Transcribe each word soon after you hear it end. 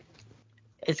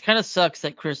It kind of sucks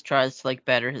that Chris tries to like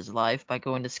better his life by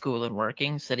going to school and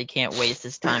working so that he can't waste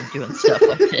his time doing stuff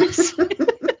like this.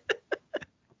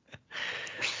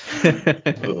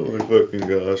 Oh my fucking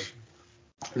gosh.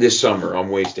 This summer, I'm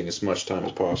wasting as much time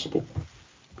as possible.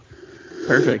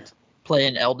 Perfect.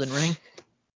 Playing Elden Ring.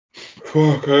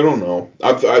 Fuck, I don't know.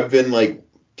 I've been like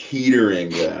teetering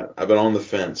that. I've been on the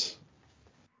fence.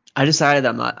 I decided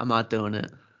I'm not doing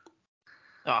it.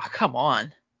 Oh, come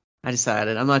on. I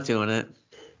decided I'm not doing it.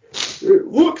 It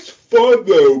looks fun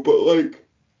though, but like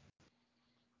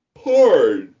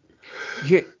hard.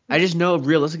 I just know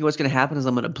realistically what's going to happen is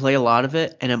I'm going to play a lot of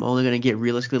it, and I'm only going to get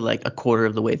realistically like a quarter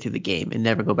of the way through the game and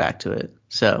never go back to it.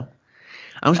 So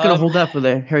I'm just going to hold up for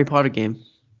the Harry Potter game.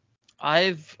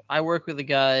 I work with a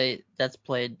guy that's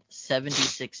played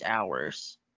 76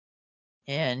 hours,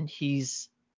 and he's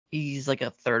like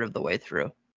a third of the way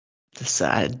through. That's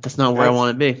not where I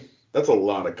want to be. That's a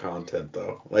lot of content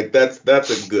though. Like that's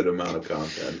a good amount of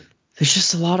content. There's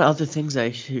just a lot of other things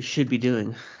I should be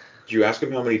doing. Did you ask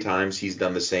him how many times he's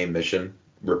done the same mission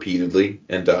repeatedly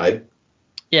and died?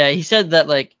 Yeah, he said that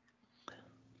like.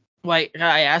 Like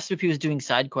I asked him if he was doing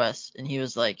side quests, and he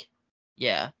was like,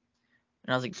 "Yeah."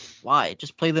 And I was like, "Why?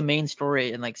 Just play the main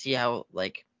story and like see how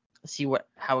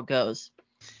it goes."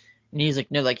 And he's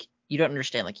like, "No, like you don't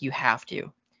understand. Like you have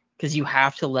to, because you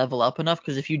have to level up enough.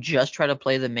 Because if you just try to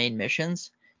play the main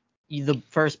missions, the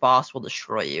first boss will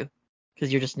destroy you,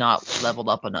 because you're just not leveled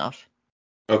up enough."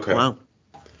 Okay. Wow.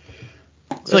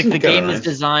 So like the game is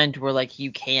designed where like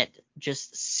you can't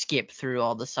just skip through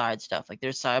all the side stuff. Like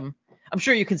there's some, I'm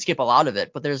sure you can skip a lot of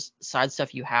it, but there's side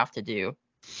stuff you have to do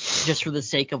just for the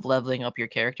sake of leveling up your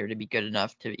character to be good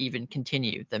enough to even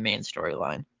continue the main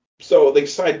storyline. So like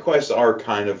side quests are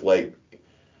kind of like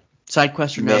side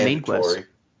quests are not main quests.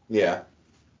 Yeah.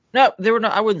 No, they were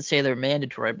not. I wouldn't say they're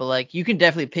mandatory, but like you can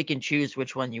definitely pick and choose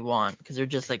which one you want because they're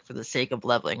just like for the sake of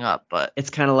leveling up. But it's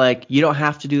kind of like you don't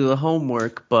have to do the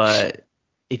homework, but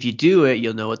if you do it,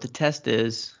 you'll know what the test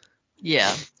is.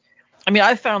 Yeah. I mean,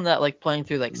 I found that like playing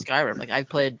through like Skyrim, like I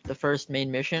played the first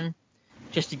main mission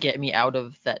just to get me out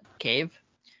of that cave.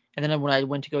 And then when I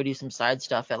went to go do some side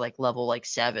stuff at like level like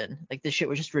 7, like this shit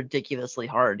was just ridiculously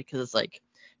hard because it's like,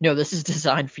 no, this is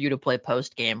designed for you to play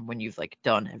post game when you've like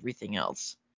done everything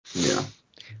else. Yeah.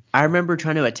 I remember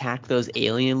trying to attack those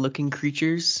alien looking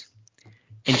creatures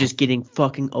and just getting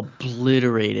fucking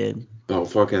obliterated. Oh,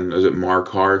 fucking, is it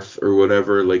Markarth or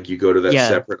whatever? Like, you go to that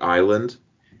separate island?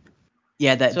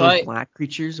 Yeah, those black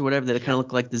creatures or whatever that kind of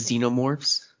look like the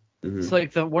xenomorphs. Mm-hmm. So,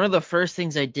 like, one of the first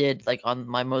things I did, like, on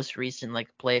my most recent, like,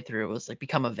 playthrough was, like,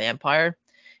 become a vampire.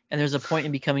 And there's a point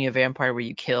in becoming a vampire where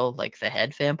you kill, like, the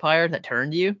head vampire that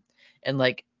turned you. And,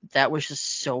 like, that was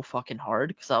just so fucking hard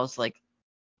because I was, like,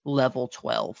 level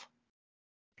 12.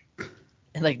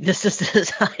 And like this is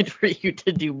designed for you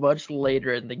to do much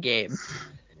later in the game.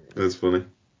 That's funny.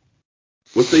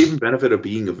 What's the even benefit of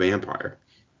being a vampire?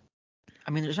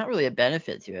 I mean, there's not really a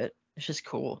benefit to it. It's just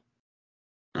cool.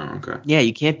 Oh, okay. Yeah,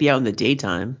 you can't be out in the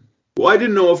daytime. Well, I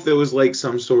didn't know if there was like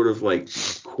some sort of like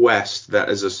quest that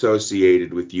is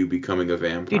associated with you becoming a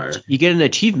vampire. Dude, you get an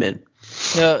achievement.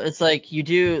 No, it's like you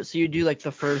do like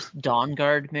the first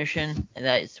Dawnguard mission, and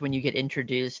that's when you get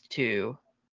introduced to,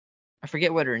 I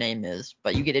forget what her name is,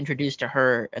 but you get introduced to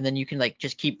her, and then you can like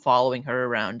just keep following her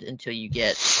around until you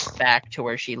get back to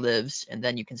where she lives, and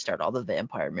then you can start all the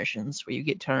vampire missions where you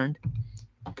get turned.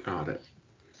 Got it.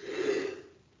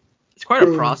 It's quite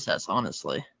a process,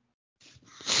 honestly.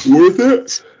 Worth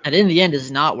it? And in the end,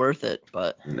 it's not worth it,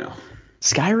 but no.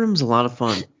 Skyrim's a lot of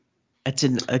fun. I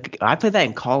played that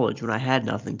in college when I had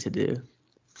nothing to do.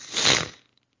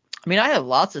 I mean, I have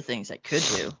lots of things I could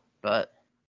do, but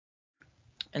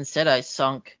instead I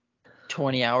sunk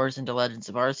 20 hours into Legends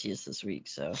of Arceus this week,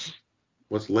 so.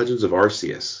 What's Legends of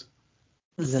Arceus?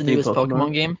 This is the newest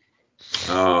Pokemon game.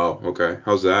 Oh, okay.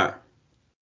 How's that?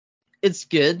 It's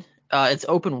good. It's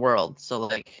open world, so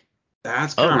like.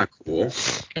 That's kind of cool.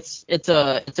 It's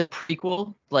a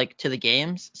prequel like to the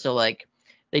games, so like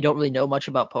they don't really know much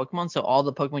about Pokemon, so all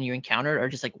the Pokemon you encounter are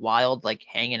just like wild, like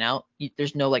hanging out.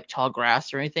 There's no like tall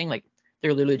grass or anything. Like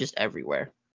they're literally just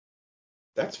everywhere.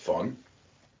 That's fun.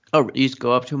 Oh, you just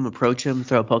go up to him, approach him,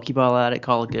 throw a Pokeball at it,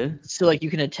 call it good? So like you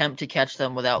can attempt to catch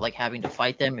them without like having to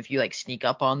fight them. If you like sneak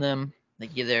up on them,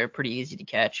 like they're pretty easy to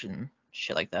catch and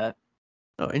shit like that.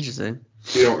 Oh, interesting.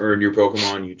 You don't earn your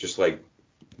Pokemon, you just like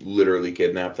literally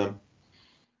kidnap them?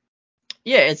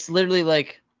 Yeah, it's literally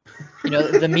like,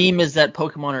 the meme is that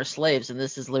Pokemon are slaves, and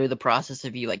this is literally the process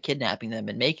of you like kidnapping them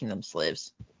and making them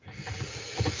slaves.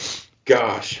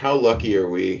 Gosh, how lucky are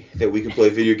we that we can play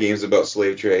video games about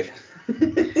slave trade?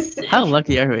 How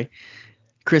lucky are we?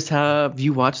 Chris, have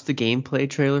you watched the gameplay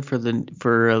trailer for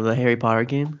the Harry Potter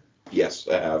game? Yes,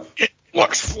 I have. It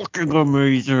looks fucking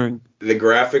amazing. The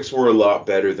graphics were a lot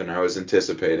better than I was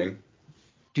anticipating.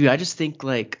 Dude, I just think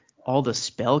like all the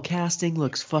spell casting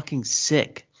looks fucking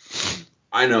sick.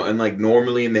 I know, and like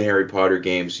normally in the Harry Potter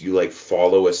games, you like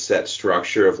follow a set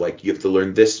structure of like you have to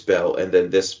learn this spell and then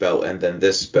this spell and then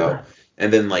this spell,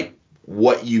 and then like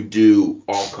what you do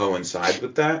all coincides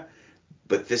with that.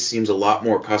 But this seems a lot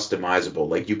more customizable.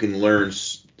 Like you can learn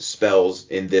spells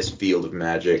in this field of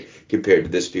magic compared to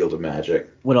this field of magic.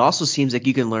 What also seems like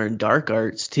you can learn dark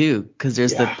arts too, because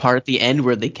there's the Yeah. part at the end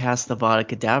where they cast the Vada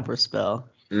Kedavra spell.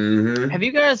 Mm-hmm. Have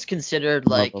you guys considered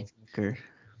like Motherfucker.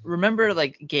 remember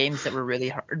like games that were really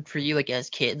hard for you like as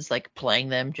kids, like playing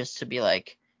them just to be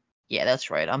like, yeah, that's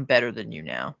right, I'm better than you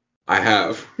now. I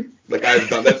have. Like I've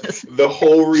done that. The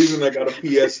whole reason I got a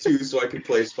PS2 so I could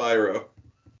play Spyro.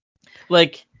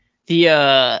 Like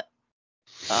the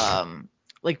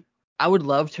like I would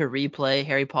love to replay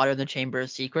Harry Potter and the Chamber of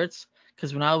Secrets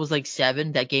because when I was like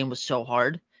 7, that game was so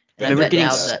hard, and I Remember bet getting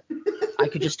now s- that I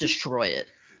could just destroy it.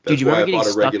 That's you why remember I bought a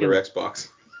getting stuck regular in- Xbox.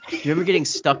 Do you remember getting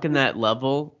stuck in that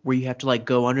level where you have to like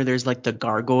go under? There's like the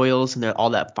gargoyles and all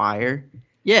that fire.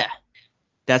 Yeah,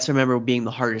 That's I remember being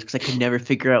the hardest because I could never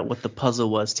figure out what the puzzle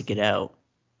was to get out.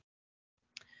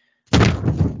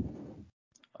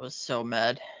 I was so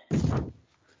mad.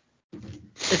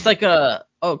 It's like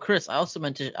Chris, I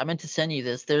meant to send you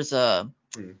this. There's a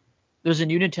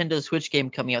new Nintendo Switch game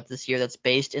coming out this year that's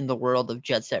based in the world of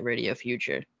Jet Set Radio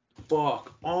Future.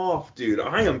 Fuck off, dude.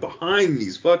 I am behind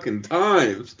these fucking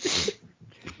times.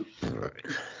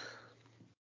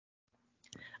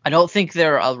 I don't think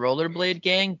they're a rollerblade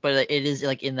gang, but it is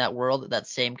like in that world, that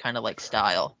same kind of like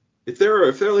style. If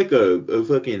they're like a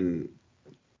fucking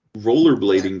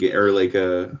rollerblading gang or like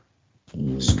a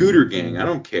scooter gang, I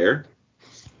don't care.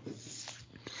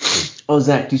 Oh,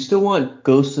 Zach, do you still want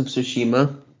Ghost of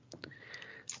Tsushima?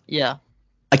 Yeah,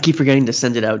 I keep forgetting to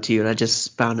send it out to you, and I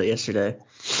just found it yesterday.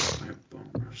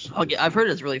 I've heard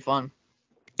it's really fun.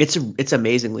 It's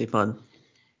amazingly fun.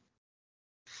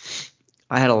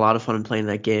 I had a lot of fun playing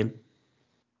that game.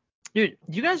 Dude,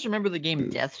 do you guys remember the game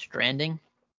Death Stranding?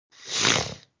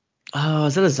 Oh,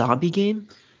 is that a zombie game?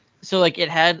 So like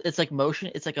it's like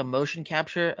a motion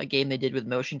capture, a game they did with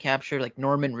motion capture. Like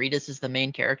Norman Reedus is the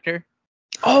main character.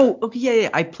 Oh, okay, yeah.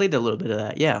 I played a little bit of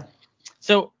that, yeah.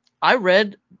 So I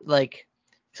read like,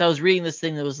 so I was reading this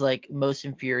thing that was like most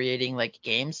infuriating like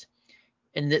games,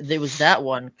 and there was that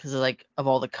one because of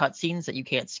all the cutscenes that you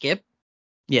can't skip.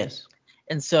 Yes.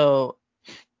 And so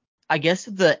I guess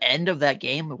at the end of that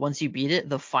game, once you beat it,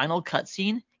 the final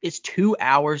cutscene is 2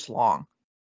 hours long.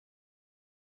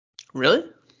 Really?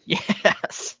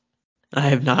 Yes. I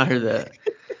have not heard that.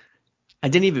 I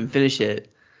didn't even finish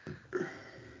it.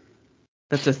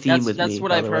 That's a theme with me. That's what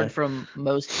by I've the heard way. from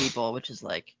most people, which is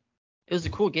like, it was a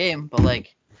cool game, but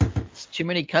like, it's too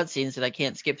many cutscenes that I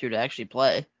can't skip through to actually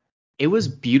play. It was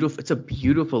beautiful. It's a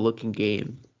beautiful looking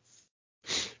game.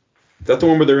 Is that the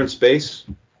one where they're in space?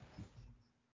 Am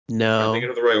I No. thinking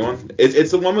of the right one?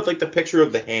 It's the one with like the picture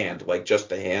of the hand, like just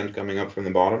the hand coming up from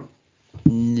the bottom.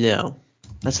 No.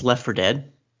 That's Left 4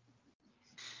 Dead.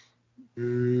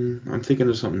 I'm thinking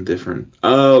of something different.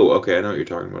 Oh, okay, I know what you're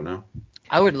talking about now.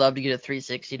 I would love to get a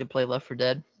 360 to play Left 4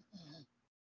 Dead.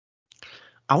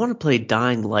 I want to play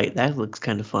Dying Light. That looks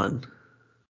kind of fun.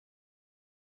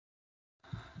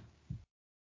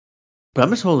 But I'm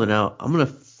just holding out. I'm going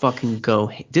to fucking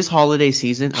go. This holiday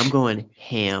season, I'm going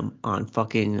ham on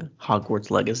fucking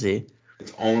Hogwarts Legacy.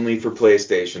 It's only for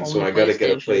PlayStation, so Only I gotta get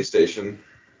a PlayStation. PlayStation.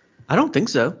 I don't think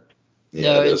so.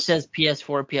 Yeah, No, it it is. says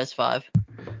PS4, PS5.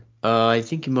 I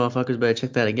think you motherfuckers better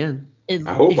check that again.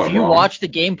 I hope If I'm you wrong. watch the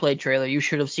gameplay trailer, you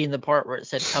should have seen the part where it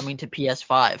said coming to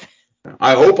PS5.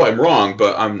 I hope I'm wrong,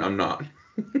 but I'm not.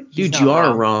 He's Dude, not you are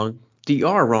wrong. wrong. You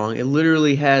are wrong. It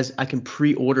literally has. I can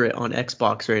pre-order it on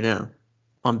Xbox right now,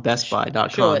 on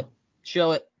BestBuy.com.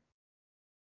 Show it.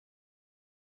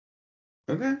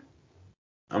 Okay.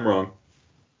 I'm wrong.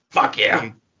 Fuck yeah.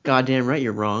 You're goddamn right,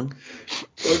 you're wrong.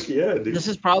 Fuck yeah, dude. This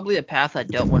is probably a path I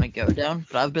don't want to go down,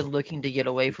 but I've been looking to get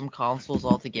away from consoles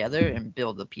altogether and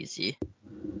build a PC.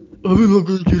 I've been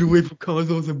looking to get away from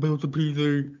consoles and build a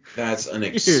PC. That's an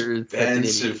You're such an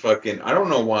expensive idiot. fucking. I don't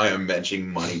know why I'm mentioning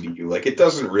money to you. Like, it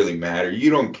doesn't really matter. You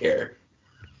don't care.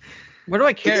 What do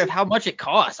I care of how much it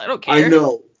costs? I don't care.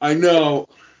 I know.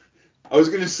 I was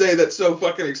gonna say that's so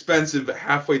fucking expensive, but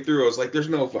halfway through I was like, there's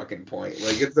no fucking point.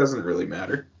 Like, it doesn't really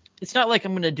matter. It's not like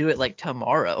I'm gonna do it like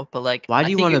tomorrow, but like. Why do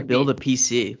you want to build a a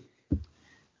PC?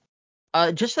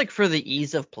 just like for the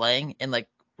ease of playing and like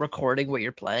recording what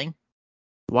you're playing.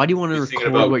 Why do you want to You thinking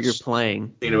record about what you're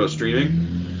playing? Thinking about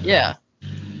streaming? Yeah.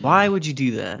 Why would you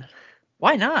do that?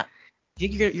 Why not? You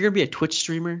think you're gonna be a Twitch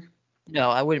streamer? No,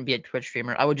 I wouldn't be a Twitch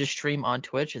streamer. I would just stream on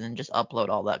Twitch and then just upload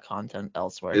all that content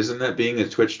elsewhere. Isn't that being a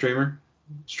Twitch streamer?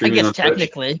 I Streaming guess on Twitch?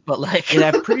 technically, but like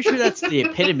Yeah, I'm pretty sure that's the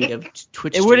epitome of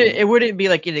Twitch it streaming. wouldn't be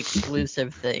like an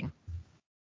exclusive thing.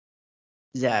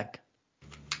 Zach,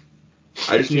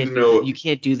 I just need to know. you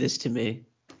can't do this to me.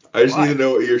 I just Why? need to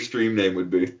know what your stream name would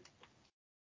be.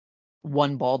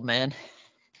 One bald man.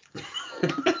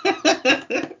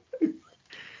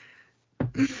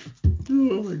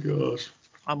 Oh my gosh.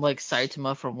 I'm like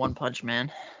Saitama from One Punch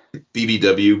Man.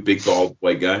 BBW, big bald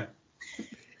white guy.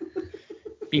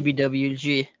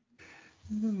 BBWG,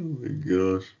 Oh my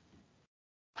gosh.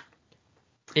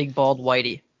 big bald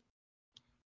whitey.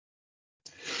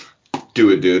 Do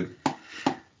it, dude.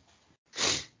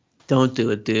 Don't do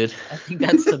it, dude. I think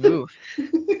that's the move.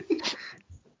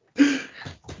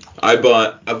 I've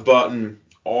bought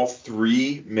all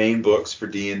 3 main books for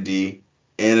D&D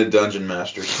and a Dungeon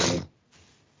Master stream.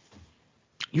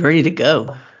 You're ready to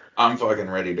go. I'm fucking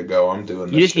ready to go. I'm doing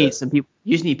this You just shit. need some people.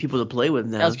 You just need people to play with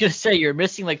now. I was gonna say you're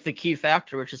missing like the key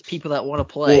factor, which is people that want to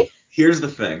play. Well, here's the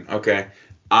thing, okay?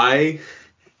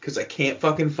 Because I can't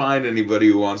fucking find anybody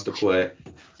who wants to play,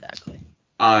 Exactly.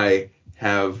 I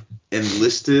have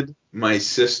enlisted my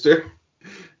sister,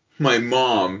 my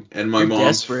mom, and my You're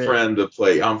mom's desperate. friend to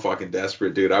play. I'm fucking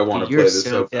desperate, dude. I want to Dude, play you're this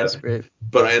so bad. desperate.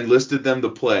 But I enlisted them to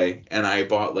play, and I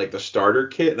bought like the starter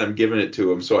kit, and I'm giving it to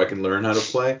them so I can learn how to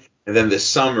play. And then this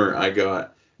summer, I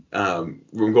got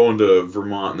we're going to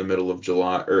Vermont in the middle of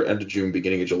July or end of June,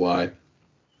 beginning of July.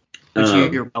 To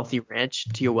your wealthy ranch.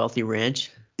 To your wealthy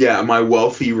ranch. Yeah, my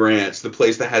wealthy ranch, the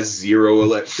place that has 0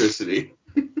 electricity.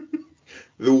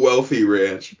 The wealthy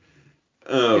ranch.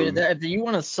 Dude, if you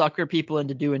want to sucker people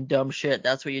into doing dumb shit,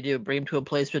 that's what you do. Bring them to a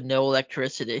place with no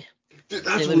electricity. Dude,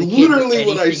 that's They can't do literally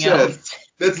what I anything said. else.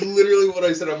 That's literally what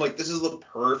I said. I'm like, this is the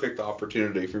perfect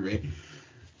opportunity for me.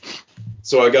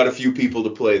 So I got a few people to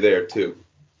play there too.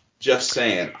 Just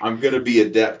saying, I'm gonna be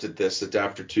adept at this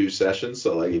after 2 sessions.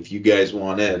 So like, if you guys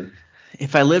want in,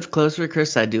 If I lived closer to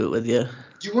Chris, I'd do it with you.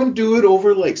 do you want to do it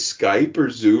over like Skype or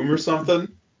Zoom or something?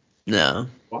 No.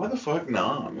 Why the fuck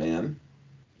not, man?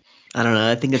 I don't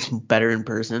know. I think it's better in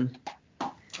person.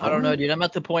 I don't know, dude. I'm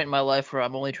at the point in my life where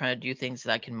I'm only trying to do things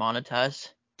that I can monetize.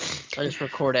 So I just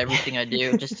record everything I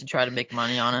do just to try to make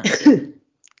money on it.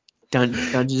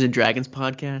 Dungeons and Dragons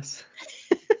podcast.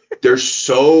 There's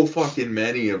so fucking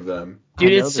many of them.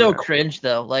 Dude, I know it's so there are. cringe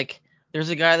though. Like, there's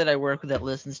a guy that I work with that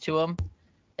listens to him,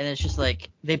 and it's just like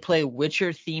they play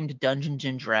Witcher-themed Dungeons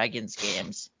and Dragons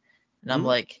games, and I'm Mhm.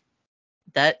 like,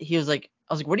 that. He was like,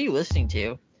 I was like, what are you listening to?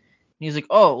 And he was like,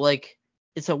 oh, like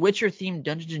it's a Witcher-themed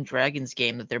Dungeons and Dragons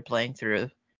game that they're playing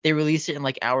through. They release it in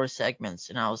like hour segments,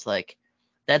 and I was like,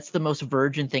 that's the most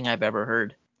virgin thing I've ever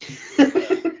heard.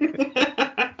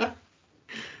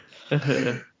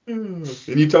 And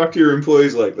you talk to your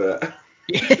employees like that.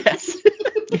 Yes.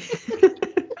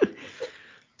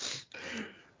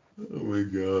 Oh my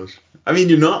gosh. I mean,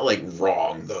 you're not like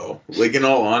wrong though. Like in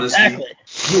all honesty,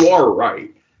 Exactly. you are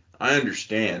right. I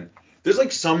understand. There's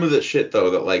like some of the shit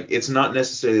though that like it's not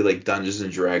necessarily like Dungeons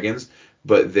and Dragons,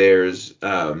 but there's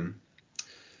like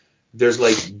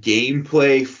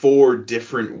gameplay for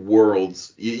different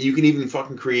worlds. You can even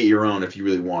fucking create your own if you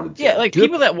really wanted to. Yeah, like Do it-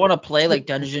 people that want to play like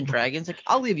Dungeons and Dragons, like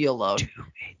I'll leave you alone.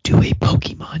 Do a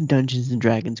Pokemon Dungeons and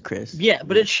Dragons, Chris. Yeah,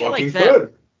 but it's shit Fucking like that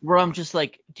could. where I'm just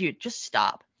like, dude, just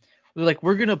stop. We're like,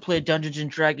 we're gonna play Dungeons and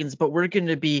Dragons, but we're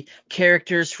gonna be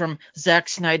characters from Zack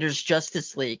Snyder's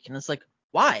Justice League, and it's like,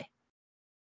 why?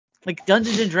 Like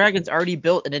Dungeons and Dragons already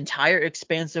built an entire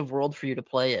expansive world for you to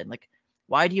play in. Like,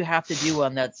 why do you have to do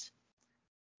one that's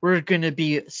we're gonna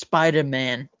be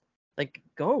Spider-Man? Like,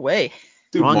 go away.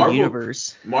 Dude, Wrong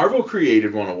universe. Marvel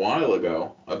created one a while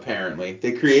ago, apparently.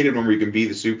 They created one where you can be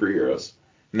the superheroes.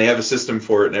 And they have a system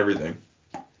for it and everything.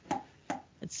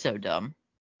 It's so dumb.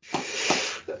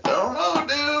 I don't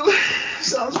know, dude.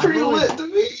 Sounds pretty I've always- lit to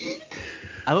me.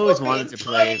 I've always wanted to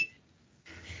play.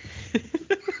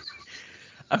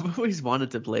 I've always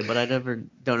wanted to play, but I don't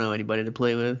know anybody to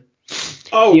play with.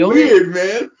 Oh, The only- weird,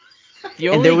 man. The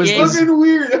And only there was game, this- Fucking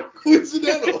weird. How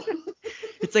coincidental.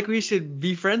 It's like we should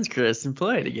be friends, Chris, and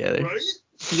play together. Right?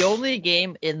 the only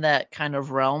game in that kind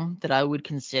of realm that I would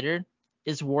consider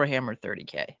is Warhammer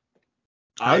 30K.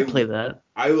 I would play that.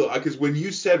 Because when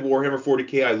you said Warhammer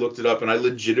 40K, I looked it up and I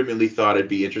legitimately thought I'd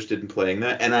be interested in playing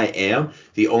that, and I am.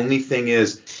 The only thing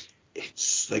is,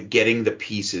 it's like getting the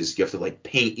pieces. You have to like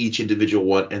paint each individual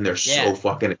one, and they're Yeah. so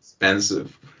fucking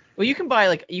expensive. Well, you can buy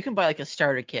like a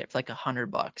starter kit for like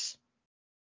 $100.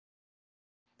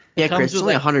 Yeah, comes Chris, it's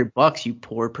with only like $100, you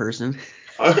poor person.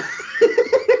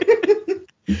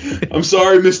 I'm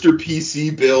sorry, Mr.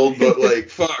 PC build, but like,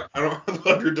 fuck, I don't have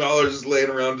 $100 laying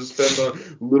around to spend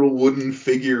on little wooden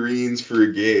figurines for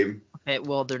a game. okay,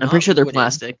 well they're I'm pretty not sure they're wooden.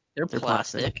 plastic. They're They're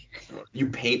plastic. plastic. You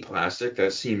paint plastic?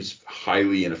 That seems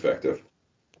highly ineffective.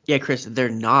 Yeah, Chris, they're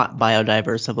not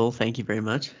biodiversible. Thank you very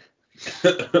much.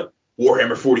 Warhammer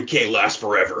 40K lasts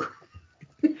forever.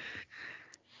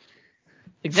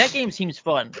 Like that game seems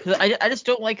fun. 'Cause I just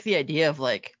don't like the idea of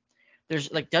like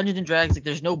there's like Dungeons and Dragons, like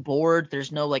there's no board,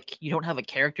 there's no like you don't have a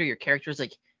character, your character's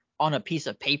like on a piece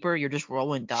of paper, you're just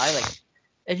rolling die, like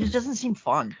it just doesn't seem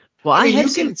fun. Well, I I mean, have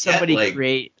you can seen somebody get, like-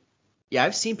 create. Yeah,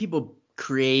 I've seen people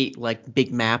create like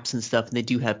big maps and stuff, and they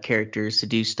do have characters to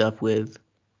do stuff with.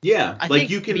 Yeah, I like think,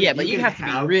 you can. yeah, but you you can have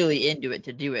to be really into it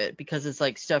to do it because it's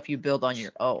like stuff you build on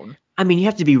your own. I mean, you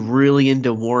have to be really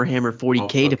into Warhammer 40K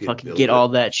to fucking fucking build get it. all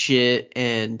that shit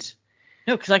and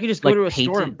No, because I could just go like to a paint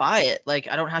store it. and buy it. Like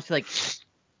I don't have to like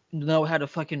know how to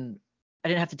fucking. I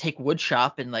didn't have to take wood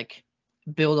shop and like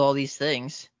build all these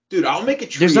things. Dude, I'll make a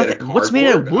tree There's out of nothing. cardboard. What's made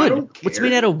out of I wood? don't What's care.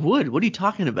 made out of wood? What are you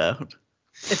talking about?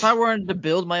 If I wanted to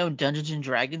build my own Dungeons and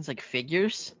Dragons like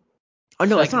figures, Oh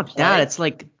no, so I it's can not that. play? It's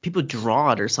like people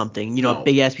draw it or something. You know, No. a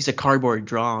big ass piece of cardboard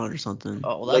drawn or something.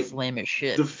 oh well, that's Like, lame as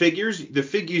shit. The figures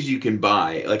you can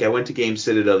buy. Like I went to Game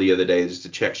Citadel the other day just to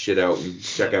check shit out and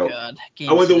check Oh out. god, Game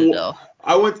I went Citadel.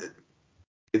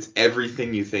 It's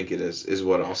everything you think it is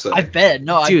what I'll say. I've been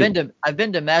Dude. I've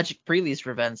been to Magic pre-release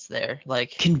events there.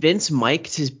 Like Convince Mike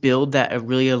to build that a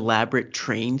really elaborate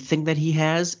train thing that he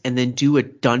has, and then do a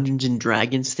Dungeons and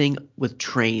Dragons thing with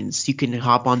trains. You can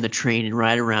hop on the train and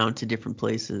ride around to different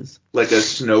places. Like a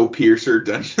Snowpiercer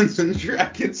Dungeons and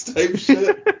Dragons type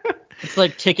shit. it's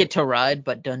like Ticket to Ride,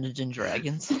 but Dungeons and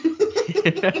Dragons.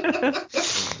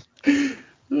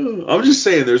 I'm just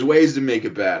saying, there's ways to make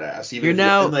it badass. Even You're if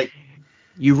now- and like,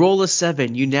 You roll a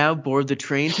 7. You now board the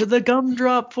train to the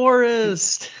Gumdrop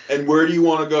Forest. and where do you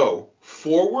want to go?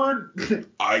 Forward?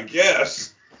 I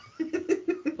guess.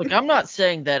 Look, I'm not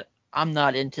saying that I'm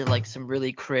not into like some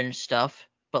really cringe stuff,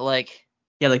 but like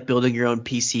Yeah, like building your own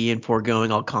PC and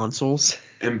foregoing all consoles.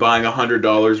 And buying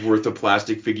 $100 worth of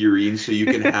plastic figurines so you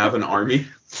can have an army.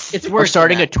 it's Or worse.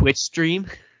 starting than a Twitch stream.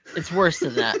 It's worse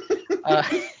than that.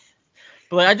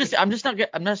 But like, I'm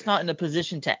just not in a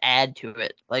position to add to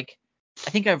it. Like, I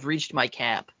think I've reached my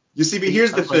cap. You see, but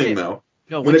here's the thing, though.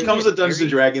 No, When once it you comes get to Dungeons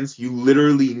and married- Dragons, you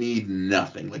literally need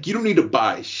nothing. Like, you don't need to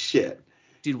buy shit.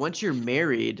 Dude, once you're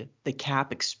married, the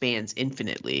cap expands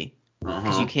infinitely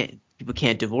because Uh-huh. people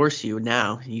can't divorce you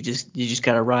now. You just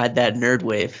gotta ride that nerd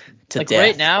wave to Like death.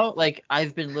 right now, like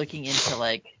I've been looking into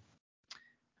like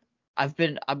I'm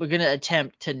gonna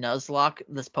attempt to Nuzlocke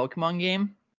this Pokemon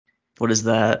game. What is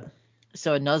that?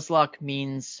 So a Nuzlocke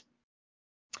means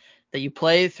that you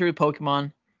play through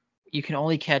Pokemon. You can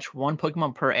only catch one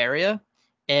Pokemon per area,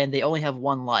 and they only have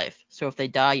one life. So if they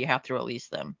die, you have to release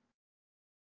them.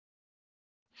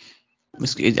 I'm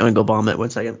gonna go bomb it. 1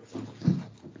 second.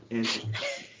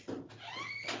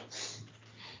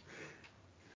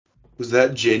 Was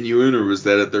that genuine, or was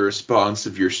that at the response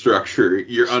of your structure,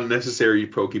 your unnecessary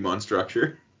Pokemon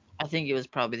structure? I think it was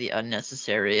probably the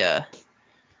unnecessary, Got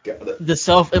it. the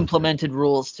self-implemented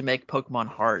rules to make Pokemon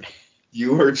hard.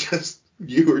 You were just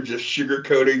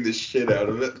sugarcoating the shit out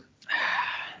of it.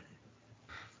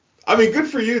 I mean, good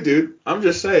for you, dude. I'm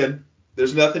just saying.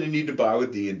 There's nothing you need to buy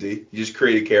with D&D. You just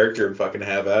create a character and fucking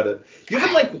have at it. You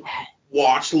haven't, like,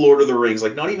 watched Lord of the Rings.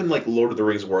 Like, not even, like, Lord of the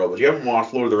Rings World, but you haven't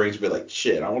watched Lord of the Rings and be like,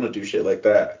 shit, I want to do shit like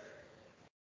that.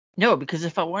 No, because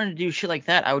if I wanted to do shit like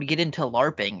that, I would get into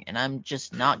LARPing, and I'm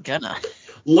just not gonna.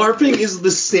 LARPing is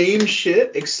the same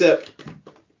shit, except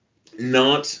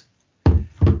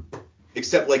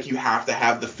like, you have to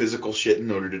have the physical shit in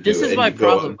order to do This it. is and my you go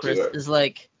out problem, and do Chris, it. is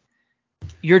like,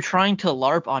 you're trying to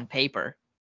LARP on paper.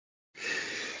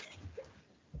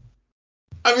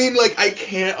 I mean, like, I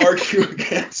can't argue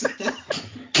against that.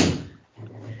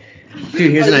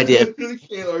 Dude, here's an idea. literally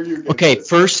can't argue against Okay, it.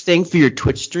 first thing for your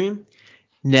Twitch stream,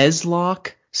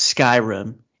 Nuzlocke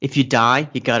Skyrim. If you die,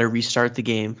 you gotta restart the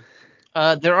game.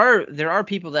 There are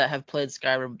people that have played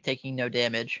Skyrim taking no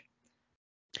damage.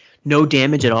 No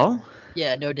damage at all?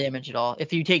 Yeah, no damage at all.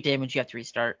 If you take damage, you have to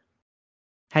restart.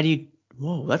 How do you...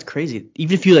 Whoa, that's crazy.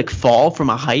 Even if you, like, fall from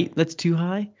a height that's too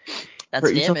high? That's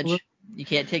Hurt yourself a damage. little? You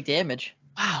can't take damage.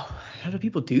 Wow, how do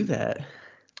people do that?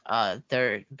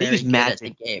 They're They very use good at the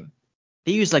magic. game.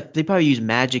 They probably use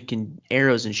magic and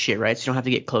arrows and shit, right? So you don't have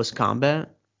to get close combat?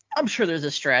 I'm sure there's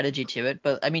a strategy to it,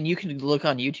 but I mean, you can look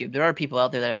on YouTube. There are people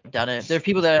out there that have done it. There are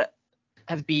people that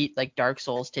have beat like Dark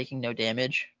Souls taking no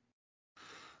damage.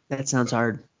 That sounds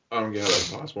hard. I don't get how that's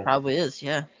possible. Probably is,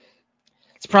 yeah.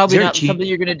 It's probably there a not cheat- something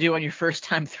you're gonna do on your first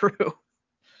time through.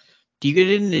 Do you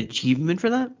get an achievement for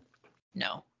that?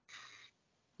 No.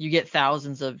 You get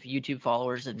thousands of YouTube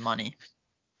followers and money.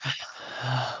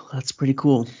 That's pretty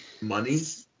cool. Money?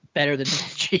 Better than an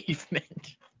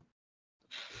achievement.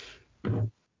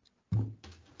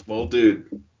 Well,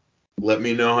 dude, let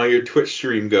me know how your Twitch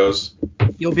stream goes.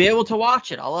 You'll be able to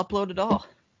watch it. I'll upload it all.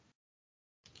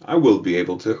 I will be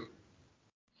able to.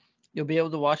 You'll be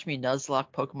able to watch me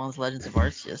Nuzlocke Pokemon's Legends of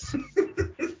Arceus.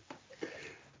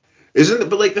 Isn't it?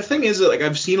 But like the thing is that like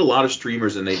I've seen a lot of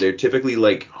streamers and they're typically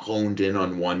like honed in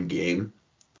on one game.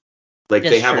 Like they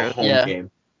That's have true, a home yeah.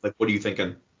 game. Like what are you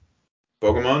thinking?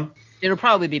 Pokemon? It'll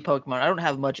probably be Pokemon. I don't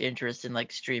have much interest in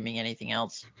like streaming anything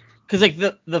else. Cause like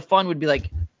the fun would be like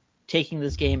taking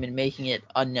this game and making it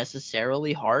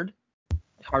unnecessarily hard,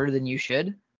 harder than you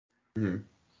should. Hmm.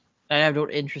 I have no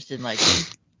interest in like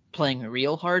playing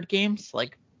real hard games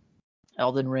like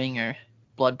Elden Ring or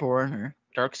Bloodborne or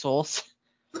Dark Souls.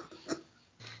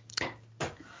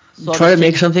 So I'll Try to just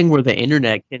make take- something where the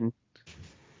internet can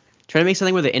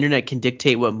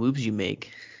dictate what moves you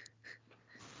make.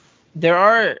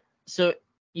 So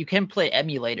you can play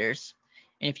emulators,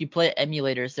 and if you play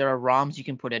emulators, there are ROMs you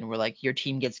can put in where like your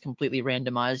team gets completely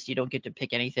randomized. You don't get to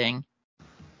pick anything.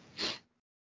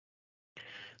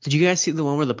 Did you guys see the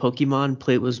one where the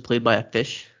Pokemon was played by a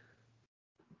fish?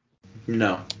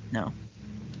 No. No.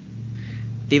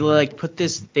 They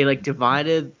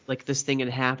divided like this thing in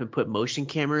half and put motion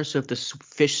cameras. So if the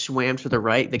fish swam to the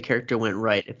right, the character went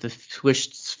right. If the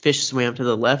fish swam to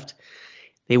the left,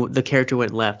 the character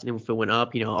went left. And if it went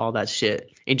up, all that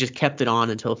shit. And just kept it on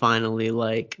until finally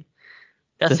like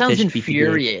That the sounds fish beat the game.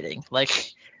 infuriating. Like,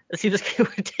 see, this game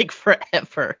would take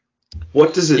forever.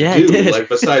 What does it Yeah, do? it did. Like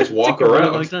besides walk Took a really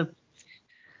long around? time.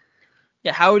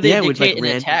 Yeah, how would they Yeah, it would, dictate like,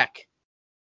 an attack?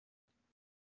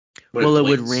 When Well, it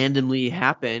would blinks? randomly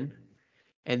happen,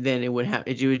 and then it would have.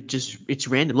 It's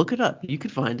random. Look it up. You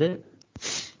could find it.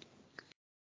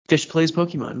 Fish plays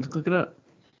Pokemon. Look it up.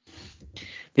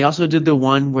 They also did the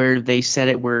one where they set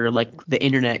it where like the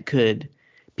internet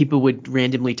people would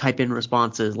randomly type in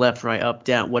responses, left, right, up,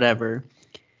 down, whatever.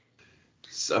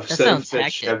 A That set of sounds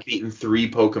fish hectic. have beaten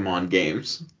 3 Pokemon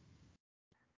games.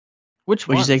 Which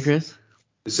What'd ones? you say, Chris?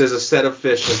 It says a set of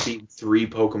fish have beaten 3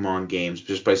 Pokemon games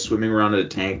just by swimming around in a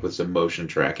tank with some motion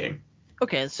tracking.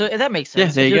 Okay, so that makes Yeah,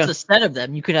 sense. there If you there's go. a set of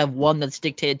them, you could have one that's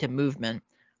dictated to movement,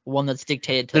 one that's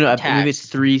dictated to No, attacks. maybe it's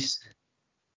three.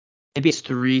 Maybe it's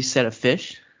 3 set of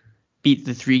fish. Beat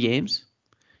the 3 games.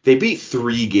 They beat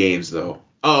 3 games though.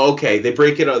 Oh, okay. They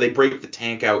break it out. They break the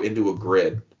tank out into a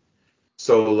grid.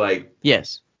 So like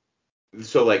Yes.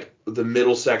 the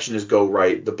middle section is go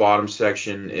right, the bottom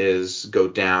section is go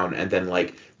down, and then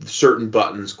like certain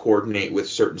buttons coordinate with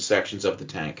certain sections of the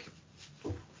tank.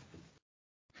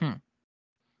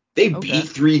 They Okay. beat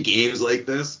 3 games like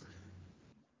this.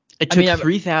 It I took mean,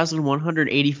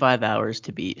 3,185 hours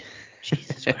to beat.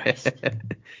 Jesus Christ.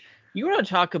 You want to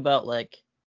talk about like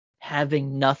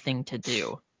having nothing to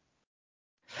do?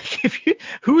 Like,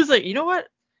 who was like, you know what?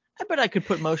 I bet I could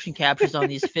put motion captures on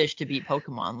these fish to beat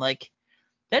Pokemon. Like,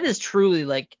 that is truly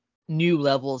like new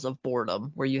levels of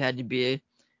boredom where you had to be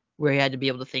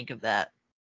able to think of that.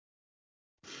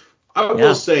 I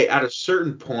will say at a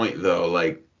certain point though,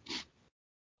 like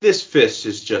this fish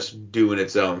is just doing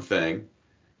its own thing.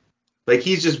 Like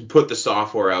he's just put the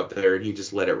software out there and he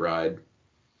just let it ride.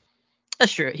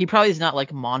 That's true. He probably is not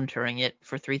like monitoring it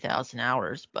for 3,000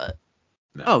 hours, but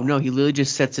No. Oh no, he literally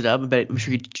just sets it up. But I'm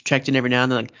sure he checked in every now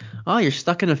and then, like, oh, you're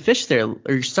stuck in a fish there, or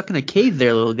you're stuck in a cave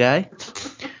there, little guy.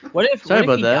 what if Sorry he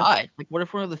about that. died? Like, what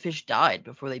if one of the fish died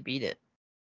before they beat it?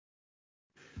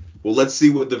 Well, let's see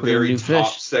what the Put in a very new top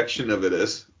fish. section of it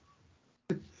is.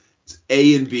 It's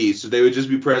A and B, so they would just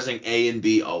be pressing A and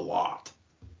B a lot.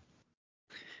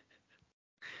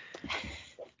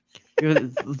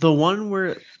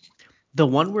 The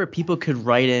one where people could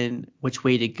write in which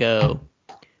way to go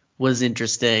was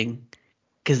interesting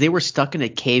because they were stuck in a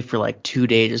cave for like 2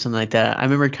 days or something like that. I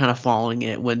remember kind of following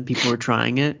it when people were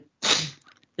trying it.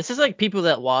 This is like people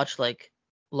that watch like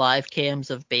live cams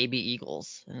of baby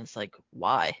eagles, and it's like,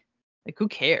 why? Like, who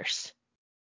cares?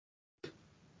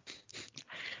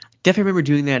 Definitely remember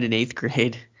doing that in 8th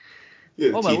grade. Yeah,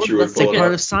 the Oh my teacher lord, would let's pull take it it-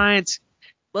 Part up. of science.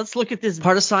 Let's look at this.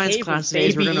 Part of science cave class of today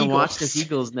is we're baby gonna watch eagles. this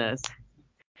eagle's nest.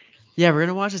 Yeah, we're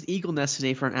gonna watch this eagle nest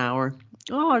today for an hour.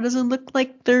 Oh, it doesn't look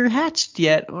like they're hatched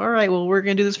yet. All right, well we're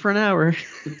gonna do this for an hour.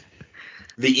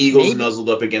 The eagle's Maybe. nuzzled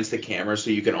up against the camera so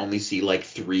you can only see like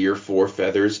 3 or 4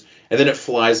 feathers, and then it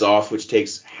flies off, which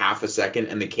takes half a second,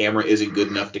 and the camera isn't good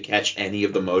enough to catch any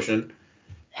of the motion.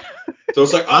 So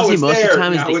it's like, oh, Honestly, it's most of the there.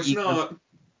 time is Now the it's eagle. not.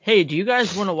 Hey, do you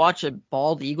guys want to watch a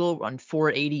bald eagle on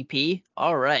 480p?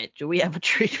 All right, do we have a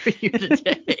treat for you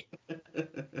today?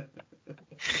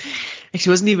 Actually, it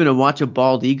wasn't even a watch a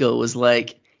bald eagle. It was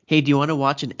like, hey, do you want to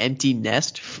watch an empty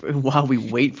nest while we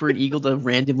wait for an eagle to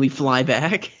randomly fly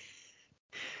back?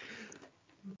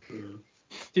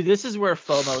 Dude, this is where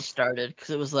FOMO started,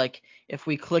 because it was like, if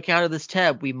we click out of this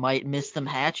tab, we might miss them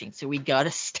hatching, so we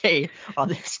gotta stay on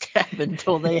this tab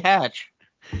until they hatch.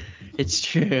 It's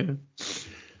true.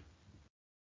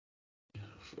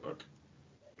 Fuck.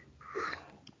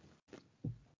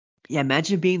 Yeah,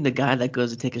 imagine being the guy that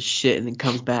goes to take a shit and then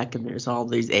comes back and there's all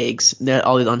these eggs,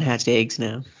 all these unhatched eggs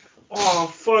now. Oh,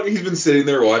 fuck. He's been sitting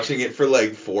there watching it for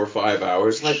like 4 or 5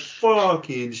 hours. Like,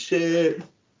 fucking shit.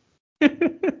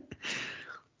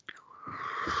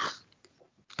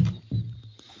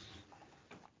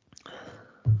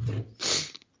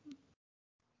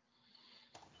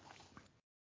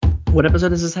 What episode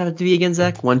does this have to be again,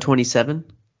 Zach? 127?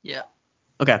 Yeah.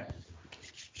 Okay.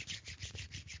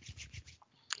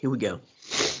 Here we go.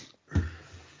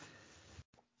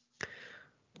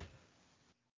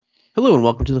 Hello and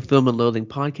welcome to the Film and Loathing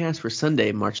podcast for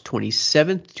Sunday, March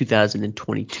 27th,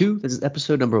 2022. This is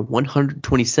episode number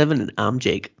 127 and I'm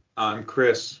Jake. I'm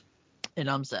Chris. And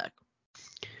I'm Zach.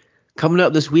 Coming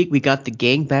up this week, we got the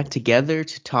gang back together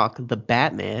to talk The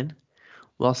Batman.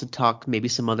 We'll also talk maybe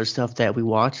some other stuff that we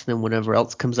watched and then whatever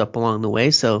else comes up along the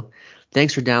way. So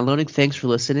thanks for downloading. Thanks for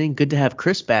listening. Good to have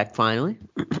Chris back finally.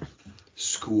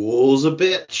 School's a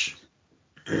bitch.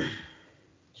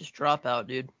 Just drop out,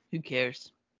 dude. Who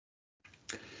cares?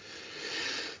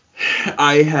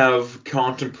 I have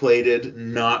contemplated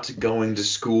not going to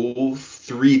school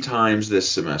 3 times this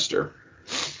semester.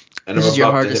 And This I'm is your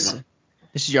about to hardest. hit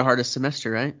This is your hardest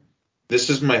semester, right? This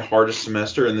is my hardest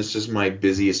semester, and this is my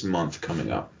busiest month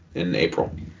coming up in April.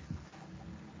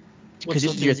 What's Because so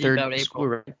this is your busy third about school,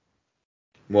 April? right?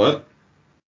 What?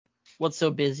 What's so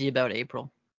busy about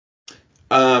April?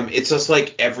 It's just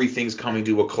like everything's coming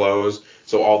to a close,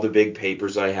 so all the big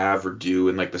papers I have are due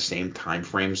in like the same time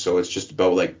frame. So it's just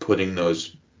about like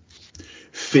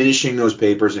finishing those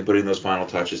papers and putting those final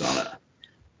touches on it.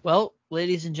 Well,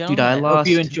 ladies and Dude, gentlemen, I I hope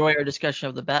you lost- enjoy our discussion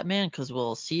of the Batman, because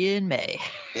we'll see you in May.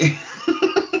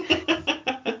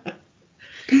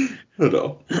 I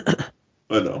know.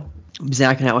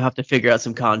 Zach and I will have to figure out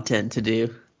some content to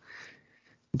do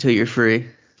until you're free.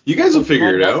 You guys will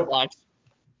figure it out. Xbox.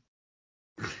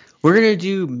 We're gonna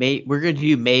do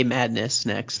May Madness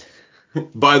next.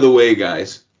 By the way,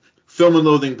 guys, Film and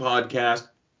Loathing podcast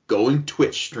going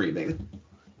Twitch streaming.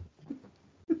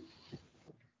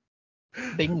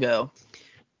 Bingo.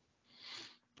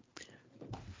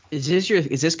 Is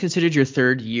this considered your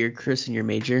third year, Chris, in your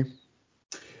major?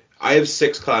 I have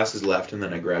 6 classes left, and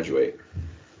then I graduate.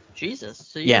 Jesus.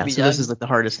 So you Yeah, could be so this done is like the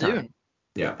hardest soon. time.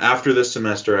 Yeah, after this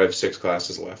semester, I have 6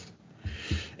 classes left.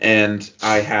 And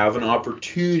I have an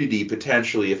opportunity,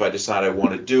 potentially, if I decide I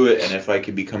want to do it, and if I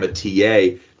can become a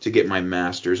TA, to get my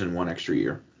master's in 1 extra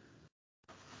year.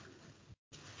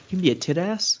 You can be a tit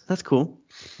ass? That's cool.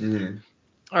 Mm-hmm.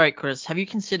 All right, Chris, have you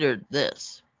considered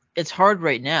this? It's hard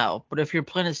right now, but if your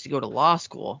plan is to go to law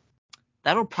school,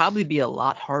 that'll probably be a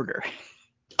lot harder.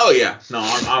 Oh, yeah. No,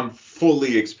 I'm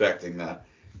fully expecting that.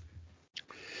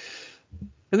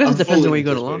 I guess I'm it depends on fully where you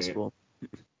go to law anticipating it. school.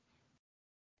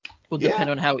 Will Yeah. depend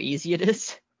on how easy it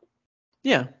is.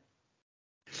 Yeah.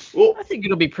 Well, I think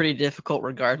it'll be pretty difficult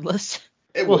regardless.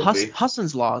 it Well, will be.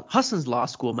 Husson's law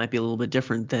school might be a little bit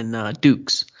different than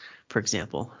Duke's, for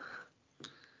example.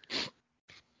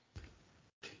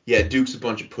 Yeah, Duke's a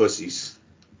bunch of pussies.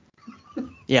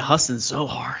 Yeah, Husson's so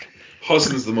hard.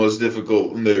 Husson's the most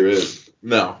difficult one there is.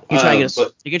 No. You try to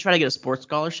But you can try to get a sports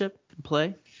scholarship and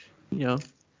play. You know,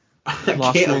 I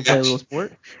law can't school and play a little imagine.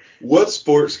 sport. What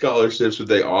sports scholarships would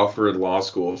they offer in law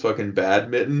school? Fucking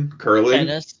badminton? Curling?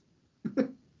 Tennis.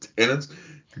 Tennis?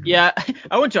 Yeah,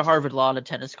 I went to Harvard Law on a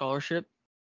tennis scholarship.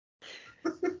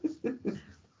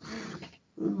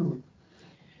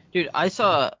 Dude, I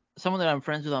saw someone that I'm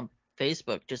friends with on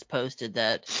Facebook just posted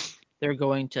that they're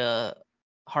going to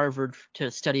Harvard to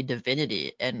study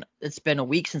divinity, and it's been a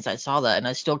week since I saw that, and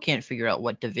I still can't figure out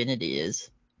what divinity is.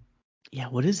 Yeah,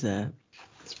 what is that?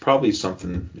 It's probably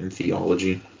something in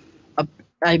theology.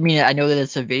 I mean, I know that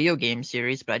it's a video game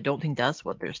series, but I don't think that's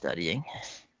what they're studying.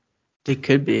 It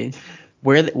could be.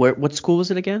 What school was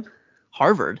it again?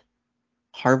 Harvard.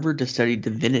 Harvard to study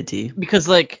divinity. Because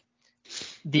like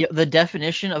the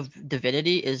definition of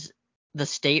divinity is the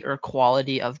state or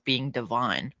quality of being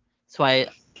divine. So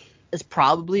it's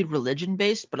probably religion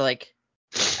based, but like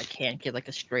I can't get like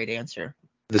a straight answer.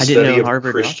 The I didn't study know of Harvard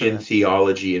offered Christian that.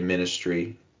 theology and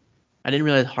ministry. I didn't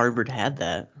realize Harvard had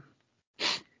that.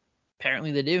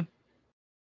 Apparently they do.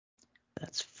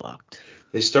 That's fucked.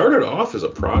 They started off as a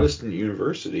Protestant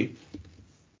university.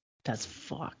 That's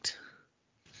fucked.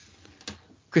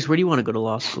 Chris, where do you want to go to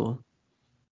law school?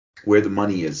 Where the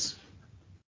money is.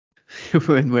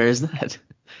 And where is that?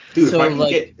 Dude, So, if I can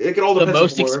like, it all The depends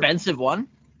most on where. expensive one?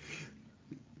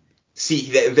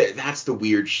 See, that's the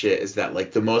weird shit, is that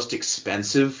like the most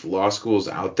expensive law schools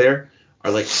out there are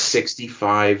like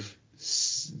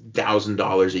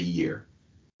 $65,000 a year.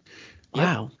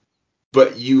 Wow.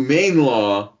 But UMaine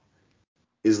Law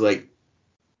is like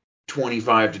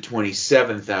 $25,000 to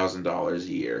 $27,000 a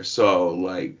year. So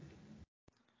like,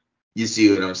 you see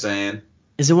what I'm saying?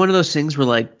 Is it one of those things where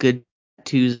like good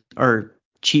tattoos or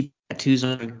cheap tattoos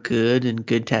aren't good and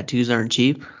good tattoos aren't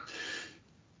cheap?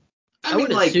 I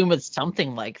would assume it's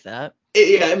something like that.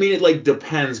 Yeah, I mean, it like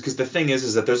depends, because the thing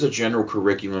is that there's a general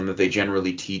curriculum that they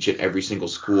generally teach at every single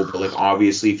school, but like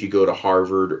obviously if you go to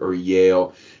Harvard or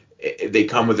Yale, they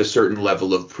come with a certain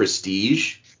level of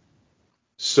prestige.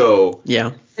 So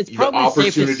Yeah. It's the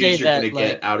probably safe to say opportunities you're going that, to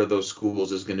get out of those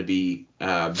schools is going to be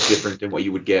different than what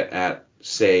you would get at,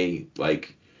 say,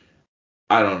 like,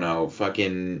 I don't know,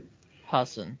 fucking,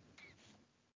 Hassan.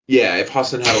 yeah, if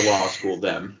Hassan had a law school,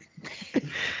 then.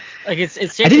 Like it's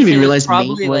safe I didn't to even say realize there's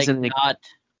probably Maine like wasn't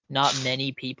not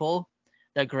many people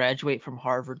that graduate from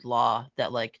Harvard Law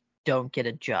that like don't get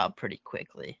a job pretty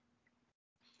quickly.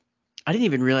 I didn't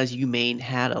even realize UMaine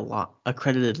had a law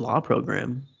accredited law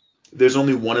program. There's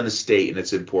only one in the state, and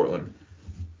it's in Portland.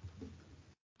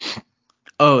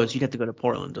 Oh, so you'd have to go to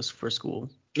Portland just for school.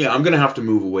 Yeah, I'm going to have to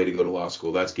move away to go to law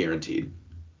school. That's guaranteed.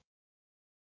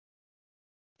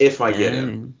 If I get in.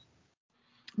 Dang.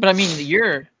 But I mean,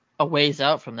 you're a ways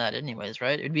out from that anyways,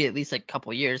 right? It'd be at least like a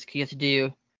couple years. 'Cause you have to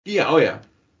do Yeah, oh yeah.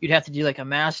 you'd have to do like a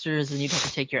master's, and you'd have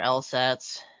to take your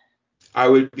LSATs. I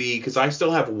would be, because I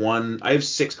still have I have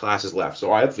 6 classes left,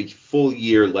 so I have a full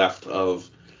year left of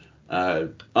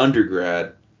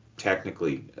undergrad,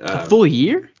 technically. A full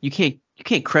year? You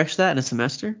can't crush that in a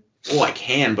semester? Well, I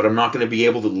can, but I'm not going to be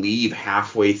able to leave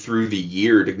halfway through the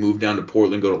year to move down to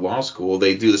Portland, go to law school.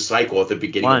 They do the cycle at the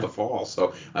beginning of the fall,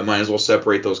 so I might as well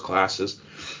separate those classes.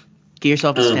 Get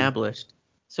yourself established.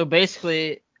 So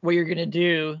basically, what you're gonna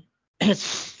do is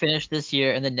finish this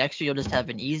year, and then next year you'll just have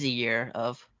an easy year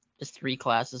of just 3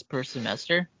 classes per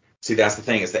semester. See, that's the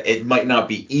thing, is that it might not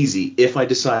be easy if I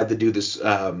decide to do this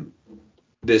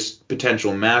this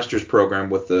potential master's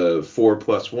program with the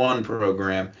 4+1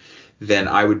 program. Then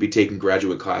I would be taking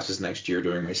graduate classes next year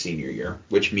during my senior year,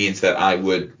 which means that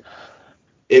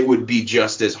it would be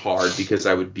just as hard, because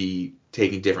I would be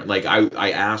taking different, like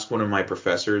I asked one of my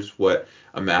professors what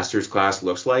a master's class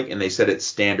looks like, and they said it's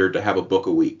standard to have a book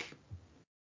a week.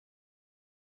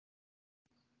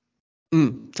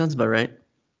 Sounds about right.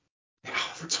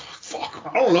 Fuck,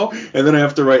 I don't know. And then I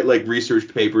have to write like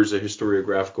research papers or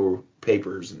historiographical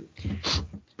papers.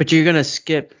 But you're gonna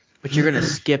skip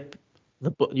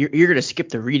the book. You're gonna skip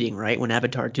the reading, right? When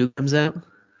Avatar 2 comes out.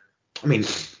 I mean,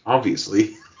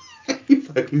 obviously. You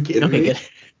fucking kidding Okay, me? good.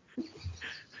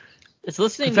 It's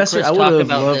listening Professor, to Chris I would talk have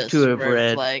about loved this, to have where it's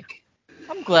read- like,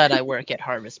 I'm glad I work at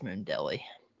Harvest Moon Deli.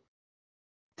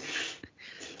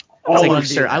 It's wanna like, do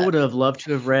sir, I that. would have loved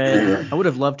to have read. I would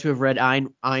have loved to have read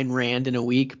Ayn Rand in a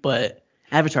week, but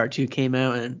Avatar 2 came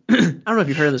out, and I don't know if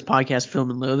you've heard of this podcast, Film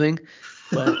and Loathing,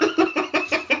 but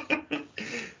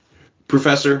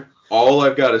Professor, all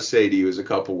I've got to say to you is a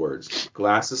couple words.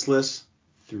 Glassesless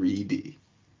 3D.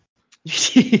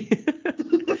 Just Did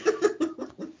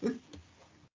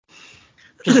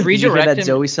you hear redirect that him.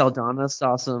 Zoe Saldana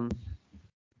saw some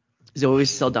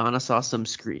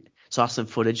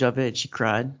footage of it and she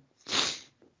cried?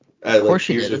 Of course Like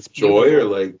she tears did. of It's joy, or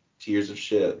beautiful. like tears of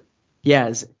shit? Yeah,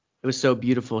 it was so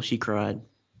beautiful she cried.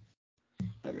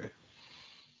 Okay.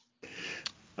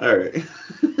 All right.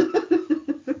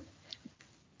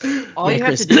 All Yeah, you have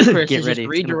Chris, to do, Chris, get is ready.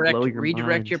 just It's gonna blow your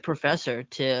redirect mind. your professor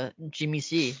to Jimmy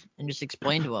C and just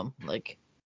explain to him, like,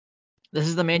 this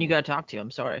is the man you gotta talk to. I'm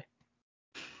sorry.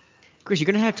 Chris, you're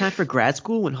gonna have time for grad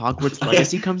school when Hogwarts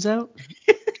Legacy comes out?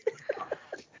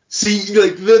 See,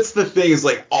 like that's the thing, is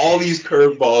like all these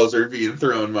curveballs are being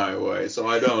thrown my way, so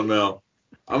I don't know.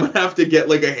 I'm gonna have to get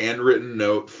like a handwritten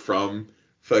note from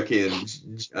fucking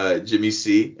Jimmy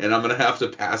C, and I'm gonna have to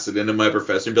pass it into my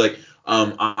professor and be like,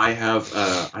 I have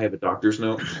a doctor's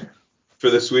note for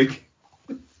this week.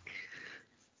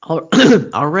 I'll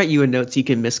write you a note so you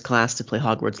can miss class to play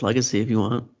Hogwarts Legacy if you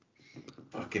want.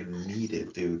 Fucking need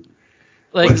it, dude.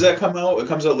 Like, When does that come out? It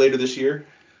comes out later this year.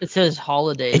 it says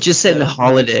holiday. It just said the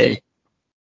holiday.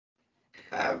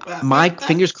 Ah, My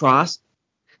fingers crossed.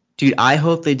 Dude, I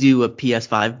hope they do a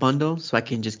PS5 bundle so I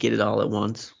can just get it all at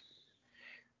once.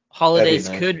 Holidays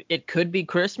nice. could be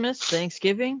Christmas,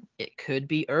 Thanksgiving, it could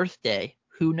be Earth Day.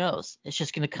 Who knows? It's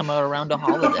just gonna come out around a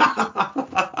holiday.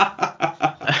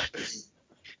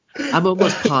 I'm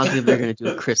almost positive they're gonna do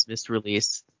a Christmas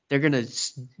release. They're gonna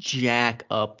jack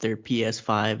up their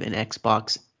PS5 and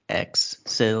Xbox X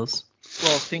sales.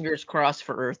 Well, fingers crossed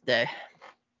for Earth Day.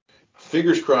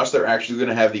 Fingers crossed they're actually going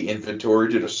to have the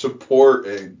inventory to support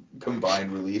a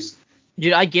combined release.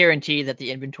 Dude, I guarantee that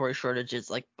the inventory shortage is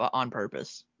like on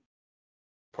purpose.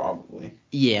 Probably.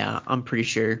 Yeah, I'm pretty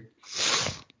sure.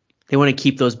 They want to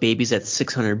keep those babies at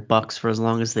 $600 for as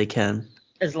long as they can.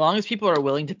 As long as people are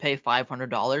willing to pay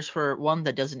 $500 for one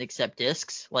that doesn't accept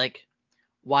discs, like,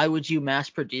 why would you mass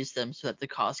produce them so that the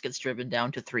cost gets driven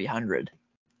down to $300?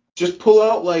 Just put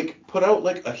out like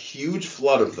a huge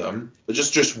flood of them,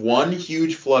 just one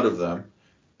huge flood of them,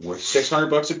 worth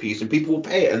 $600 a piece, and people will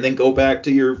pay it, and then go back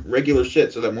to your regular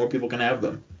shit so that more people can have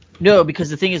them. No, because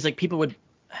the thing is, like, people would.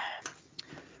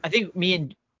 I think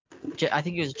I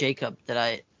think it was Jacob that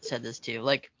I said this to.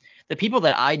 Like, the people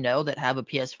that I know that have a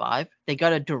PS5, they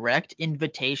got a direct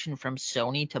invitation from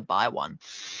Sony to buy one.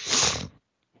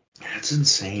 That's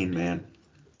insane, man.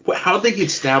 How'd they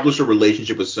establish a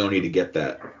relationship with Sony to get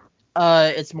that?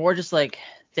 It's more just like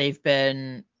they've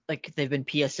been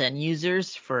PSN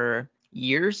users for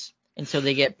years, and so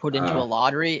they get put into a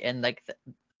lottery, and like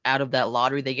out of that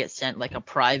lottery they get sent like a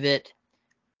private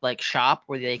like shop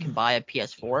where they can buy a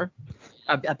PS4,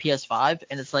 a PS5,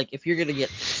 and it's like if you're gonna get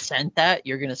sent that,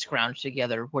 you're gonna scrounge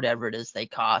together whatever it is they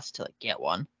cost to like get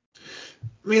one.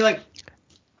 I mean, like,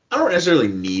 I don't necessarily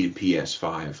need a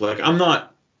PS5. Like, I'm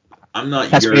not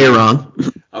That's where yearning. you're wrong.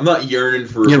 I'm not yearning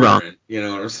for You're a wrong. burn. You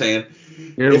know what I'm saying?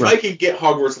 You're If wrong. I can get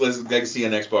Hogwarts Legacy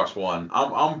on Xbox One,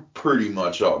 I'm pretty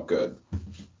much all good.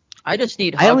 I just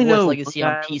need I only Hogwarts know Legacy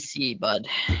one on guy- PC, bud.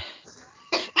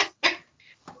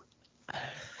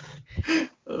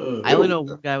 I only know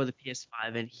one guy with a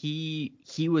PS5, and he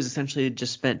was essentially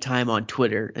just spent time on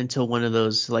Twitter until one of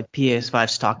those like PS5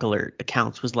 stock alert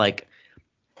accounts was like,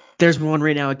 "There's one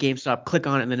right now at GameStop. Click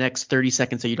on it in the next 30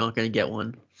 seconds, so you're not going to get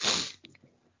one."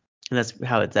 And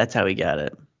that's how he got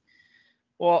it.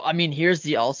 Well, I mean, here's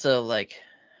the also like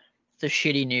the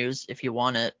shitty news if you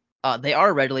want it. They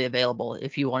are readily available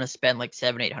if you want to spend like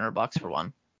 $700-800 for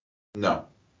one. No.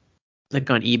 Like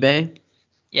on eBay.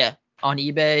 Yeah, on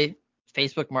eBay,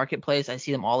 Facebook Marketplace, I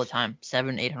see them all the time.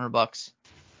 $700-800.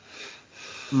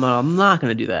 No, I'm not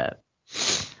going to do that.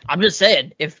 I'm just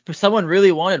saying, if someone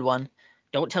really wanted one,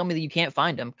 don't tell me that you can't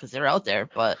find them because they're out there.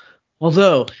 But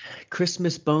Although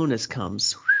Christmas bonus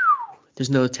comes,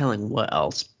 there's no telling what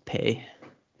else pay.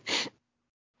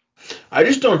 I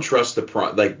just don't trust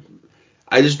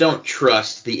I just don't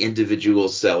trust the individual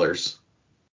sellers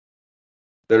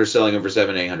that are selling them for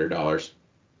 $700-800.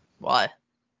 why?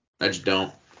 I just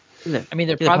don't. I mean,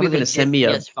 they're Yeah, probably going to legit send me a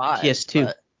PS5, PS2.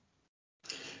 but-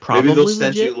 Probably Maybe they'll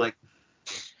send legit. you like.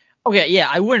 Okay, yeah,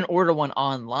 I wouldn't order one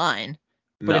online,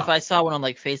 but No. if I saw one on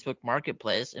like Facebook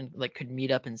Marketplace and like could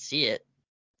meet up and see it,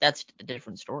 that's a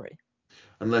different story.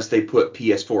 Unless they put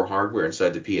PS4 hardware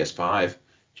inside the PS5.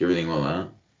 Do you ever think about that?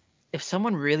 If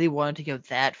someone really wanted to go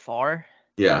that far,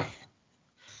 Yeah.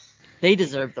 they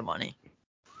deserve the money.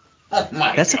 Oh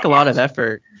my That's like a lot of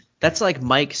effort. That's like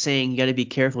Mike saying you got to be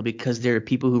careful because there are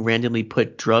people who randomly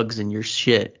put drugs in your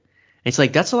shit. It's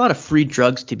like that's a lot of free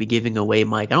drugs to be giving away,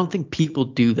 Mike. I don't think people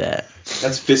do that.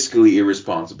 That's fiscally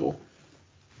irresponsible.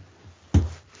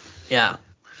 Yeah.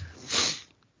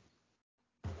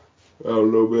 I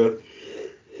don't know, man.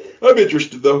 I'm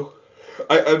interested though.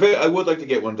 I would like to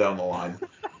get one down the line.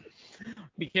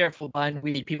 Be careful buying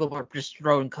weed. People are just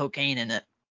throwing cocaine in it.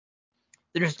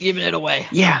 They're just giving it away.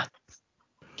 Yeah.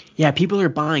 Yeah, people are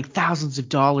buying thousands of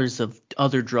dollars of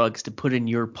other drugs to put in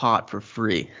your pot for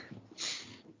free.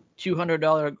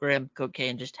 $200 gram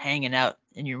cocaine just hanging out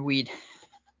in your weed.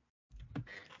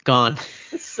 Gone.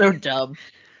 It's so dumb.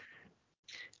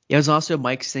 It was also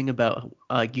Mike's thing about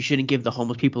you shouldn't give the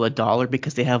homeless people $1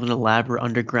 because they have an elaborate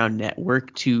underground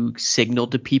network to signal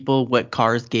to people what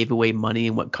cars gave away money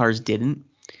and what cars didn't.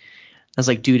 I was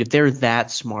like, dude, if they're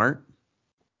that smart,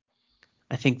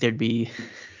 I think there'd be.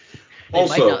 They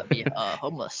Also, might not be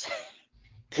homeless.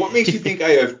 What makes you think I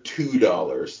have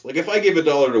 $2? Like, if I give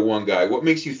 $1 to one guy, what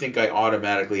makes you think I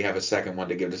automatically have a second one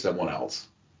to give to someone else?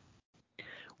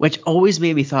 Which always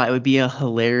made me thought it would be a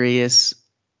hilarious.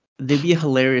 There'd be a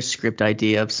hilarious script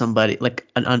idea of somebody like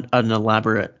an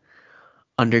elaborate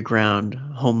underground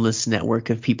homeless network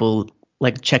of people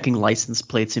like checking license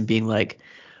plates and being like,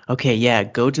 okay, yeah,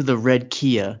 go to the red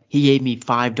Kia. He gave me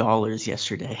 $5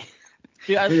 yesterday.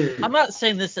 Dude, I'm not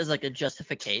saying this as like a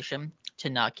justification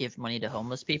to not give money to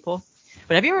homeless people,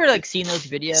 But have you ever like seen those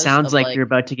videos? Sounds of, like you're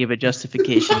about to give a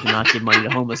justification to not give money to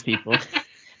homeless people.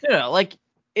 No, like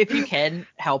if you can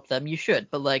help them, you should.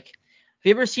 But like, have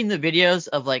you ever seen the videos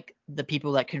of like the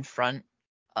people that confront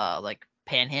like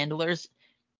panhandlers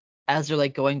as they're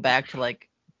like going back to like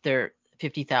their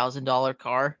 $50,000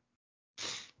 car?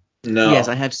 No. Yes,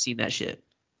 I have seen that shit.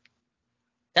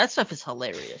 That stuff is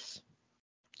hilarious.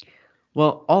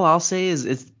 Well, all I'll say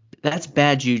is that's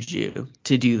bad juju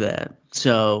to do that.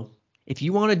 So if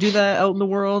you want to do that out in the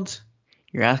world,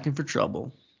 you're asking for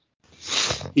trouble.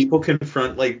 People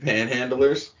confront like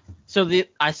panhandlers. So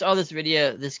I saw this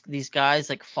video. These guys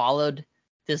like followed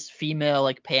this female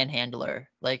like panhandler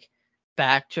like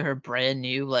back to her brand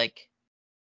new like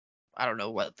I don't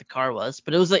know what the car was,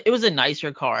 but it was a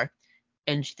nicer car,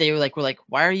 and they were like,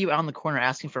 why are you on the corner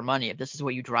asking for money if this is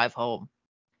what you drive home?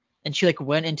 And she like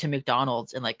went into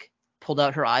McDonald's and like pulled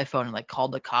out her iPhone and like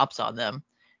called the cops on them,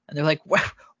 and they're like, why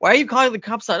are you calling the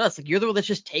cops on us? Like you're the one that's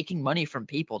just taking money from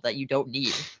people that you don't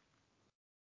need.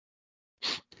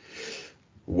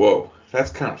 Whoa,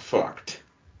 that's kind of fucked.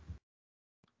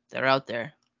 They're out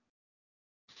there.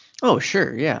 Oh,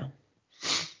 sure, yeah.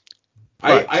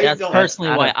 I That's don't.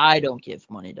 personally I why don't- I don't give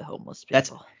money to homeless people.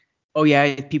 That's- Oh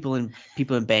yeah, people in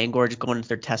Bangor just going into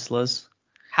their Teslas.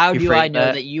 How You do afraid I of know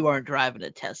that? that you aren't driving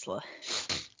a Tesla?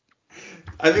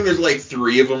 I think there's like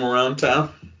 3 of them around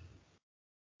town.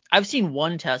 I've seen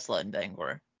one Tesla in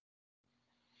Bangor.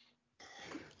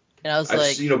 And I was I've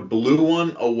like, seen a blue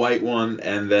one, a white one,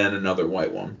 and then another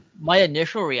white one. my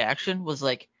initial reaction was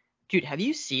like, dude, have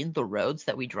you seen the roads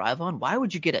that we drive on? Why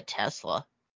would you get a Tesla?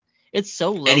 It's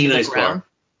so low Any to the nice ground. car.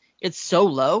 It's so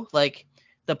low. Like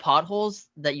the potholes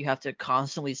that you have to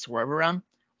constantly swerve around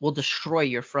will destroy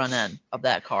your front end of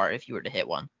that car if you were to hit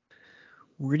one.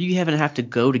 Where do you even have to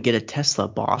go to get a Tesla?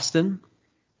 Boston?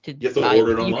 You have to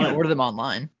order it You can online. order them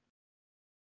online.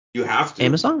 You have to.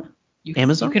 Amazon?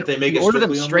 Amazon? You can They make you it order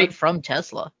them strictly straight online? from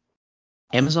Tesla.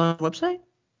 Amazon website?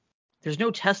 There's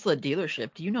no Tesla dealership.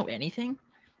 Do you know anything?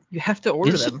 You have to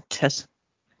order them.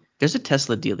 There's a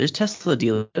Tesla deal. There's Tesla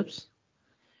dealerships.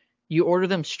 You order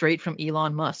them straight from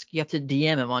Elon Musk. You have to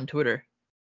DM him on Twitter.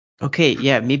 Okay,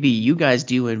 yeah, maybe you guys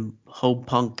do in Hope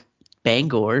Punk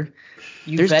Bangor.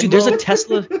 You There's a Venmo,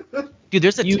 Tesla. Dude,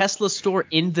 there's a You- Tesla store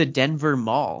in the Denver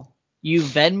Mall. you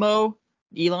Venmo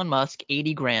Elon Musk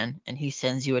 80 grand and he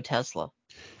sends you a Tesla.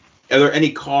 Are there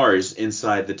any cars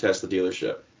inside the Tesla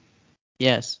dealership?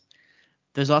 Yes.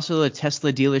 There's also a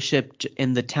Tesla dealership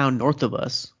in the town north of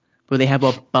us where they have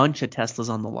a bunch of Teslas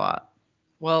on the lot.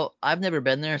 Well, I've never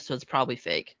been there, so it's probably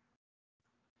fake.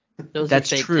 Those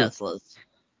That's are fake true. Teslas.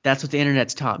 That's what the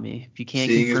internet's taught me. If you can't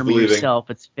Seeing is confirm it believing. yourself,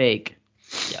 it's fake.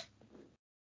 Yeah.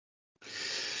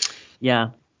 Yeah.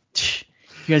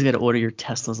 You guys got to order your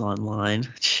Teslas online.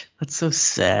 That's so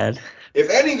sad. If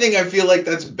anything, I feel like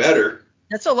that's better.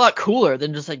 That's a lot cooler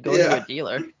than just like going to Yeah. a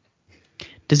dealer.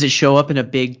 Does it show up in a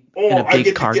big I get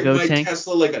to cargo get my tank?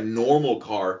 Tesla like a normal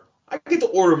car. I get to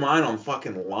order mine on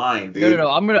fucking line, dude. No.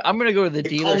 I'm gonna go to the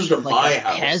It comes dealership to like my a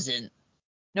house. peasant.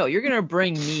 No, you're gonna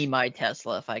bring me my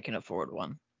Tesla if I can afford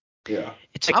one. Yeah.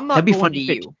 I'm not that'd be going funny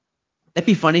to if it, you. that'd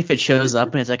be funny if it shows up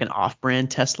and it's like an off-brand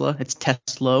Tesla. It's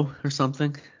Tesla or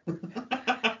something.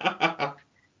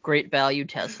 Great value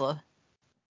Tesla.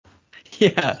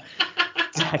 Yeah,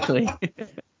 exactly.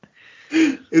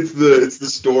 it's the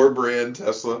store brand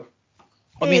Tesla.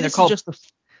 I mean, this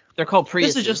they're called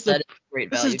Priuses. this is just the That is great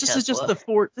value this Tesla. is just the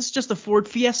Ford. This is just the Ford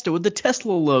Fiesta with the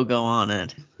Tesla logo on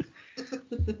it.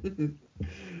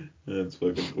 That's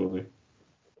fucking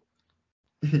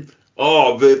funny.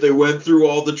 Oh, they went through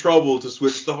all the trouble to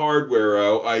switch the hardware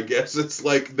out. I guess it's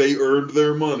like they earned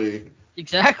their money.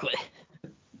 Exactly.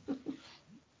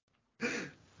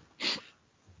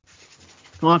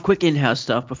 Well, quick in-house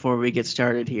stuff before we get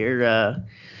started here.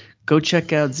 Go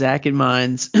check out Zach and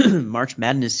mine's March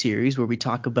Madness series where we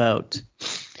talk about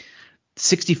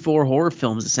 64 horror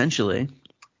films essentially.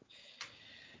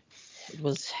 It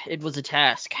was a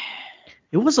task.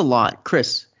 It was a lot,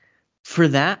 Chris. For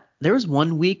that, there was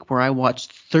one week where I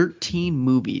watched 13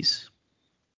 movies.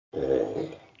 I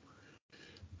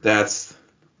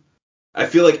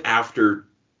feel like after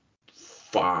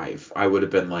 5, I would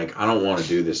have been like, I don't want to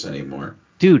do this anymore.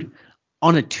 Dude,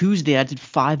 on a Tuesday, I did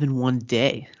 5 in one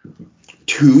day.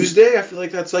 Tuesday? I feel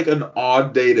like that's like an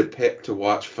odd day to pick to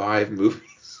watch 5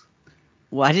 movies.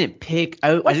 Well, I didn't pick.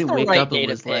 I What's didn't the wake right up day and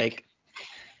to was pick? like,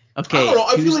 I okay, don't know.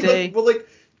 I feel Tuesday. like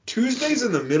Tuesday's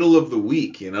in the middle of the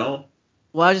week, you know?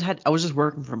 Well, I was just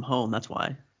working from home. That's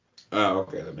why. Oh,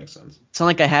 okay, that makes sense. It's not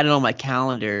like I had it on my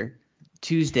calendar.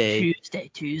 Tuesday.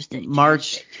 Tuesday.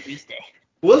 March. Tuesday.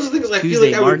 Well, that's the thing is, I feel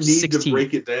Tuesday, like I would March need to 16th.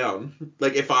 break it down.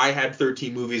 Like, if I had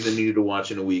 13 movies I needed to watch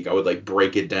in a week, I would, like,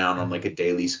 break it down on, like, a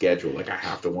daily schedule. Like, I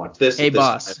have to watch this Hey at this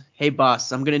boss. Hey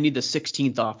boss. I'm gonna need the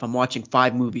 16th off. I'm watching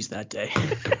 5 movies that day.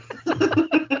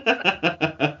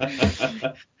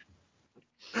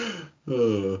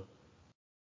 time.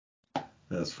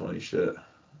 That's funny shit.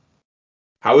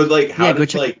 How would, like, Yeah, go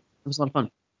check. It was a lot of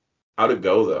fun. how'd it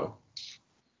go, though?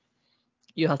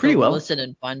 You have Pretty to well. listen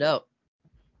and find out.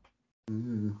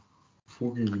 It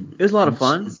was a lot of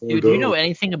fun. Dude, do you know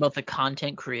anything about the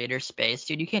content creator space?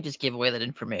 Dude, you can't just give away that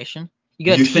information. You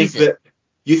gotta You tease think it.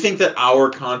 you think that our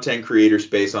content creator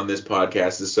space on this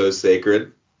podcast is so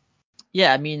sacred?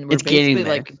 Yeah, I mean, we're It's getting basically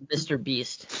there. like Mr.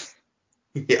 Beast.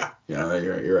 Yeah, you're right.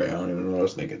 You're right. I don't even know what I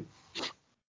was thinking.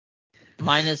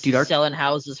 Minus Dude, our- selling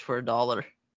houses for $1.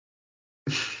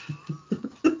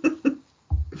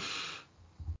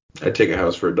 I'd take a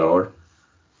house for $1.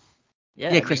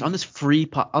 Yeah, Yeah, I Chris, mean, on this free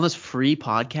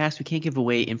podcast, we can't give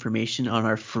away information on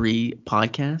our free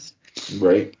podcast.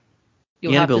 Right?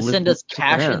 you'll you gotta have go to send us check it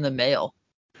cash out. in the mail.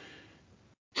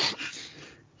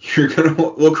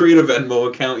 We'll create a Venmo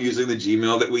account using the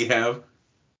Gmail that we have.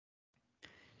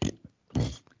 Dude,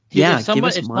 Yeah, if give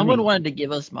us someone money. wanted to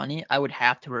give us money, I would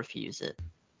have to refuse it.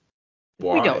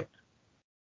 Why?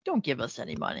 Don't give us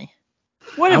any money.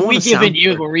 What I have want we a given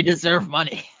you soundboard. where we deserve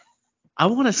money? I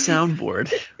want a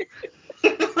soundboard.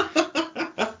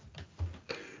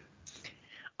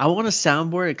 I want a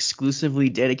soundboard exclusively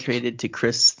dedicated to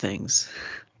Chris things.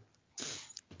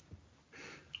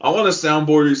 I want a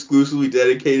soundboard exclusively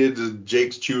dedicated to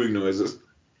Jake's chewing noises.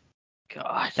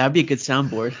 God. That'd be a good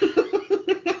soundboard.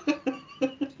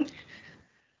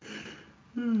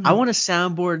 I want a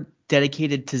soundboard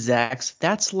dedicated to Zach's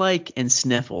That's Like and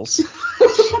Sniffles.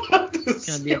 It's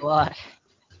gonna be a lot.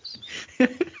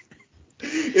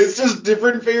 It's just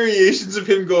different variations of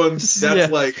him going, that's Yeah.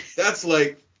 like, that's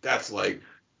like, that's like.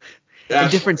 And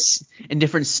That's different like. and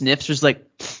different sniffs. There's like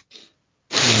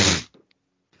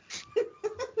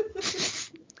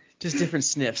just different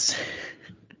sniffs.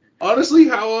 Honestly,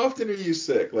 how often are you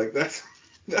sick? Like, that's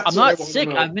I'm what I not wanna sick.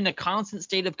 know. I'm in a constant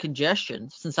state of congestion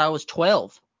since I was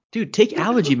 12. Dude, take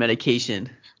allergy medication.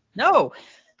 No.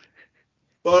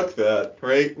 Fuck that,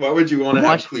 right? Why would you want to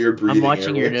have clear breathing I'm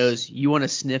watching your airways? nose. You want to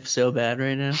sniff so bad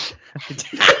right now?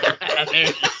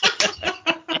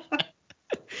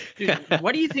 Dude,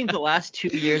 what do you think the last 2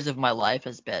 years of my life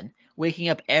has been? Waking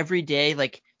up every day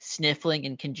like sniffling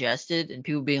and congested, and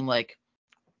people being like,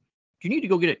 "Do you need to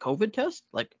go get a COVID test?"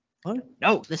 Like, What?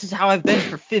 no, this is how I've been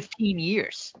for 15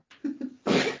 years.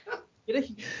 Get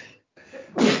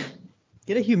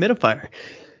a humidifier.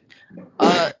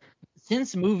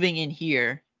 Since moving in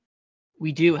here,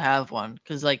 we do have one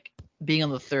because like being on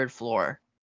the 3rd floor,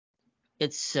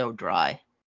 it's so dry.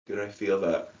 Did I feel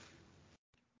that?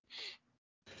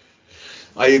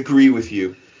 I agree with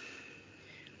you.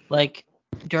 Like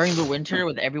during the winter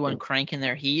with everyone cranking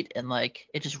their heat and like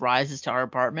it just rises to our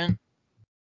apartment.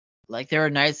 Like there are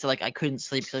nights that like I couldn't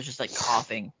sleep because I was just like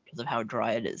coughing because of how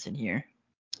dry it is in here.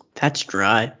 That's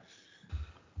dry.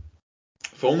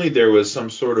 If only there was some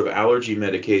sort of allergy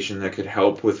medication that could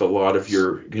help with a lot of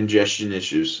your congestion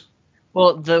issues.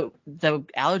 Well, the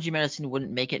allergy medicine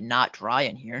wouldn't make it not dry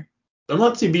in here. I'm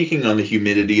not speaking on the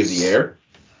humidity of the air.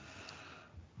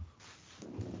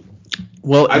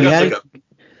 Well, I got like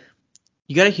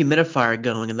you got a humidifier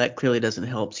going, and that clearly doesn't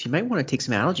help. So you might want to take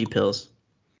some allergy pills.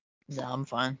 No, I'm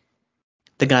fine.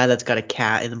 The guy that's got a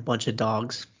cat and a bunch of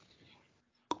dogs.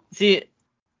 See,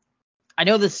 I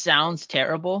know this sounds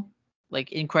terrible,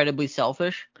 like incredibly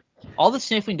selfish. All the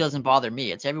sniffling doesn't bother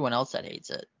me. It's everyone else that hates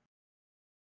it.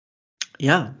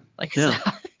 Yeah. Like, Yeah.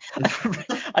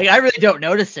 I really don't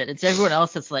notice it. It's everyone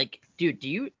else that's like, dude, do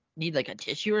you need like a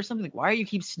tissue or something? Like, why are you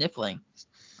keep sniffling?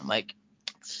 I'm like,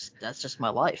 that's just my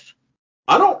life.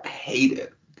 I don't hate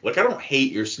it. Like, I don't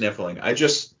hate your sniffling.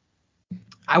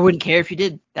 I wouldn't care if you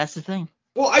did. That's the thing.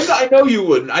 Well, I know you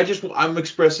wouldn't. I'm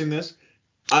expressing this.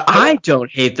 I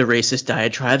don't hate the racist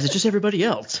diatribes. It's just everybody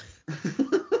else.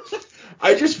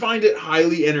 I just find it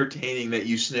highly entertaining that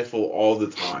you sniffle all the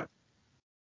time.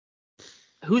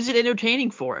 Who's it entertaining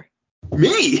for?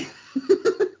 Me.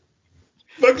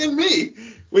 Fucking me.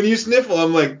 When you sniffle,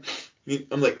 I'm like.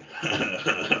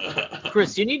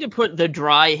 Chris, you need to put the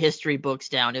dry history books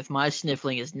down if my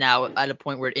sniffling is now at a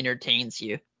point where it entertains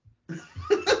you.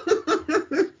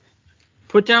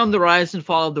 Put down the rise and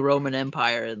fall of the Roman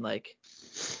Empire and like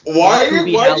Why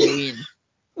Halloween.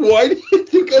 Why do you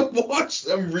think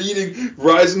I'm reading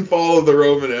Rise and Fall of the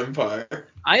Roman Empire?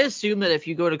 I assume that if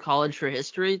you go to college for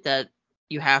history that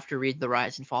you have to read the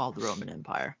rise and fall of the Roman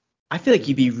Empire. I feel like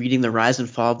you'd be reading The Rise and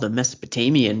Fall of the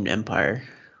Mesopotamian Empire.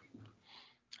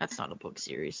 That's not a book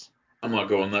series. I'm not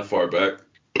going that far back.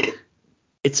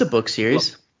 It's a book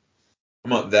series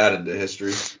I'm not that into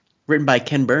history. written by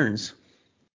Ken Burns.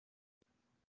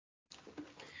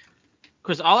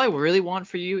 Chris, all I really want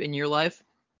for you in your life,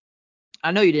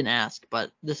 I know you didn't ask,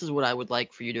 but this is what I would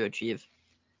like for you to achieve.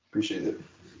 Appreciate it.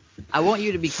 I want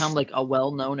you to become like a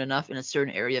well-known enough in a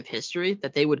certain area of history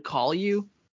that they would call you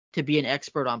to be an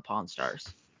expert on Pawn Stars.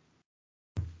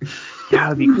 That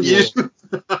would be cool.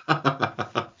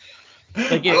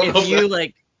 Like if you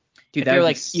like, Dude, if that you're would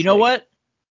be like, you know sick. what?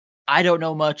 I don't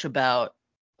know much about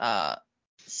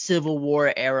Civil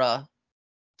War era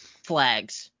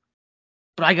flags,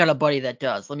 but I got a buddy that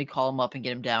does. Let me call him up and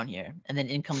get him down here. And then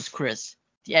in comes Chris,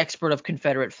 the expert of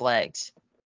Confederate flags.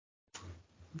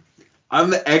 I'm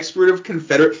the expert of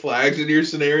Confederate flags in your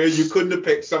scenario. You couldn't have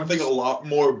picked something a lot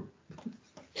more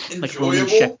Like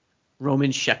enjoyable.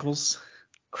 Roman shekels.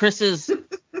 Chris is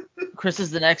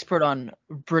an expert on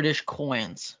British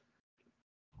coins.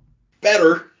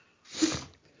 Better.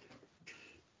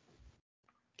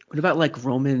 What about like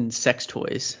Roman sex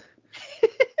toys?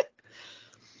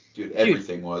 Dude,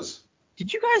 everything was.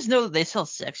 Did you guys know that they sell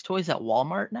sex toys at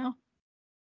Walmart now?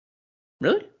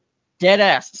 Really? Dead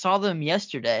ass. Saw them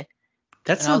yesterday.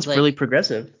 That And I was sounds like, really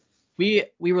progressive. We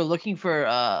were looking for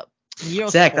Neosporin.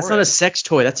 Zach, that's not a sex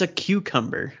toy. That's a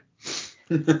cucumber.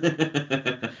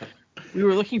 We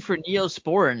were looking for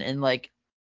Neosporin and like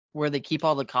where they keep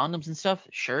all the condoms and stuff.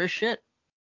 Sure as shit.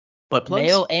 Butt plugs?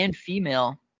 Male and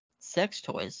female sex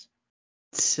toys.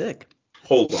 Sick.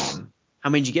 Hold on. How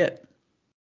many did you get?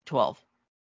 12.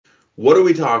 What are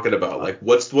we talking about? Like,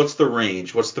 what's the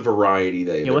range? What's the variety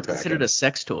that Yeah, they're what's packing? considered a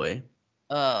sex toy?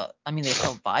 I mean they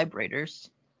sell vibrators.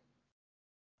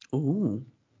 Ooh.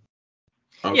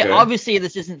 Okay. Yeah, obviously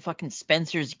this isn't fucking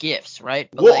Spencer's Gifts, right?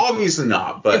 But Well, like, obviously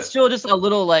not, it's but still just a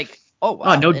little like, oh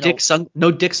wow. Oh, no you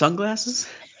know, dick sunglasses?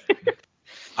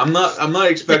 I'm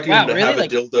not expecting wow, them to really? have a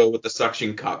Like- dildo with a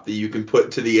suction cup that you can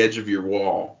put to the edge of your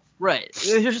wall. Right.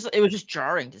 It was just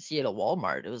jarring to see it at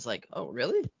Walmart. It was like, oh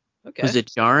really? Okay. Was it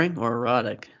jarring or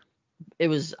erotic? It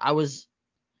was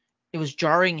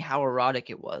jarring how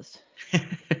erotic it was.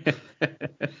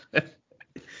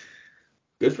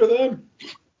 Good for them.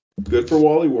 Good for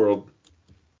Wally World.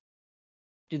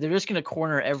 Dude, they're just gonna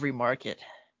corner every market.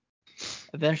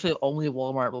 Eventually only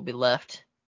Walmart will be left.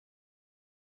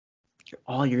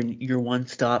 All your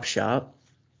one-stop shop.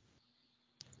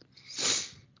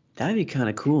 That'd be kind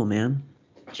of cool, man.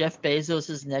 Jeff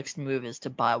Bezos' next move is to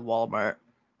buy Walmart.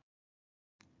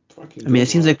 Fucking I mean, it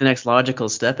good seems luck. like the next logical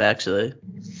step, actually.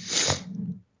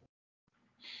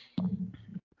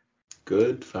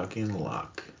 Good fucking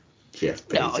luck, Jeff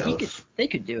No, Bezos. they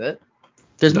could do it.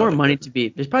 There's No, more they money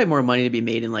couldn't. there's probably more money to be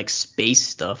made in like space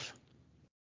stuff.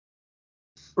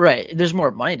 Right. There's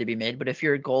more money to be made, but if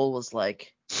your goal was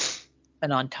like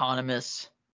an autonomous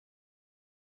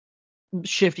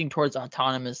shifting towards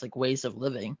autonomous like ways of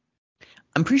living.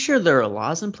 I'm pretty sure there are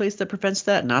laws in place that prevents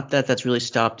that. Not that that's really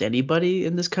stopped anybody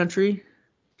in this country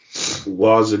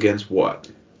Laws against what?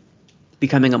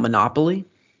 becoming a monopoly.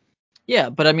 Yeah,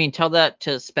 but I mean, tell that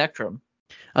to Spectrum.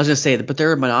 I was gonna say that, but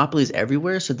there are monopolies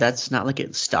everywhere, so that's not like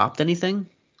it stopped anything.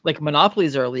 Like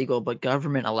monopolies are illegal, but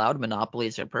government allowed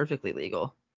monopolies are perfectly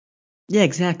legal. Yeah,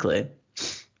 exactly.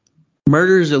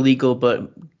 Murder is illegal,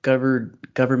 but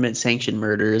government sanctioned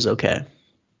murder is okay.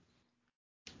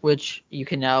 Which you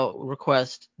can now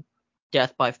request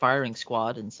death by firing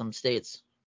squad in some states.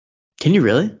 Can you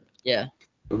really? Yeah.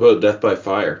 What about death by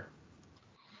fire?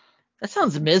 That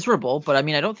sounds miserable, but I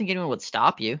mean, I don't think anyone would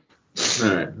stop you.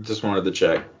 All right, just wanted to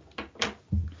check.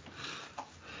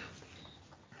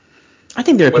 I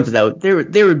think there are What's- people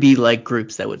that there would be like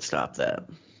groups that would stop that.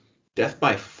 Death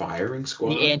by firing squad?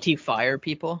 The anti-fire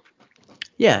people.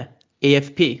 Yeah,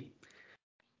 AFP,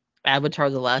 Avatar: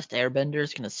 The Last Airbender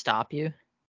is gonna stop you.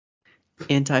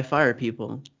 anti-fire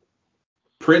people.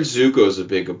 Prince Zuko's a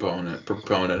big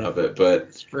proponent of it, but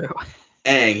It's true.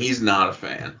 Aang, he's not a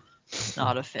fan.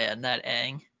 Not a fan. That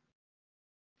Aang.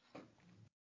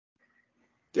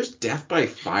 There's death by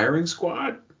firing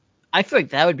squad? I feel like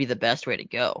that would be the best way to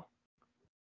go.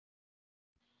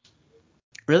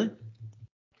 Really?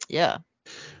 Yeah.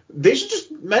 They should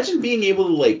just imagine being able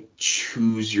to like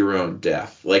choose your own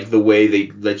death, like the way they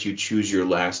let you choose your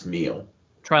last meal.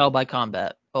 Trial by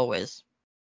combat, always.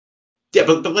 Yeah,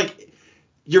 but like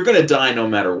you're gonna die no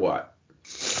matter what.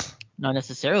 Not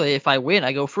necessarily. If I win,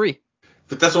 I go free.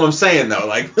 But that's what I'm saying though.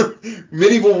 Like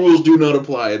medieval rules do not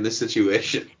apply in this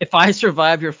situation. If I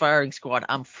survive your firing squad,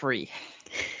 I'm free.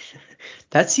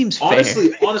 That seems fair.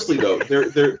 Honestly though,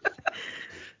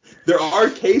 there are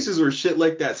cases where shit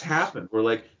like that's happened, where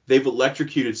like they've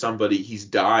electrocuted somebody, he's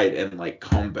died and like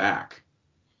come back.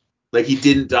 Like he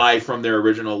didn't die from their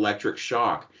original electric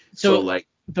shock. So like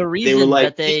the they were reason like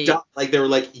that they they were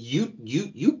like you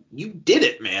did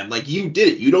it, man. Like you did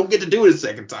it. You don't get to do it a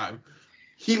second time.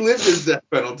 He lived his death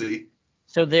penalty.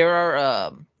 so there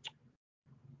are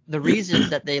the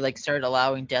reason that they like started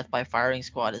allowing death by firing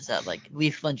squad is that like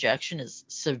lethal injection is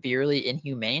severely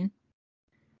inhumane.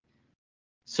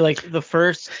 So like the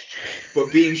first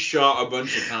But being shot a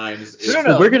bunch of times is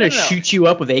No, We're gonna no. shoot you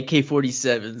up with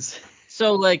AK-47s.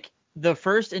 So like the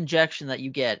first injection that you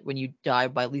get when you die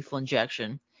by lethal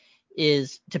injection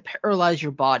is to paralyze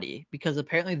your body, because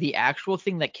apparently the actual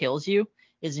thing that kills you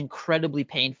is incredibly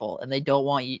painful, and they don't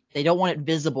want it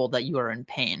visible that you are in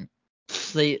pain.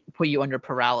 So they put you under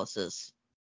paralysis.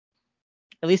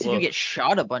 At least if you get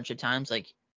shot a bunch of times,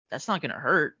 like that's not gonna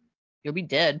hurt. You'll be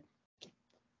dead.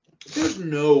 there's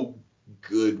no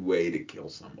good way to kill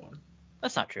someone.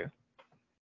 That's not true.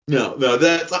 No,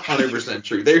 that's 100%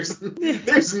 true.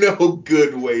 There's no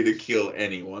good way to kill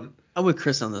anyone. I'm with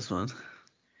Chris on this one.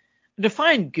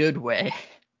 Define good way.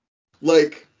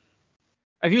 Like,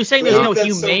 If you're saying there's no that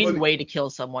humane somebody- way to kill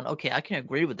someone, okay, I can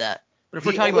agree with that. But if The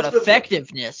we're talking about ultimate-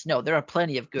 effectiveness, no, there are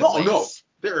plenty of good ways. No,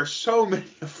 there are so many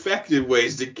effective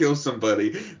ways to kill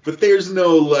somebody, but there's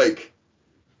no like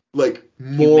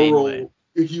moral,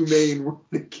 humane way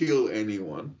to kill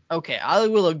anyone. Okay, I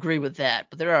will agree with that,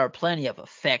 but there are plenty of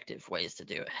effective ways to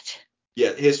do it.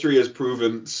 Yeah, history has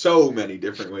proven so many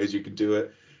different ways you can do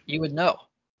it. You would know.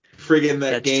 Friggin'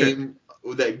 That's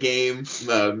that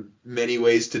game, Many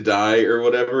Ways to Die or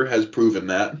whatever, has proven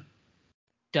that.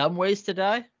 Dumb ways to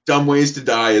die? Dumb Ways to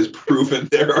Die has proven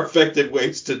there are effective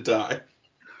ways to die.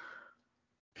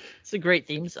 It's a great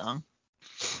theme song.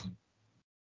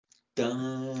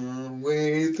 Dumb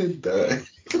ways to die.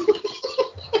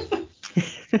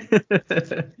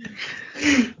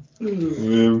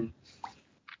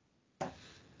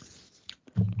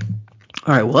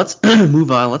 All right, well, let's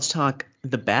move on. Let's talk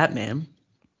The Batman,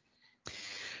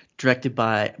 directed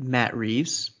by Matt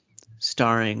Reeves,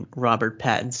 starring Robert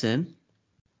Pattinson,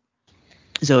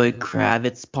 Zoe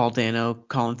Kravitz, Paul Dano,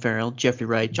 Colin Farrell, Jeffrey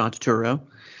Wright, John Turturro,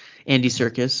 Andy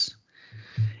Serkis.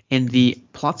 And the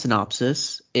plot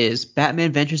synopsis is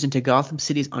Batman ventures into Gotham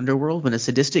City's underworld when a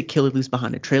sadistic killer leaves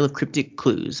behind a trail of cryptic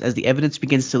clues. As the evidence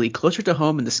begins to lead closer to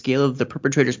home and the scale of the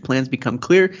perpetrator's plans become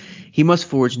clear, he must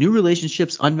forge new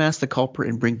relationships, unmask the culprit,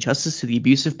 and bring justice to the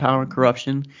abusive power and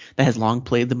corruption that has long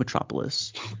plagued the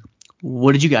metropolis.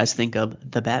 What did you guys think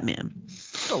of The Batman?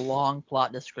 It's a long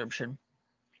plot description.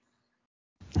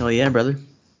 Oh yeah, brother.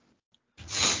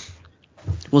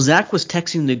 Well, Zach was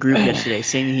texting the group yesterday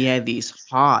saying he had these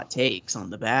hot takes on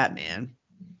The Batman.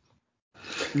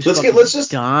 Let's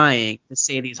just dying to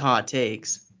say these hot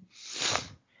takes.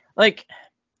 Like,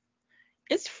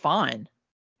 it's fine.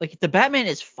 Like, the Batman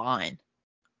is fine.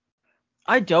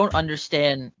 I don't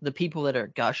understand the people that are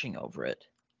gushing over it.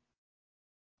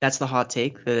 That's the hot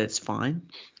take, that it's fine?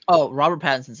 Oh, Robert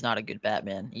Pattinson's not a good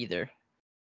Batman either.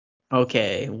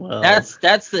 Okay, well.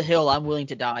 That's the hill I'm willing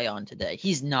to die on today.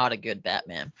 He's not a good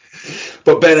Batman.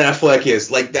 But Ben Affleck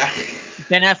is like that.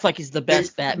 Ben Affleck is the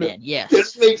best Batman, yes.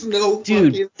 This makes no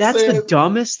Dude, fucking that's sense. the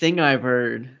dumbest thing I've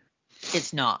heard.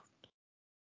 It's not.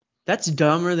 That's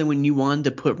dumber than when you wanted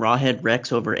to put Rawhead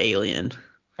Rex over Alien.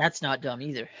 That's not dumb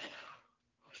either.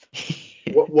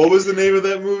 What was the name of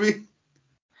that movie?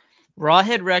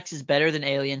 Rawhead Rex is better than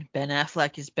Alien. Ben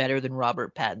Affleck is better than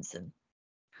Robert Pattinson.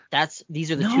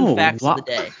 These are the two facts of the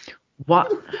day. Why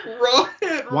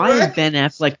Rex? is Ben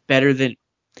Affleck better than...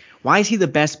 Why is he the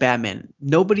best Batman?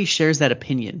 Nobody shares that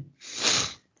opinion.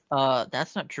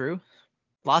 That's not true.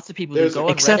 Lots of people who go on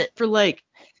Reddit. Except for like...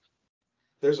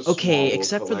 There's a Okay,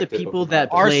 except for the people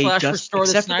that play except for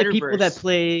the people that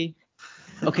play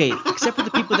except for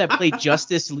the people that play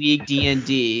Justice League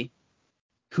D&D.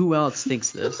 Who else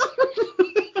thinks this?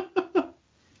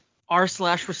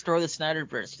 r/restore the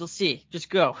Snyderverse. You'll see. Just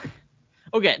go.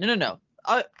 Okay, no.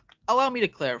 Allow me to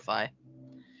clarify.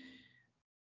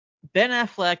 Ben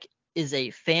Affleck is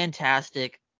a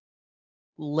fantastic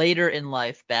later in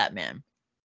life Batman.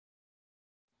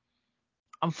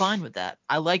 I'm fine with that.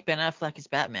 I like Ben Affleck as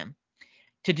Batman.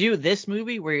 To do this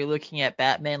movie where you're looking at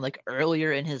Batman like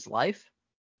earlier in his life,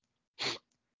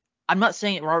 I'm not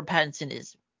saying Robert Pattinson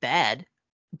is bad,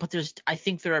 but I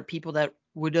think there are people that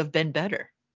would have been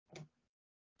better.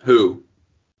 Who?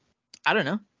 I don't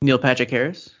know. Neil Patrick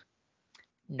Harris?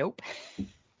 Nope.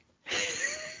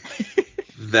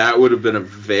 That would have been a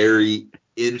very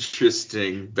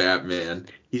interesting Batman.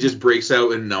 He just breaks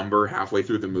out in number halfway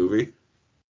through the movie.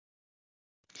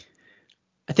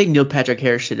 I think Neil Patrick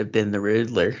Harris should have been the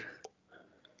Riddler.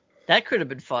 That could have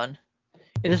been fun.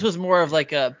 If this was more of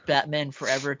like a Batman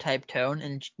Forever type tone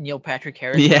and Neil Patrick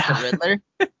Harris was the Riddler,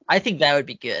 I think that would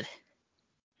be good.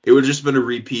 It would have just been a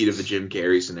repeat of the Jim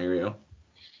Carrey scenario.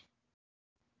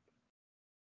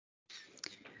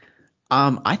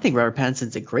 I think Robert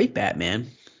Pattinson's a great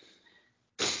Batman.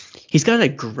 He's got a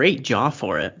great jaw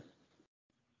for it.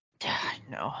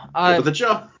 No. But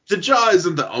the jaw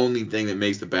isn't the only thing that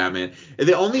makes the Batman. And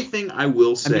the only thing I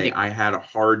will say I had a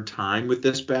hard time with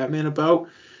this Batman about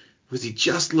was he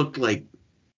just looked like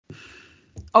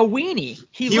a weenie.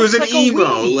 He was an like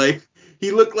emo. Like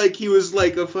he looked like he was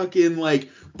like a fucking like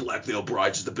Black Veil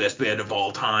Brides is the best band of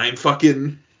all time.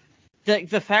 Fucking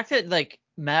the fact that like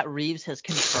Matt Reeves has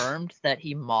confirmed that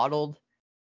he modeled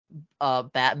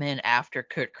Batman after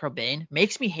Kurt Cobain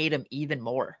makes me hate him even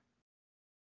more.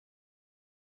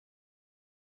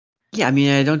 Yeah, I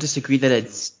mean, I don't disagree that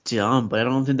it's dumb, but I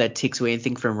don't think that takes away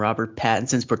anything from Robert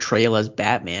Pattinson's portrayal as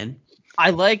Batman. I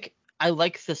like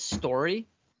the story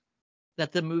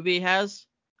that the movie has.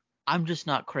 I'm just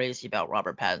not crazy about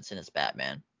Robert Pattinson as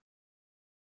Batman.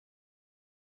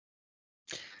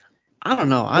 I don't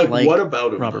know. what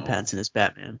about him, Robert though? Pattinson as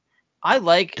Batman. I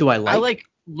like I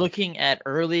looking at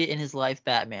early in his life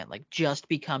Batman, like just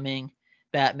becoming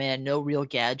Batman, no real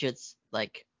gadgets,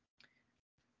 like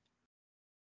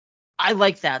I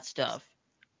like that stuff.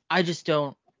 I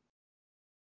don't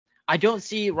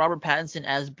see Robert Pattinson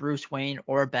as Bruce Wayne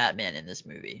or Batman in this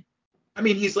movie. I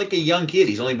mean, he's like a young kid.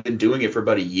 He's only been doing it for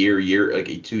about a year,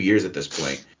 like 2 years at this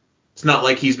point. It's not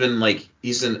like he's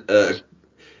a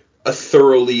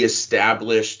thoroughly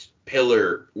established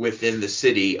pillar within the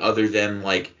city, other than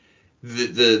like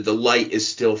the light is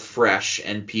still fresh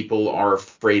and people are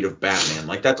afraid of Batman.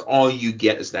 Like that's all you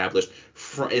get established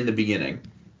in the beginning.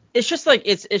 It's just like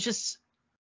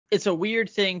it's a weird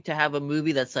thing to have a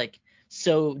movie that's like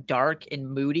so dark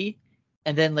and moody,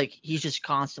 and then like he's just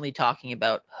constantly talking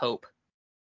about hope,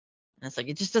 and it's like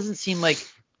it just doesn't seem like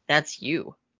that's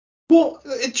you. Well,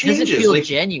 it changes. It doesn't feel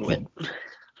genuine.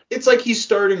 It's like he's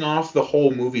starting off the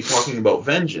whole movie talking about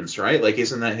vengeance, right? Like,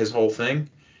 isn't that his whole thing?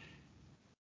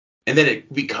 And then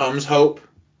it becomes hope.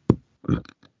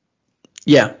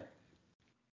 Yeah.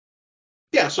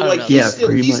 Yeah, so like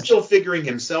he's still figuring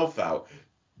himself out.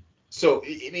 So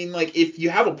I mean, like if you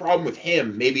have a problem with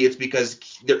him, maybe it's because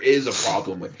there is a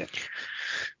problem with him.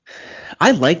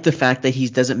 I like the fact that he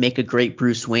doesn't make a great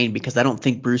Bruce Wayne because I don't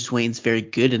think Bruce Wayne's very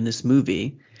good in this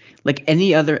movie. Like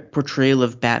any other portrayal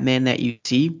of Batman that you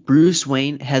see, Bruce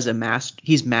Wayne has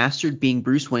he's mastered being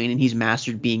Bruce Wayne and he's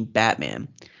mastered being Batman.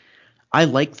 I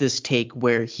like this take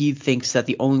where he thinks that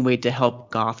the only way to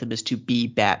help Gotham is to be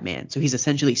Batman. So he's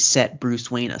essentially set Bruce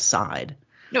Wayne aside.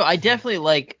 No, I definitely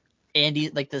like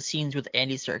the scenes with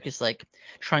Andy Serkis, like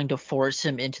trying to force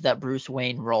him into that Bruce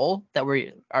Wayne role that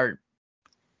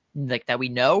that we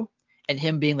know, and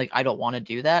him being like, I don't want to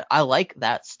do that. I like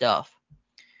that stuff.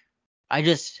 I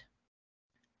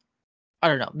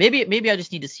don't know. Maybe I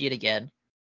just need to see it again.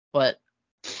 But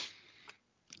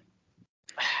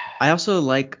I also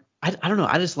like I don't know.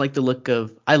 I just like the look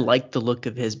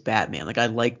of his Batman. Like I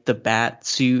like the bat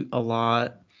suit a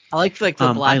lot. I like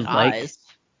the black eyes.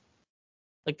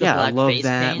 Like the black I love face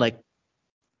that. paint. Like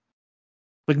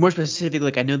more specifically,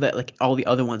 like I know that like all the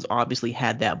other ones obviously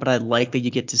had that, but I like that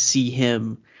you get to see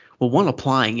him, well, one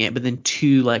applying it, but then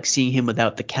two like seeing him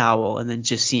without the cowl and then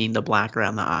just seeing the black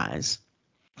around the eyes.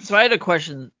 So I had a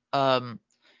question. Does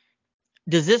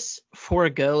this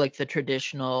forego like the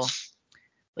traditional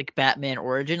like Batman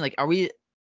origin? Like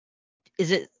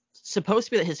is it supposed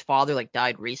to be that his father like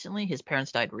died recently? His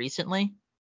parents died recently?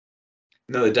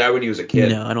 No, they died when he was a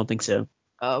kid. No, I don't think so.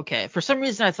 Okay. For some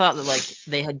reason I thought that like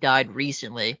they had died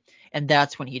recently and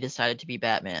that's when he decided to be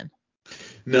Batman.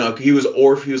 No, he was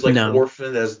orphaned as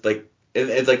like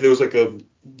and like there was like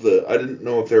I didn't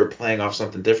know if they were playing off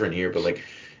something different here, but like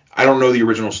I don't know the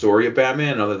original story of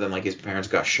Batman other than like his parents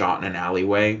got shot in an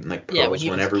alleyway and like pearls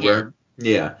went everywhere.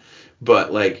 Yeah.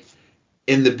 But like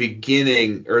in the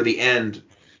beginning or the end,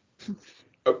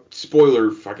 spoiler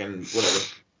fucking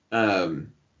whatever.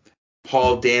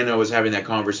 Paul Dano was having that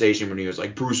conversation when he was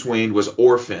like Bruce Wayne was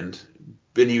orphaned,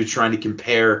 and he was trying to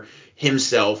compare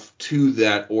himself to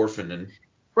that orphan. And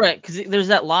right, because there's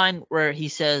that line where he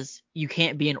says you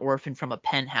can't be an orphan from a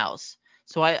penthouse.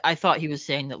 So I thought he was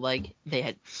saying that like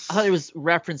I thought it was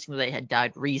referencing that they had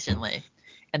died recently,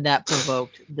 and that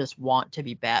provoked this want to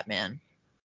be Batman.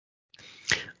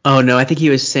 Oh no, I think he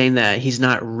was saying that he's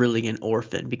not really an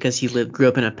orphan because he grew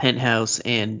up in a penthouse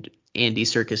and Andy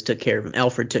Serkis took care of him.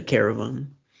 Alfred took care of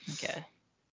him. Okay.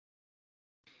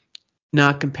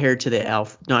 Not compared to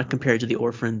the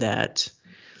orphan that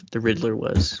the Riddler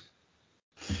was.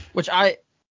 Which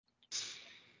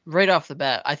right off the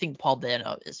bat, I think Paul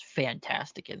Dano is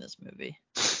fantastic in this movie.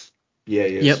 Yeah,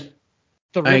 he is. Yep.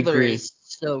 The I Riddler agree. is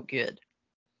so good.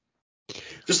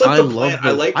 Just like the plan.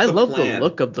 I like I the love plan. the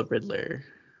look of the Riddler.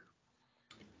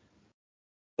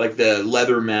 Like the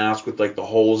leather mask with like the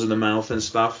holes in the mouth and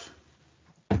stuff.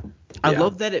 I Yeah.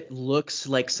 love that it looks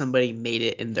like somebody made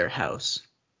it in their house.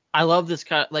 I love this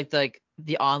kind of like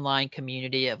the online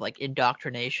community of like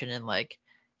indoctrination and like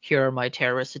here are my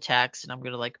terrorist attacks and I'm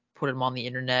gonna like put them on the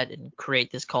internet and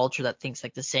create this culture that thinks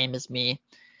like the same as me.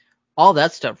 All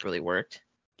that stuff really worked.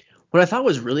 What I thought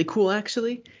was really cool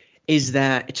actually is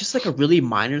that it's just like a really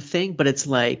minor thing, but it's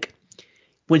like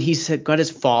when he's got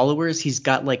his followers, he's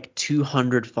got like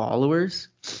 200 followers.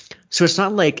 So it's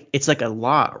not like it's like a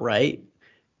lot, right?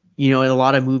 You know, in a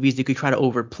lot of movies, you could try to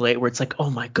overplay it where it's like, oh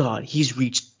my God, he's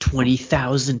reached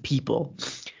 20,000 people.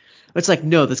 It's like,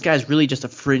 no, this guy's really just a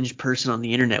fringe person on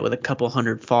the internet with a couple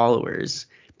hundred followers.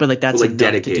 But like that's like enough to do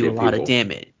a dedicated lot of people.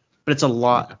 damage. But it's a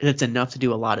lot. It's enough to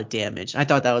do a lot of damage. I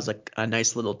thought that was like a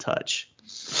nice little touch.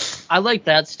 I like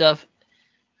that stuff,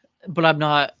 but I'm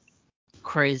not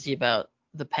crazy about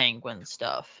the Penguin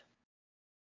stuff.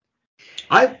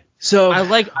 I I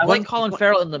like Colin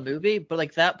Farrell in the movie, but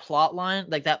like that plot line,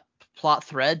 like that plot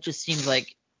thread just seems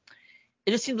like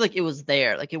it was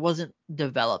there, like it wasn't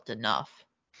developed enough.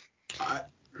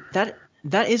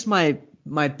 That is my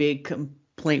big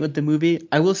complaint with the movie.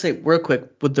 I will say real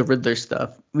quick with the Riddler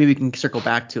stuff. Maybe we can circle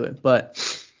back to it, but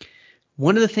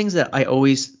one of the things that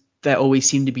always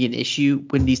seem to be an issue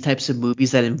when these types of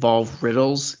movies that involve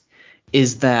riddles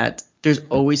is that there's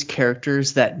always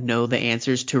characters that know the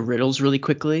answers to riddles really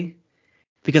quickly,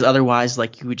 because otherwise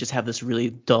like you would just have this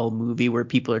really dull movie where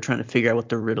people are trying to figure out what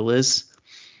the riddle is.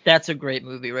 That's a great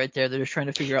movie right there. They're just trying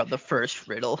to figure out the first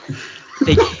riddle.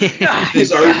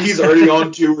 he's already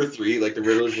on 2 or 3. Like the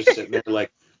Riddler's just sitting there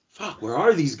like, fuck, where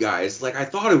are these guys? Like I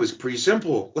thought it was pretty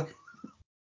simple.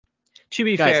 To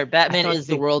be Guys, fair, Batman is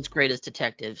the world's greatest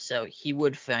detective, so he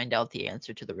would find out the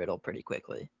answer to the riddle pretty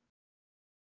quickly.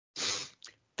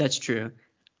 That's true.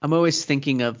 I'm always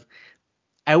thinking of,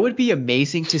 I would be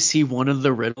amazing to see one of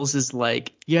the riddles is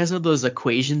like, you guys know those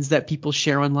equations that people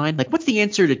share online? Like, what's the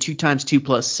answer to 2 times 2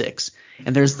 plus 6?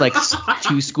 And there's like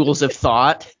 2 schools of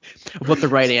thought of what the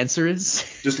right answer is.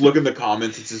 Just look in the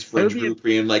comments. It's his friend group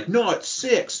being like, no, it's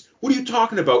 6. What are you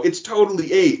talking about? It's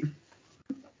totally 8.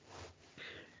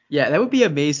 Yeah, that would be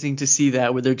amazing to see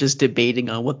that where they're just debating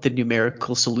on what the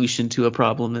numerical solution to a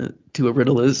problem, to a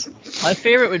riddle is. My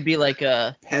favorite would be like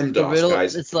PEMDAS, riddle,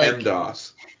 guys. it's like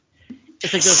PEMDAS.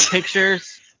 It's like those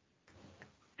pictures.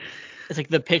 It's like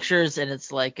the pictures, and it's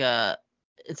like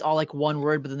it's all like one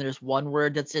word, but then there's one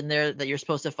word that's in there that you're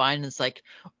supposed to find, and it's like,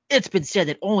 it's been said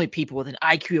that only people with an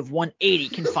IQ of 180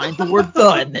 can find the word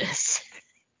 "the" in this.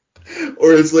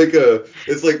 Or it's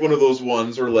like one of those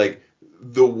ones where like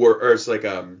the word, or it's like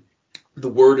the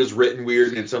word is written weird,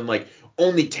 and it's like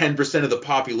only 10% of the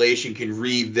population can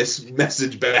read this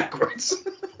message backwards.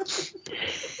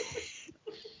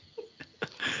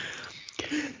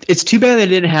 It's too bad they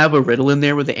didn't have a riddle in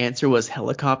there where the answer was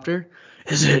helicopter.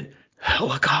 Is it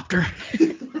helicopter?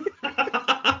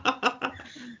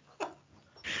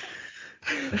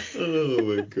 Oh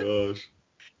my gosh.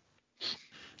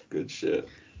 Good shit.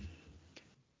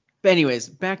 But anyways,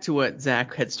 back to what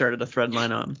Zach had started a thread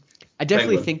line on. I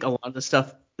definitely think a lot of the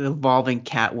stuff involving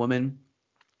Catwoman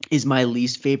is my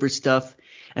least favorite stuff,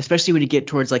 especially when you get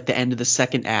towards like the end of the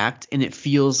second act and it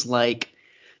feels like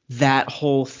that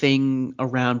whole thing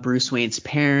around Bruce Wayne's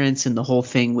parents and the whole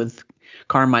thing with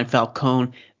Carmine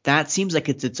Falcone, that seems like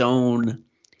it's its own,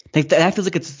 like that feels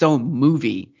like it's its own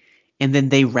movie. And then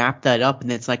they wrap that up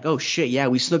and it's like, oh shit, yeah,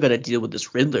 we still got to deal with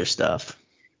this Riddler stuff.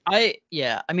 I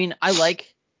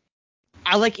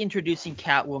like introducing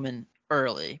Catwoman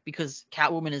early because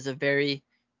Catwoman is a very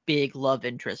big love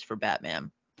interest for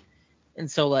Batman. And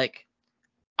so like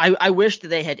I wish that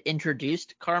they had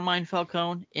introduced Carmine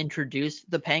Falcone, introduced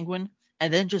the Penguin,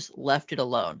 and then just left it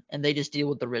alone and they just deal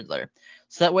with the Riddler.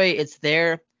 So that way it's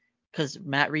there because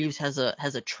Matt Reeves has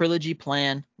a trilogy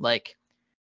plan. Like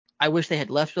I wish they had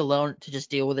left it alone to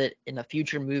just deal with it in a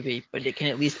future movie, but it can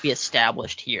at least be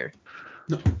established here.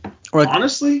 Or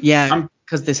honestly, yeah,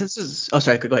 because this is. Oh,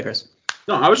 sorry. Go ahead, Chris.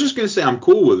 No, I was just gonna say I'm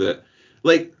cool with it.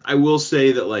 Like I will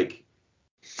say that like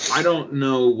I don't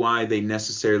know why they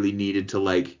necessarily needed to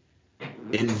like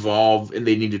involve and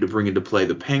they needed to bring into play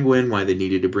the Penguin. Why they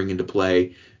needed to bring into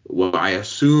play what I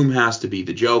assume has to be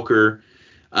the Joker.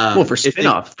 Well, for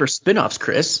spinoffs,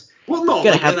 Chris. Well, no,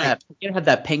 you gotta have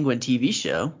that Penguin TV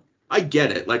show. I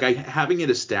get it. Like having it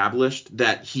established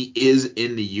that he is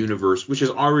in the universe, which is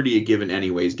already a given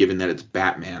anyways, given that it's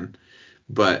Batman.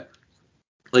 But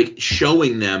like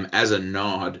showing them as a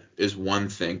nod is one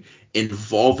thing.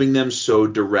 Involving them so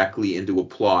directly into a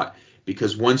plot,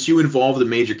 because once you involve the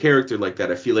major character like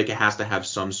that, I feel like it has to have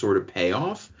some sort of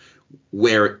payoff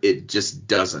where it just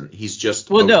doesn't. He's just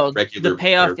Well, a no, regular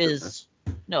character.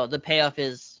 the payoff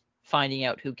is finding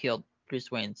out who killed Bruce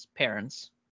Wayne's parents.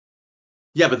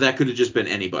 Yeah, but that could have just been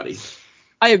anybody.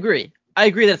 I agree.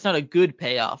 That's not a good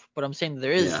payoff, but I'm saying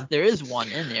there Yeah. is one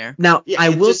in there. Now, Yeah, I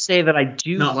it's will just say that I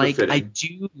do not like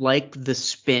befitting. the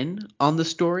spin on the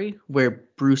story where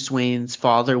Bruce Wayne's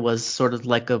father was sort of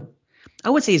like I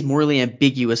would say he's morally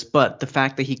ambiguous, but the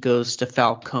fact that he goes to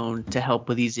Falcone to help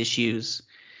with these issues,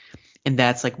 and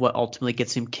that's like what ultimately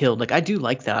gets him killed. Like I do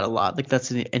like that a lot. Like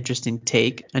that's an interesting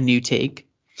take, a new take.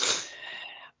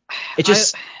 It's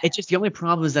just the only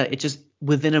problem is that it just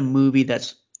within a movie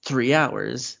that's 3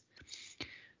 hours.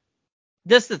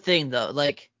 That's the thing though.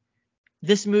 Like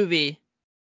this movie,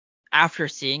 after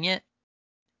seeing it,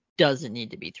 doesn't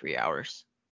need to be 3 hours.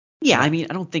 Yeah, I mean,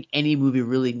 I don't think any movie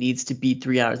really needs to be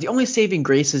 3 hours. The only saving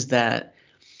grace is that,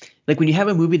 like, when you have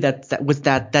a movie that's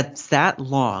that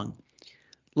long,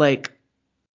 like,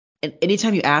 and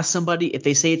anytime you ask somebody if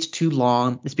they say it's too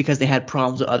long, it's because they had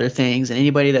problems with other things. And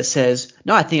anybody that says,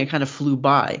 no, I think it kind of flew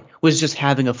by, was just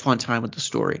having a fun time with the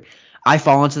story. I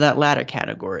fall into that latter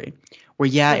category, where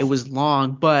yeah, it was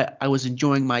long, but I was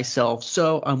enjoying myself,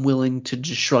 so I'm willing to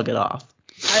just shrug it off.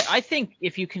 I think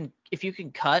if you can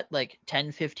cut like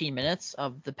 10-15 minutes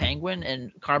of the Penguin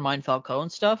and Carmine Falcone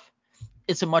stuff,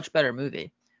 it's a much better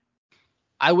movie.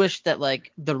 I wish that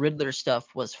like the Riddler stuff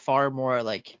was far more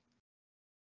like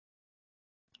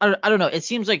I don't know. It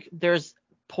seems like there's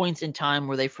points in time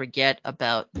where they forget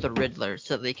about the Riddler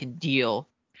so they can deal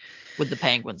with the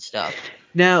Penguin stuff.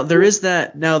 Now there is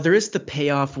the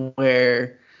payoff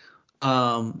where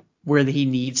he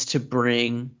needs to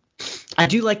bring. I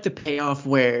do like the payoff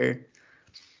where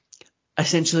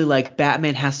essentially like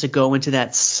Batman has to go into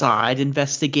that side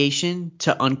investigation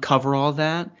to uncover all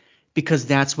that, because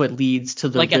that's what leads to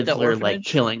the Like at the Riddler like orphanage?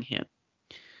 killing him.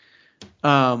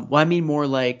 Well, I mean more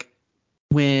like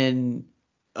when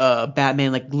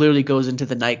Batman like literally goes into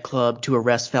the nightclub to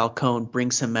arrest Falcone,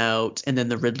 brings him out, and then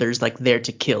the Riddler's like there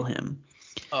to kill him.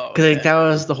 Oh, Because okay. like, that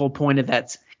was the whole point of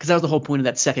that. Because that was the whole point of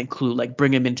that second clue, like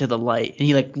bring him into the light, and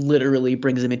he like literally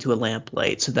brings him into a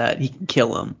lamplight so that he can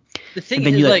kill him. The thing And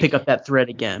then is you like like pick up that thread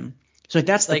again. So like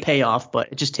that's the like payoff,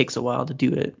 but it just takes a while to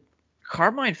do it.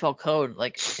 Carmine Falcone,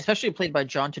 like especially played by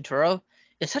John Turturro,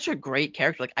 is such a great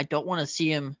character. Like I don't want to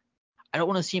see him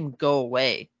go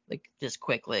away like this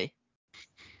quickly.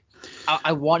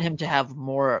 I want him to have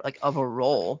more like of a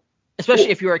role,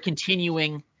 especially if you are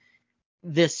continuing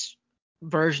this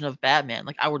version of Batman.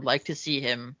 Like I would like to see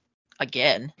him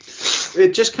again.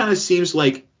 It just kind of seems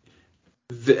like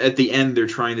at the end they're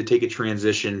trying to take a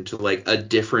transition to like a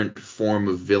different form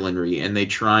of villainry, and they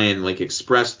try and like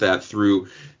express that through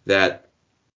that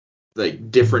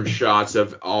like different shots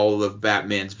of all of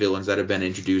Batman's villains that have been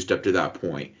introduced up to that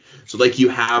point. So like you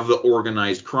have the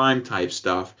organized crime type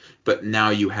stuff, but now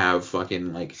you have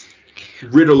fucking like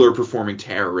Riddler performing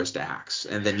terrorist acts,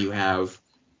 and then you have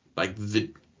like they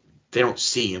don't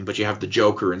see him, but you have the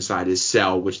Joker inside his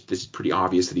cell, which is pretty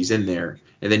obvious that he's in there.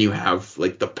 And then you have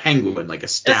like the Penguin, like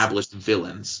established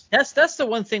villains. That's the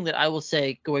one thing that I will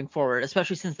say going forward,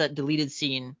 especially since that deleted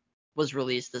scene was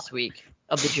released this week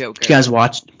of the Joker. Did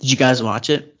you guys watch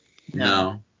it?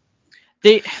 No.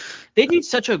 They did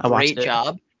such a I watched great it.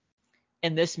 job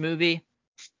in this movie,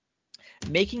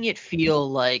 making it feel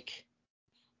like,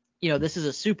 this is a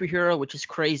superhero, which is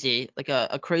crazy, like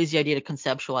a crazy idea to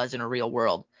conceptualize in a real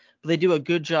world. But they do a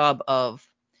good job of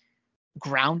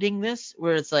grounding this,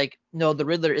 where it's like, no, the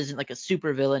Riddler isn't like a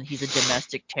super villain. He's a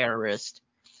domestic terrorist.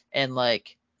 And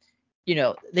like,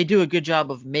 they do a good job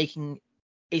of making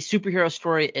a superhero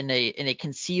story in a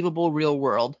conceivable real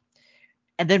world,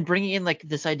 and then bringing in like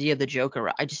this idea of the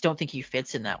Joker. I just don't think he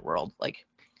fits in that world. Like,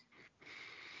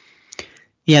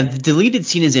 Yeah, the deleted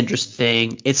scene is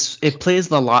interesting. It plays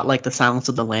a lot like the Silence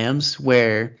of the Lambs,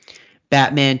 where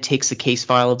Batman takes the case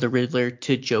file of the Riddler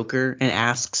to Joker and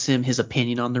asks him his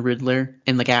opinion on the Riddler,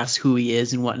 and like asks who he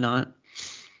is and whatnot.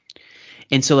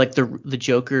 And so like the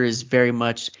Joker is very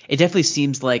much, it definitely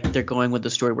seems like they're going with the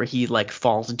story where he like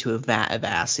falls into a vat of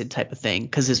acid type of thing,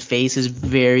 because his face is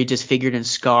very disfigured and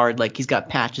scarred. Like he's got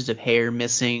patches of hair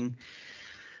missing.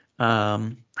 His, like,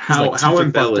 teeth How are fucked up.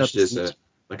 embellished is it?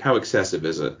 Like how excessive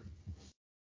is it?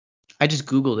 I just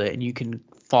Googled it, and you can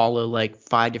follow like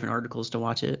 5 different articles to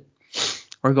watch it,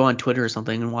 or go on Twitter or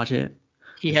something and watch it.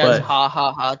 He has But ha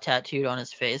ha ha tattooed on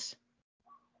his face.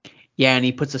 yeah, and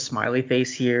he puts a smiley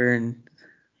face here, and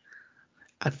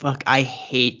I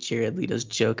hate Jared Leto's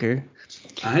Joker.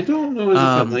 I don't know if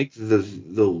I Um, like the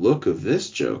look of this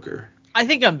Joker. I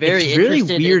think I'm very it's really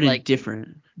interested weird in and like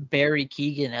different. Barry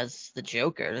Keoghan as the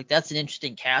Joker. Like that's an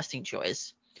interesting casting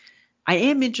choice. I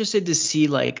am interested to see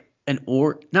like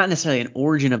not necessarily an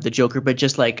origin of the Joker, but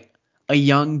just like a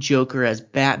young Joker as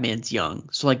Batman's young.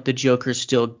 So like the Joker's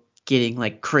still getting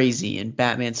like crazy and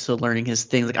Batman's still learning his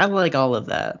things. Like I like all of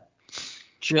that.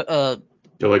 They're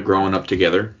like growing up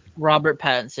together. Robert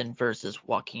Pattinson versus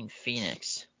Joaquin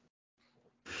Phoenix.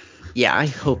 Yeah, I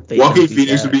hope they Joaquin don't do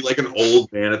Phoenix that. would be like an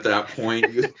old man at that point.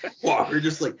 Walker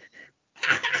just like,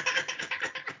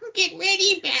 get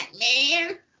ready,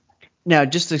 Batman. Now,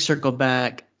 just to circle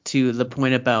back to the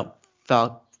point about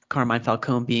Carmine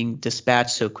Falcone being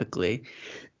dispatched so quickly,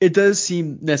 it does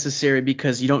seem necessary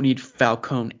because you don't need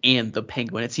Falcone and the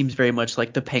Penguin. It seems very much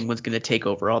like the Penguin's going to take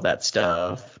over all that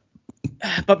stuff.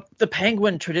 But the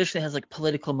Penguin traditionally has like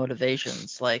political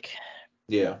motivations, like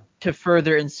Yeah. to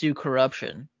further ensue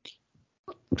corruption.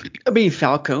 I mean,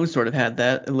 Falcone sort of had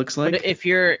that, it looks like. But if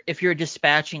you're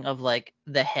dispatching of like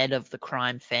the head of the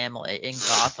crime family in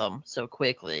Gotham so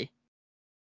quickly.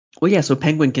 Well, yeah, so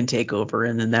Penguin can take over,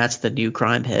 and then that's the new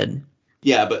crime head.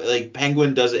 Yeah, but like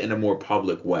Penguin does it in a more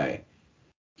public way.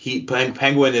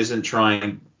 Penguin isn't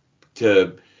trying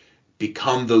to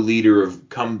become the leader of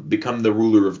become the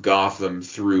ruler of Gotham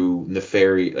through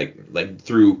nefarious like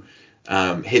through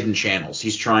hidden channels.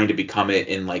 He's trying to become it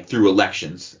in like through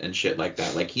elections and shit like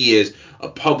that. Like he is a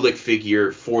public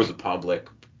figure for the public.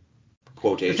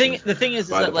 Quotations. The thing is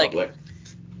by that the public.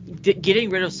 getting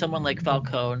rid of someone like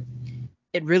Falcone,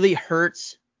 it really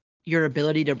hurts your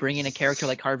ability to bring in a character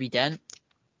like Harvey Dent.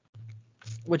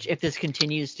 Which, if this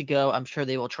continues to go, I'm sure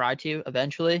they will try to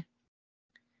eventually.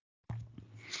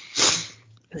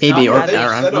 Maybe, or They've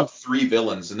I set don't know. up 3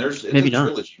 villains, and it's Maybe a not.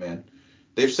 trilogy, man.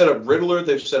 They've set up Riddler,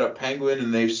 they've set up Penguin,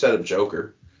 and they've set up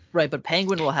Joker. Right, but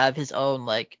Penguin will have his own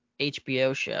like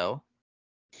HBO show.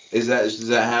 Is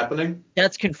that happening?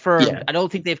 That's confirmed. Yeah. I don't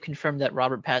think they've confirmed that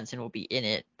Robert Pattinson will be in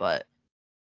it, but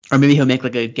Or maybe he'll make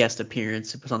like a guest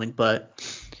appearance or something, but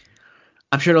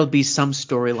I'm sure there'll be some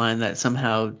storyline that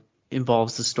somehow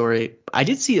involves the story. I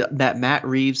did see that Matt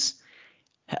Reeves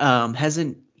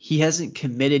hasn't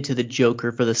committed to the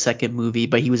Joker for the second movie,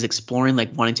 but he was exploring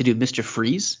like wanting to do Mr.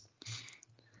 Freeze.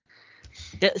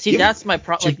 that's my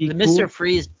problem. Like the cool. Mr.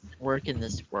 Freeze doesn't work in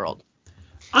this world.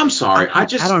 I'm sorry. I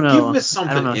don't know. Give us I don't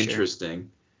something know, sure.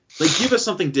 interesting. Like give us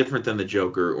something different than the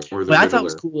Joker or the What I Riddler. thought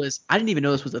was cool is I didn't even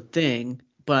know this was a thing,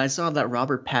 but I saw that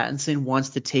Robert Pattinson wants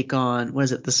to take on, what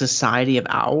is it, the Society of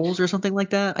Owls or something like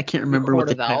that? I can't remember what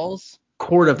Court of Owls.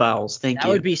 Court of Owls, thank That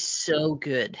you. would be so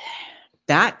good.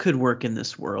 That could work in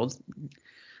this world.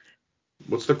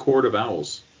 What's the Court of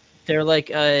Owls? They're like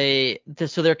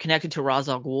so they're connected to Ra's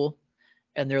al Ghul,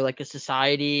 and they're like a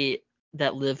society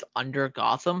that live under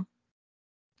Gotham.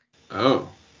 Oh.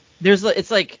 There's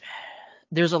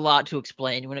a lot to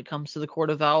explain when it comes to the Court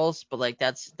of Owls, but like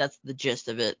that's the gist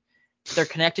of it. They're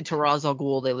connected to Ra's al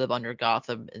Ghul, they live under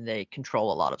Gotham, and they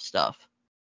control a lot of stuff.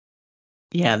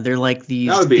 Yeah, they're like these.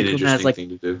 That would be an think of them interesting as, thing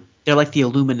to do. They're like the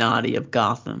Illuminati of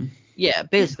Gotham. Yeah,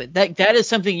 basically that is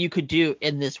something you could do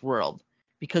in this world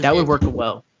because That would work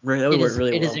well. That would work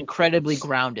really it well. is incredibly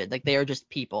grounded. Like they are just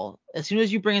people. As soon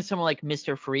as you bring in someone like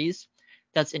Mr. Freeze,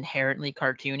 that's inherently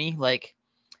cartoony. Like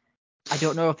I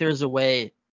don't know if there's a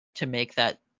way to make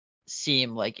that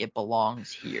seem like it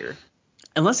belongs here.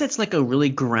 Unless it's like a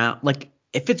really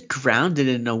if it's grounded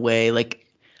in a way, like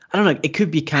I don't know, it could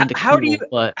be kind of cool.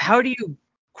 But how do you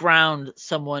ground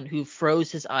someone who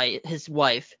froze his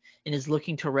wife and is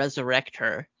looking to resurrect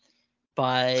her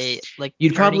by like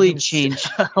you'd probably change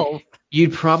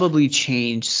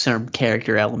some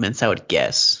character elements, I would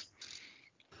guess.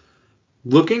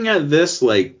 Looking at this,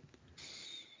 like,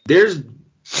 there's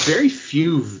very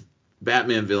few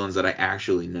Batman villains that I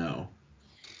actually know.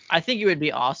 I think it would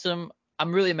be awesome.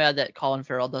 I'm really mad that Colin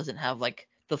Farrell doesn't have like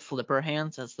the flipper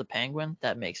hands as the Penguin.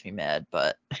 That makes me mad,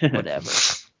 but whatever.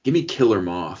 Give me Killer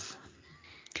Moth.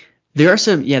 There are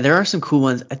some cool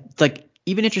ones. Like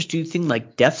even introducing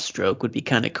like Deathstroke would be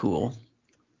kind of cool.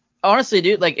 Honestly,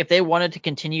 dude, like if they wanted to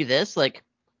continue this, like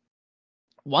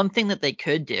one thing that they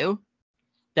could do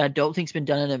that I don't think's been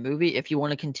done in a movie, if you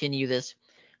want to continue this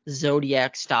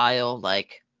Zodiac style,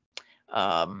 like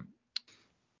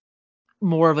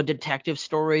more of a detective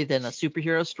story than a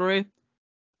superhero story,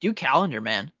 do Calendar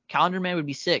Man. Calendar Man would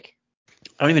be sick.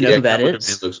 I don't even know who that Calendar is.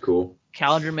 Man looks cool.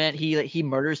 Calendar Man, he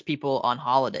murders people on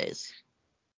holidays.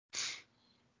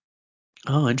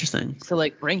 Oh, interesting. So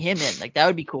like bring him in. Like that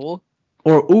would be cool.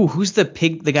 Or who's the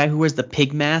pig? The guy who wears the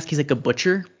pig mask? He's like a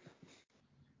butcher.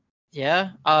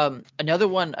 Yeah.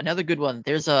 Another good one.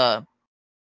 There's a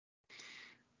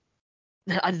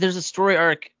story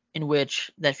arc in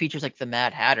which that features like the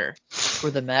Mad Hatter,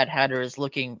 where the Mad Hatter is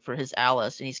looking for his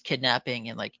Alice and he's kidnapping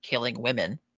and like killing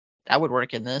women. That would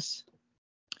work in this.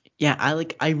 Yeah,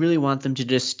 I really want them to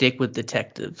just stick with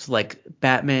detectives, like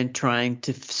Batman trying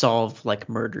to solve like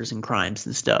murders and crimes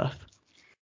and stuff.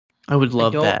 I would I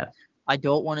love don't that. I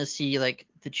don't want to see like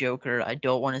the Joker. I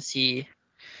don't want to see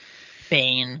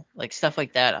Bane, like stuff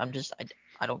like that.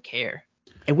 I don't care.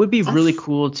 It would be really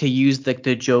cool to use like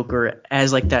the Joker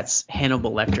as like that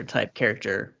Hannibal Lecter type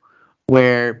character,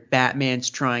 where Batman's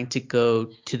trying to go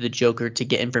to the Joker to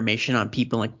get information on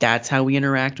people. Like that's how we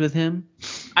interact with him.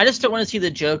 I just don't want to see the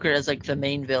Joker as like the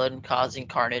main villain causing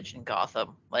carnage in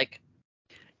Gotham. Like,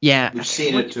 Yeah, We've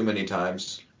seen it too many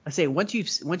times. I say once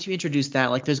you introduce that,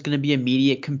 like there's going to be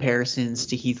immediate comparisons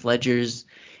to Heath Ledger's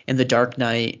in The Dark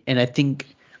Knight, and I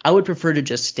think I would prefer to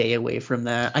just stay away from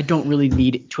that. I don't really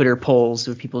need Twitter polls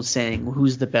of people saying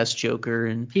who's the best Joker,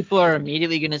 and people are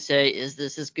immediately gonna say, "Is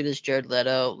this as good as Jared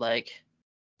Leto?" Like,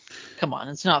 come on,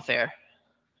 it's not fair.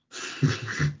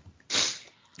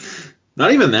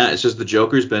 Not even that. It's just the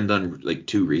Joker's been done like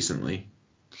too recently.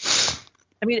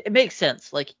 I mean, it makes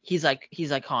sense. Like, he's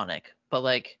iconic, but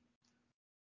like,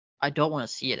 I don't want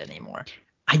to see it anymore.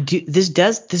 I do. This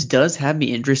does have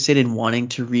me interested in wanting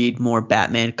to read more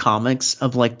Batman comics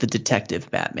of like the detective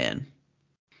Batman.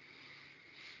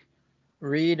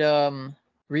 Read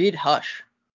Hush,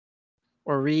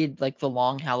 or read like The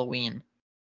Long Halloween.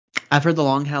 I've heard The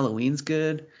Long Halloween's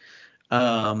good.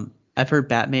 I've heard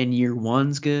Batman Year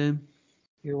One's good.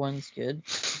 Your one's good.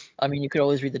 I mean, you could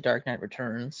always read The Dark Knight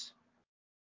Returns.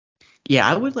 Yeah,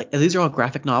 I would like. These are all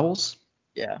graphic novels.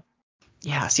 Yeah.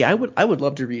 Yeah, see, I would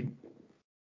love to read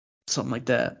something like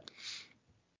that.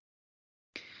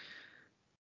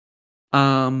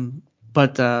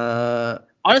 But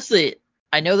Honestly,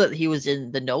 I know that he was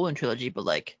in the Nolan trilogy, but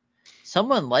like,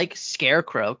 someone like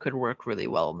Scarecrow could work really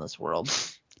well in this world.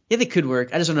 yeah, they could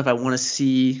work. I just don't know if I want to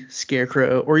see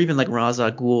Scarecrow or even like Ra's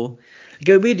al Ghul. Like,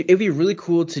 it'd be really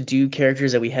cool to do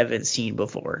characters that we haven't seen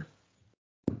before.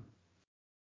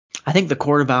 I think the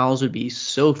Court of Owls would be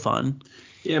so fun.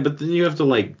 Yeah, but then you have to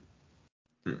like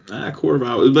Court of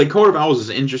Owls. Like Court of Owls is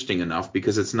interesting enough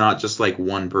because it's not just like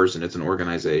one person; it's an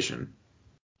organization.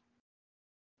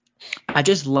 I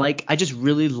just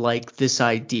really like this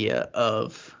idea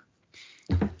of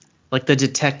like the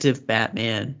detective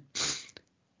Batman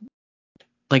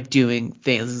like doing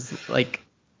things like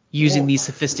using these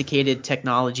sophisticated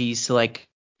technologies to like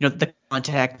the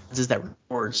contact lenses that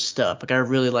record stuff. Like I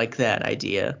really like that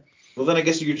idea. Well, then I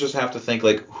guess you just have to think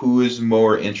like who is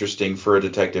more interesting for a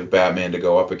detective Batman to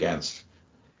go up against.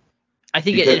 I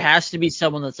think Because it has to be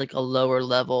someone that's like a lower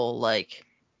level, like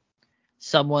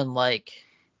someone like,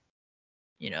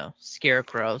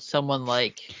 Scarecrow, someone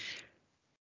like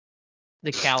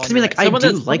the Because I mean, Calendar, like I do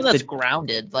someone like that's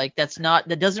grounded, like that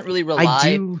doesn't really I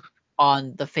rely do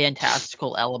on the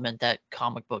fantastical element that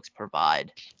comic books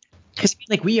provide. because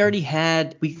like we already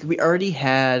had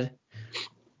the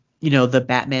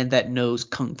Batman that knows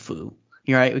kung fu.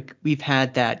 You're right. We've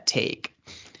had that take.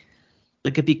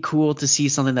 Like it'd be cool to see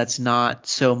something that's not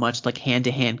so much like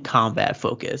hand-to-hand combat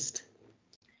focused.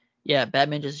 Yeah,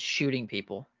 Batman just shooting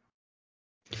people.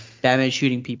 Batman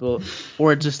shooting people,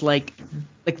 or just like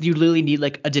you literally need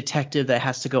like a detective that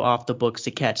has to go off the books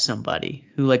to catch somebody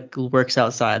who like works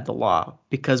outside the law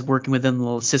because working within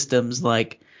the systems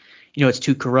like it's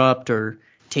too corrupt or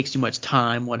takes too much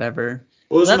time, whatever.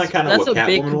 well, isn't that That's kind of that's what a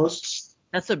big Catwoman was?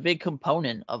 that's a big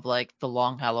component of like The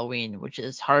Long Halloween, which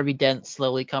is Harvey Dent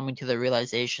slowly coming to the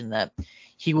realization that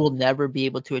he will never be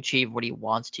able to achieve what he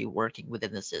wants to working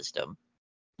within the system.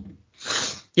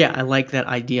 Yeah, I like that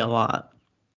idea a lot.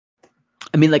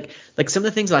 I mean, like some of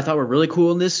the things that I thought were really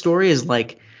cool in this story is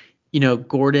like,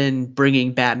 Gordon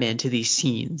bringing Batman to these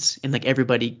scenes and like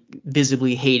everybody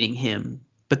visibly hating him,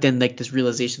 but then like this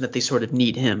realization that they sort of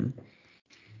need him.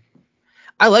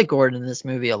 I like Gordon in this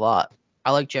movie a lot.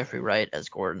 I like Jeffrey Wright as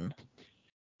Gordon.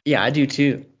 Yeah, I do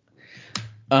too.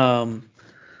 I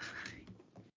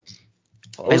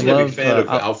Always been a big love fan of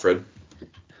Alfred.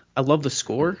 I love the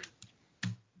score.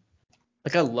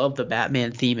 Like I love the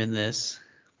Batman theme in this.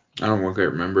 I don't quite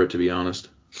remember it to be honest.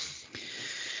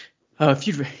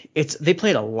 They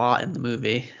played a lot in the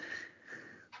movie.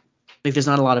 Like there's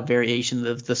not a lot of variation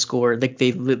of the score. Like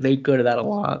they go to that a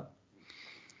lot.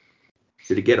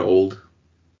 Did it get old?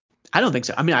 I don't think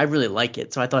so. I mean, I really like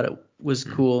it, so I thought it was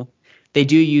cool. They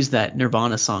do use that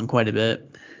Nirvana song quite a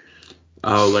bit.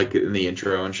 Oh, like in the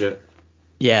intro and shit.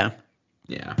 Yeah.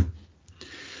 Yeah.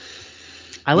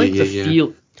 I Yeah, like the yeah, yeah.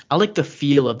 feel. I like the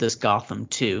feel of this Gotham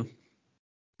too.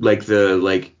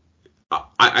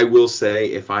 I will say,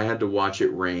 if I had to watch it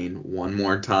rain one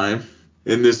more time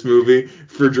in this movie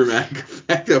for dramatic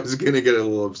effect, I was gonna get a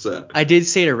little upset. I did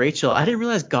say to Rachel, I didn't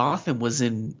realize Gotham was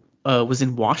in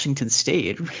Washington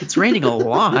State. It's raining a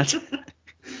lot.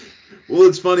 Well,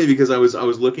 it's funny because I was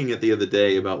looking at the other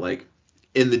day about like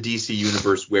in the DC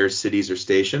universe where cities are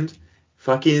stationed.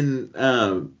 Fucking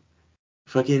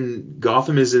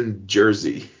Gotham is in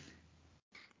Jersey.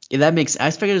 Yeah, that makes. I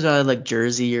expected it was either like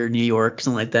Jersey or New York,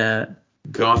 something like that.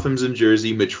 Gotham's in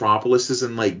Jersey. Metropolis is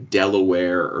in like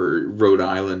Delaware or Rhode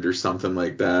Island or something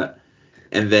like that.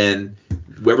 And then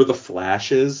wherever the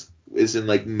Flash is in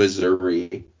like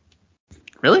Missouri.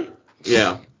 Really?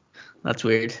 Yeah. That's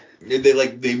weird.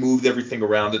 They moved everything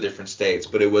around to different states,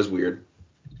 but it was weird.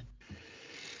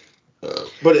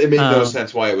 But it made no Um,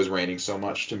 sense why it was raining so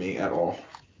much to me at all.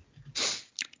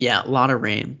 yeah, a lot of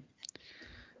rain.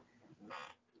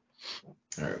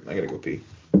 All right, I gotta go pee.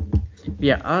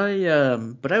 Yeah,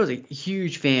 but I was a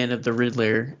huge fan of the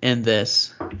Riddler in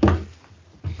this.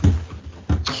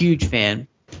 Huge fan.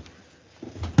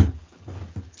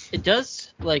 It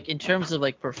does, like, in terms of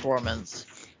like performance,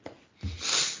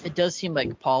 it does seem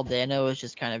like Paul Dano is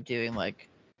just kind of doing like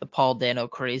the Paul Dano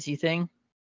crazy thing.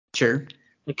 Sure.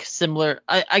 Like similar,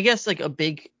 I guess like a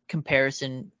big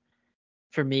comparison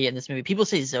for me in this movie. People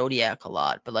say Zodiac a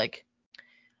lot, but like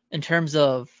in terms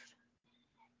of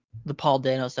the Paul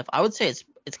Dano stuff, I would say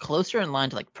it's closer in line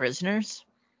to like Prisoners.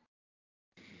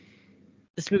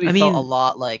 This movie I felt a mean,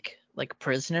 lot like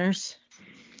Prisoners.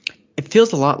 it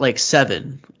feels a lot like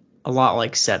Seven. A lot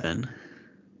like Seven.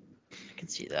 I can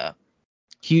see that.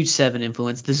 Huge Seven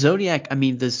influence. The Zodiac, I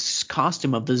mean, this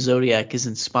costume of the Zodiac is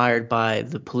inspired by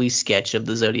the police sketch of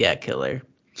the Zodiac Killer.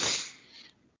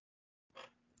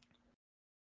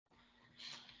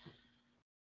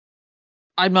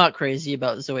 I'm not crazy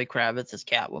about Zoe Kravitz as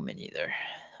Catwoman either.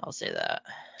 I'll say that.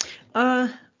 I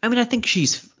mean, I think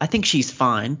she's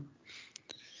fine.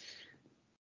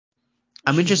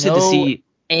 I'm She's interested to no see.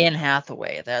 Anne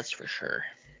Hathaway, that's for sure.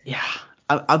 Yeah,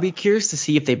 I'll be curious to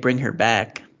see if they bring her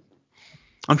back.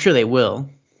 I'm sure they will.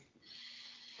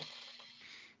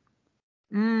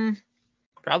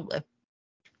 Probably.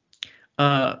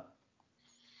 I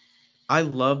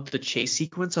love the chase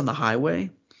sequence on the highway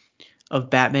of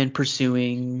Batman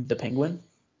pursuing the Penguin.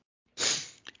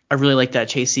 I really like that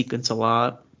chase sequence a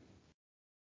lot.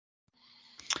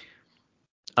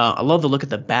 I love the look of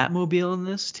the Batmobile in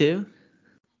this too.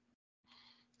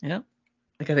 Yeah.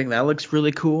 Like I think that looks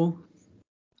really cool.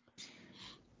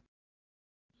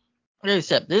 Like I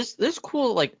said, there's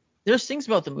cool like there's things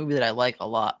about the movie that I like a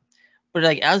lot, but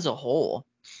like as a whole,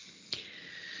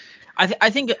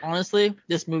 I think honestly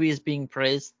this movie is being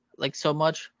praised like so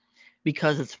much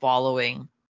because it's following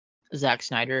Zack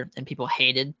Snyder and people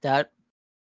hated that,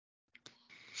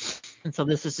 and so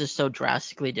this is just so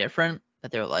drastically different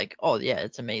that they're like, oh yeah,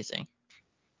 it's amazing.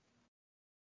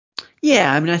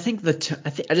 Yeah, I mean, I think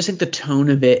I just think the tone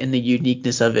of it and the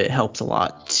uniqueness of it helps a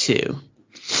lot too.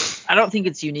 I don't think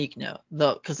it's unique no,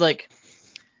 though, because like,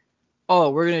 oh,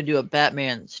 we're gonna do a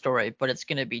Batman story, but it's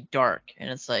gonna be dark, and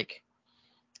it's like,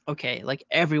 okay, like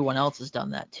everyone else has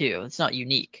done that too. It's not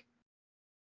unique.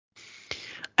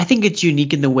 I think it's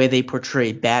unique in the way they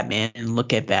portray Batman and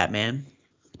look at Batman.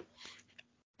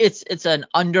 It's an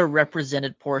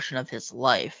underrepresented portion of his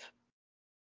life,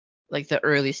 like the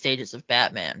early stages of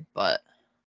Batman, but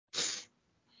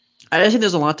I think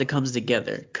there's a lot that comes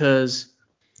together because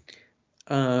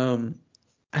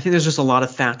I think there's just a lot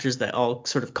of factors that all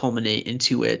sort of culminate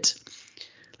into it.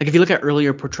 Like if you look at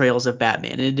earlier portrayals of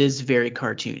Batman, it is very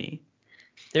cartoony.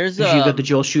 there's If you got the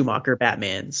Joel Schumacher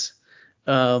Batmans,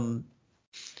 um,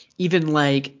 even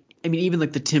like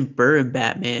the Tim Burton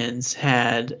Batmans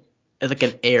had like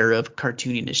an air of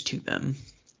cartooniness to them.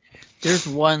 there's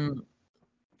one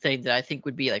thing that I think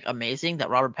would be like amazing that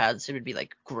Robert Pattinson would be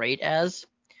like great as,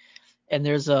 and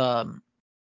there was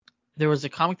a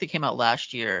comic that came out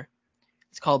last year.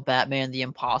 It's called Batman the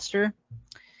Imposter,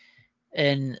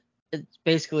 and it's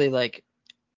basically like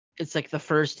it's like the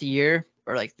first year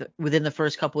or like within the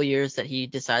first couple of years that he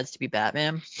decides to be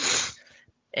Batman,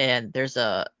 and there's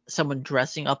someone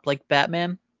dressing up like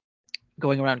Batman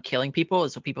going around killing people,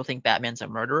 and so people think Batman's a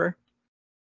murderer,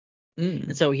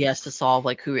 and so he has to solve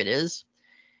like who it is.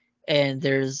 And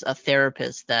there's a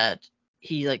therapist that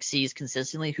he like sees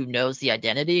consistently who knows the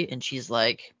identity, and she's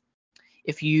like,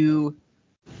 if you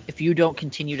don't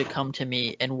continue to come to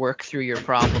me and work through your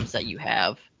problems that you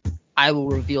have, I will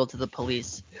reveal to the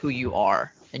police who you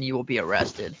are and you will be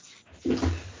arrested.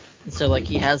 And so like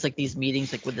he has like these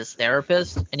meetings like with this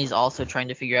therapist, and he's also trying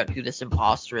to figure out who this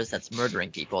imposter is that's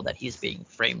murdering people that he's being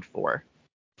framed for.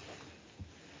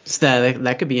 So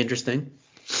that could be interesting.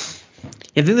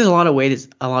 I think there's a lot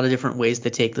of different ways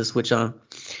to take this, which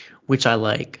I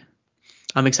like.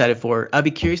 I'm excited for. I'd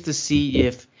be curious to see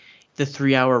if the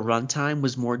 3-hour runtime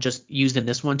was more just used in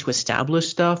this one to establish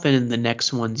stuff, and in the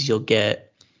next ones you'll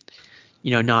get,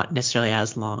 not necessarily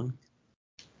as long.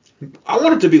 I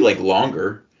want it to be like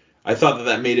longer. I thought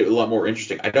that made it a lot more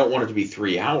interesting. I don't want it to be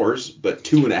 3 hours, but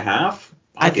 2.5.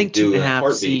 I think could do in a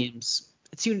heartbeat.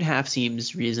 2.5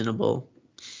 seems reasonable.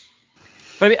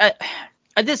 But I mean,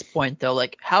 at this point though,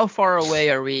 like how far away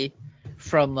are we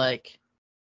from like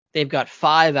they've got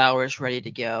 5 hours ready to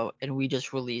go and we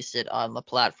just release it on the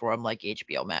platform like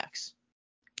HBO Max?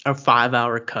 A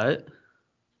 5-hour cut?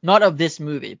 Not of this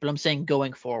movie, but I'm saying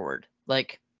going forward.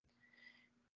 Like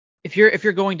if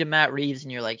you're going to Matt Reeves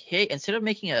and you're like, hey, instead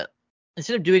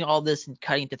of doing all this and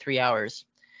cutting to 3 hours,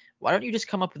 why don't you just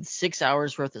come up with 6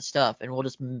 hours worth of stuff and we'll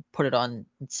just put it on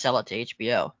and sell it to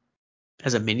HBO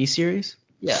as a miniseries?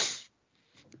 Yeah.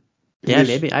 Yeah,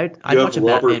 maybe I'd watch a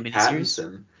Batman miniseries.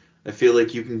 Pattinson. I feel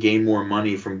like you can gain more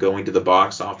money from going to the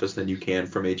box office than you can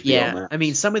from HBO Max. I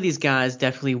mean, some of these guys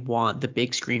definitely want the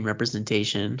big screen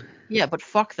representation. Yeah, but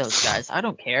fuck those guys. I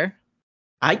don't care.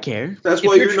 I care. That's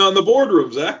why you're not in the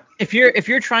boardroom, Zach. If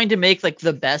you're trying to make like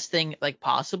the best thing like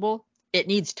possible, it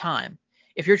needs time.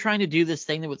 If you're trying to do this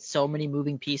thing with so many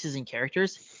moving pieces and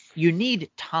characters, you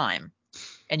need time.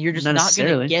 And you're just not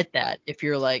going to get that if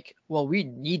you're like, well, we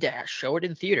need to show it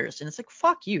in theaters. And it's like,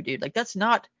 fuck you, dude. Like, that's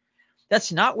not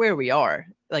where we are.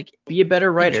 Like, be a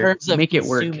better writer. In terms of make it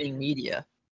work. Consuming media.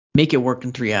 Make it work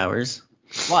in 3 hours.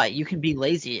 Why? You can be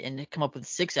lazy and come up with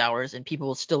 6 hours and people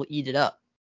will still eat it up.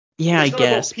 Yeah, it's I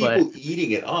guess. It's not about people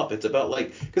eating it up. It's about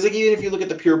like, because like even if you look at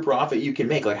the pure profit you can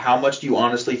make, like how much do you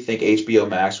honestly think HBO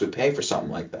Max would pay for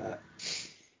something like that?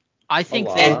 I think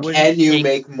can you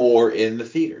make more in the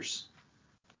theaters?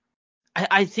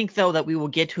 I think though that we will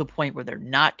get to a point where they're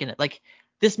not gonna like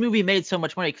this movie made so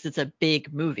much money because it's a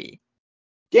big movie.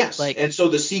 Yes, like, and so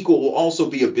the sequel will also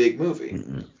be a big movie.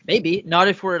 Maybe not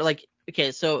if we're like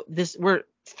okay, so we're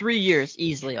 3 years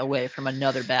easily away from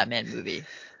another Batman movie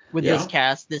with this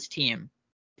cast, this team.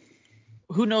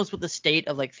 Who knows what the state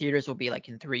of like theaters will be like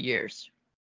in 3 years?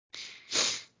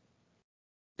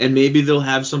 And maybe they'll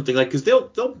have something like, because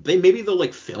they'll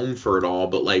like film for it all,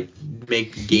 but like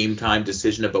make game time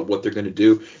decision about what they're going to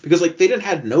do, because like they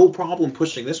had no problem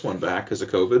pushing this one back because of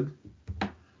COVID.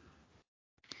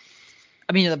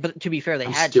 I mean, but to be fair,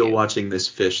 I'm still watching this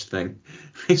fish thing.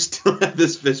 I still have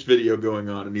this fish video going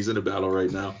on, and he's in a battle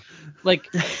right now. Like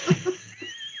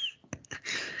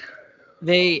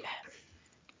they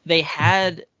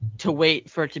had to wait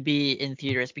for it to be in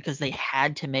theaters because they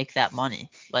had to make that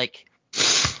money. Like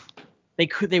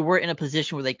they were in a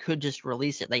position where they could just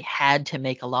release it. They had to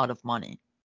make a lot of money.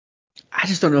 I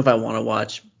just don't know if I want to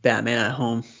watch Batman at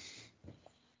home.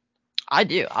 I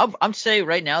do. I'm saying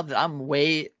right now that I'm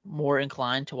way more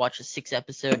inclined to watch a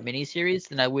 6-episode miniseries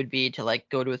than I would be to like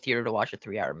go to a theater to watch a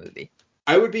 3-hour movie.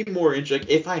 I would be more interested,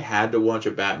 if I had to watch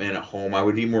a Batman at home, I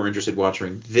would be more interested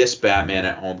watching this Batman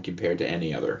at home compared to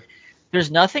any other.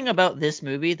 There's nothing about this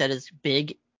movie that is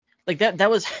big. Like that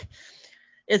was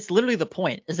it's literally the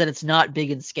point, is that it's not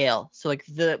big in scale. So like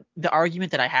the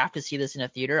argument that I have to see this in a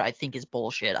theater, I think is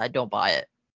bullshit. I don't buy it.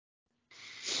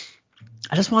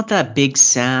 I just want that big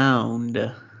sound.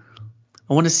 I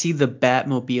want to see the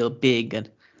Batmobile big and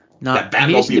not. That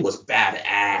Batmobile was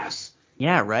badass.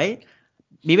 Yeah, right?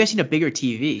 Maybe I seen a bigger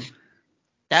TV.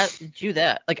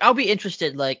 That. Like I'll be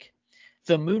interested, like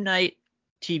the Moon Knight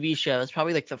TV show is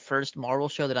probably like the first Marvel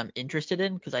show that I'm interested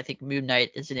in because I think Moon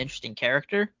Knight is an interesting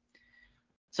character.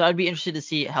 So I'd be interested to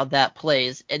see how that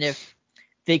plays, and if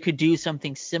they could do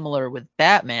something similar with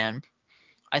Batman,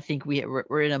 I think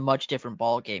we're in a much different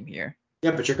ball game here.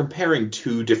 Yeah, but you're comparing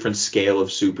two different scale of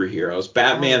superheroes.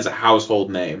 Batman's a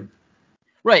household name.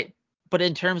 Right, but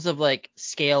in terms of like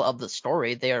scale of the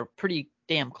story, they are pretty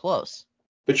damn close.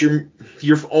 But you're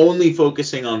only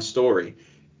focusing on story.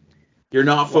 You're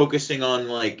not focusing on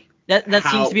like that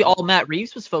seems to be all Matt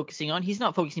Reeves was focusing on. He's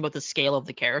not focusing about the scale of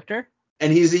the character.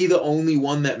 And is he the only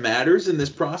one that matters in this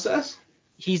process?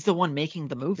 He's the one making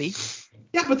the movie.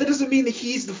 Yeah, but that doesn't mean that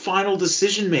he's the final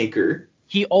decision maker.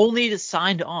 He only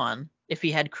signed on if he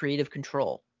had creative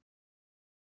control.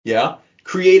 Yeah,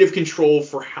 creative control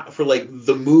for like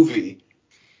the movie.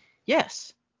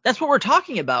 Yes, that's what we're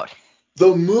talking about.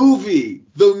 The movie.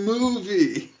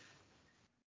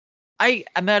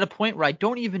 I'm at a point where I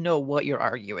don't even know what you're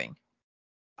arguing.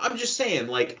 I'm just saying,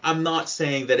 like, I'm not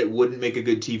saying that it wouldn't make a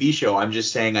good TV show. I'm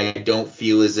just saying I don't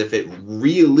feel as if it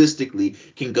realistically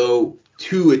can go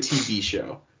to a TV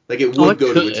show. Like, it Oh, would it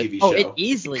go to a could. TV Oh, it show.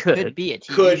 easily Could. could be a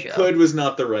TV Could show. could was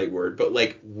not the right word, but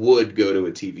like would go to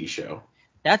a TV show.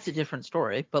 That's a different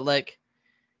story. But like,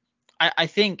 I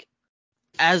think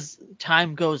as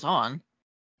time goes on,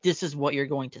 this is what you're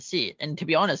going to see. And to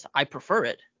be honest, I prefer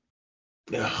it.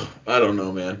 Ugh, I don't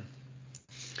know, man.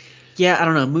 Yeah, I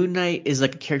don't know. Moon Knight is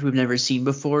like a character we've never seen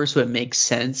before, so it makes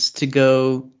sense to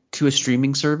go to a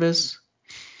streaming service.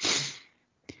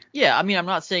 Yeah, I mean, I'm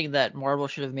not saying that Marvel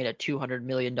should have made a $200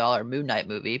 million Moon Knight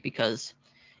movie because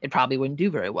it probably wouldn't do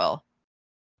very well.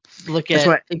 Look That's at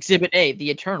why. Exhibit A,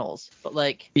 The Eternals. But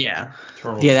like, Yeah.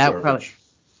 Eternals Yeah, garbage.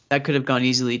 that could have gone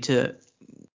easily to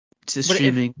but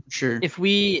streaming, sure. if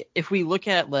we look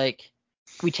at like,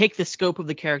 if we take the scope of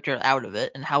the character out of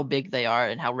it and how big they are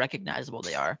and how recognizable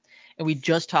they are, and we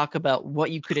just talk about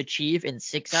what you could achieve in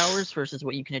 6 hours versus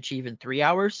what you can achieve in 3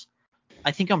 hours,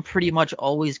 I think I'm pretty much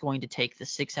always going to take the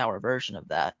 6-hour version of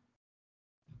that.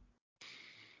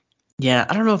 Yeah,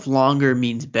 I don't know if longer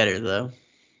means better though.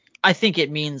 I think it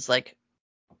means like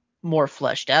more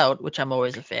fleshed out, which I'm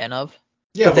always a fan of.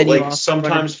 Yeah, but then you like also run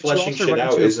sometimes you fleshing also shit run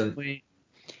out into a isn't. point-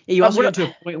 Yeah, you also what- get to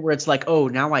a point where it's like, oh,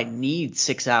 now I need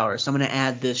 6 hours, so I'm gonna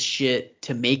add this shit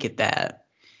to make it that.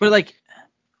 But like,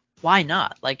 why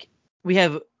not? Like, we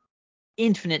have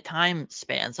infinite time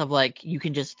spans of like, you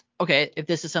can just, okay, if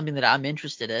this is something that I'm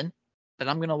interested in, then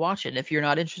I'm gonna watch it. And if you're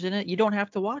not interested in it, you don't have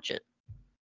to watch it.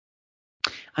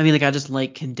 I mean, like, I just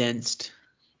like condensed.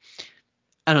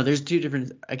 I don't know.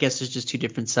 I guess there's just two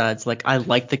different sides. Like, I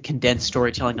like the condensed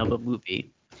storytelling of a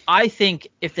movie. I think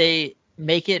if they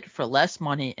make it for less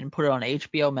money and put it on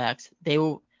HBO Max,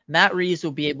 Matt Reeves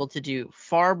will be able to do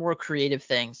far more creative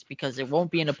things because it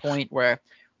won't be in a point where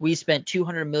we spent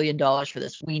 $200 million for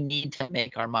this. We need to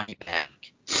make our money back.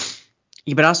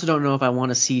 Yeah, but I also don't know if I want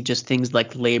to see just things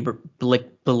like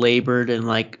belabored and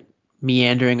like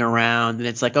meandering around. And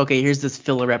it's like, okay, here's this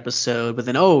filler episode, but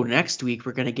then, oh, next week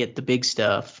we're going to get the big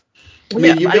stuff. I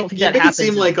mean, you I don't make, think you that make it happens.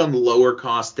 seem like on lower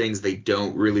cost things they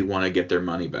don't really want to get their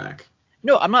money back.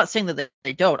 No, I'm not saying that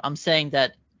they don't. I'm saying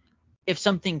that if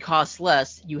something costs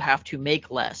less, you have to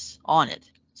make less on it,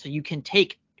 so you can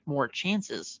take more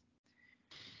chances.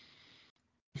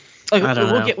 Like, I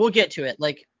don't know. we'll get to it.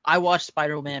 Like, I watched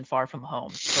Spider-Man Far From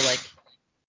Home, so like,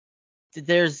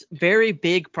 there's very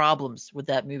big problems with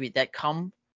that movie that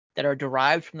are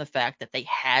derived from the fact that they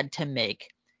had to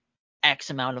make X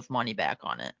amount of money back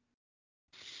on it.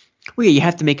 Well, yeah, you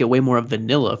have to make it way more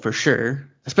vanilla for sure.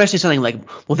 Especially something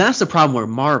like, well, that's the problem with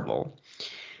Marvel,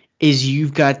 is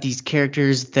you've got these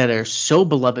characters that are so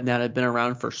beloved now that have been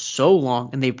around for so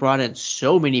long, and they brought in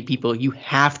so many people, you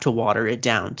have to water it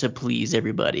down to please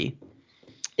everybody.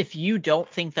 If you don't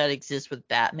think that exists with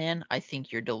Batman, I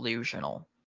think you're delusional.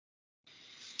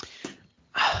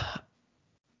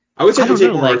 I would say I they don't take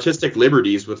know, more like- artistic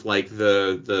liberties with like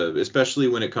the especially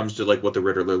when it comes to like what the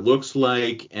Riddler looks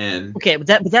like and Okay, but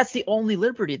that's the only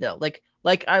liberty though.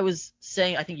 Like I was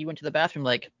saying, I think you went to the bathroom.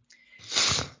 Like,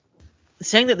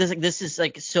 saying that this is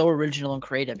like so original and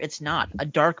creative. It's not. A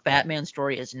dark Batman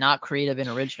story is not creative and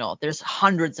original. There's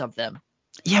hundreds of them.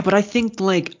 Yeah, but I think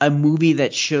like a movie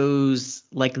that shows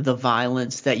like the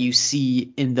violence that you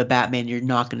see in the Batman, you're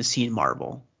not going to see in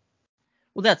Marvel.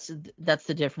 Well, that's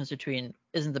the difference between,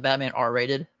 isn't the Batman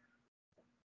R-rated?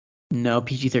 No,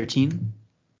 PG-13.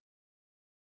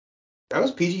 that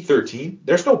was PG-13.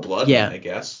 There's no blood Yeah. in it, I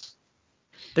guess.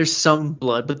 There's some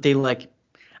blood, but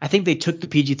I think they took the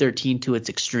PG-13 to its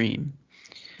extreme.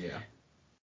 Yeah.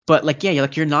 But like, yeah,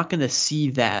 you're not going to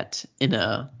see that in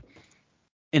a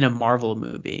Marvel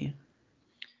movie.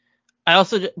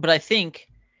 But I think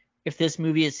if this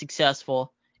movie is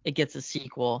successful, it gets a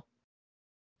sequel.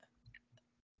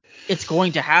 It's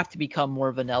going to have to become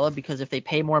more vanilla because if they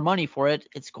pay more money for it,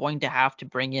 it's going to have to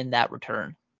bring in that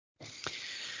return.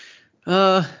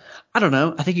 I don't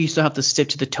know. I think you still have to stick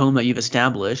to the tone that you've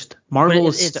established. Marvel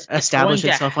it's established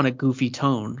going to itself on a goofy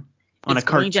tone, on a It's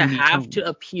going to cartoony have tone. to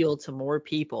appeal to more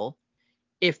people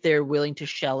if they're willing to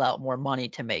shell out more money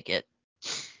to make it.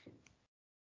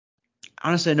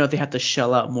 Honestly, I know they have to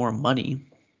shell out more money.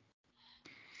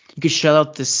 You could shell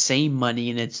out the same money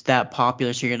and it's that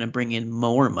popular, so you're going to bring in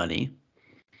more money.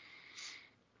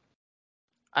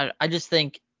 I just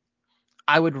think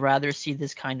I would rather see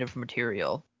this kind of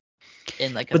material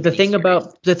in like a But the thing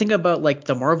miniseries. about like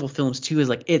the Marvel films too is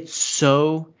like it's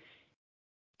so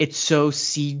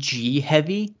CG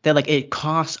heavy that like it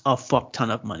costs a fuck ton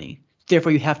of money.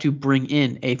 Therefore, you have to bring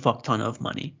in a fuck ton of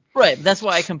money. Right, but that's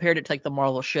why I compared it to like the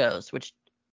Marvel shows, which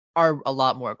are a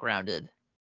lot more grounded.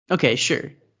 Okay,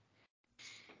 sure.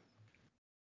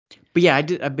 But yeah,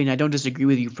 I mean, I don't disagree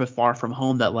with you for Far From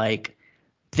Home that like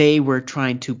they were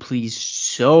trying to please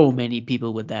so many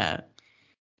people with that.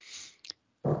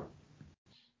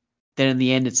 Then in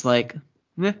the end, it's like,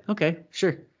 okay,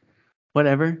 sure,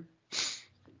 whatever.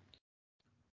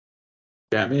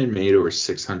 Batman made over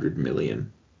 600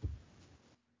 million.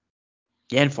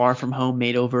 Yeah, and Far From Home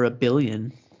made over $1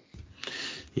 billion.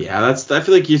 Yeah, I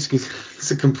feel like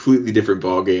it's a completely different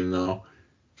ball game though.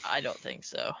 I don't think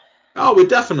so. Oh, it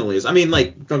definitely is. I mean,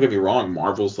 like, don't get me wrong,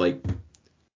 Marvel's like,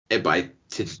 by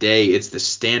today, it's the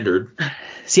standard.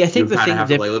 See, I think You kind of have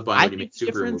to live by I when you think make the superhero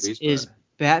difference movies, is but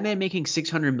Batman making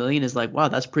 600 million is like, wow,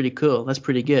 that's pretty cool, that's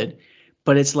pretty good.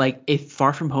 But it's like if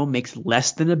Far From Home makes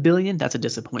less than $1 billion, that's a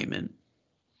disappointment.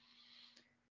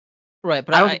 Right,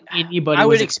 but I don't think anybody I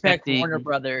was would expect expecting. Warner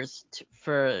Brothers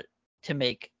to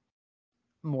make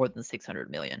more than 600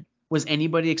 million. Was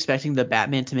anybody expecting the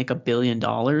Batman to make $1 billion?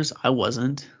 I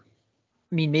wasn't.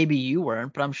 I mean, maybe you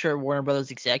weren't, but I'm sure Warner Brothers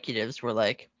executives were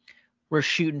like, we're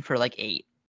shooting for like 8.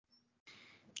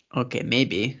 Okay,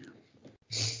 maybe.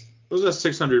 it was at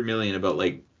 600 million about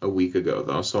like a week ago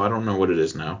though, so I don't know what it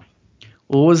is now.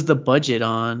 What was the budget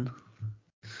on?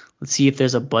 Let's see if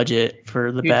there's a budget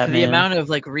for the Dude, for the Batman. amount of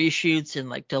like reshoots and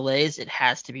like delays, it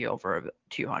has to be over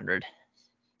 200.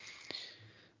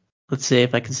 Let's see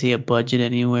if I can see a budget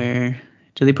anywhere.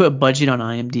 Do they put a budget on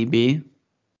IMDb?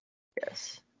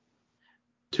 Yes.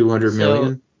 200 So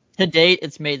million? to date,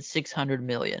 it's made 600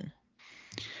 million.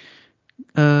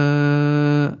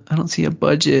 I don't see a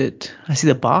budget. I see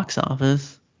the box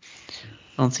office.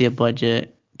 I don't see a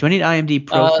budget. Do I need IMDb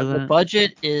Pro for The that?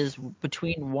 budget is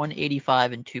between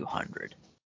 185 and 200.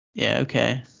 Yeah,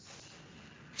 okay.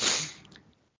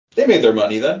 They made their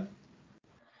money then.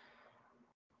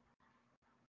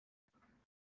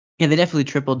 Yeah, they definitely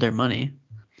tripled their money.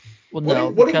 Well, What no,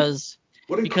 in- what in- because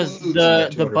What because includes in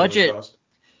that the 200 million budget cost?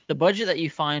 the budget that you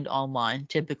find online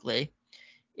typically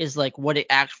is like what it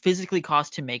physically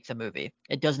costs to make the movie.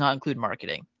 It does not include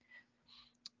marketing.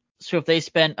 So if they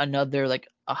spent another like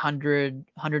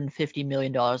 $150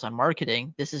 million on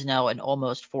marketing, this is now an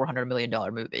almost $400 million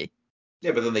movie.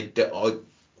 Yeah, but then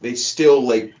they still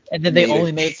like And then they made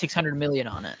only made 600 million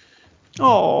on it.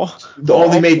 Oh. they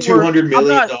only made Or- $200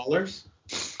 million dollars.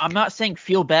 I'm not saying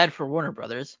feel bad for Warner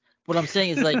Brothers. What I'm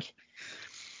saying is like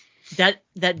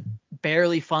that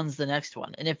barely funds the next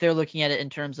one. And if they're looking at it in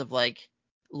terms of like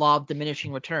law of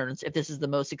diminishing returns, if this is the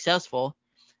most successful,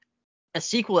 a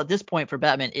sequel at this point for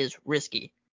Batman is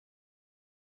risky.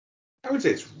 I would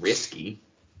say it's risky.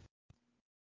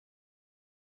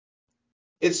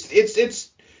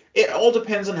 It all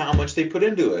depends on how much they put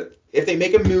into it. If they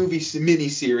make a movie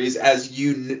miniseries, as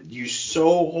you so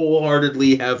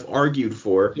wholeheartedly have argued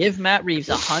for, Give Matt Reeves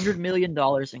 $100 million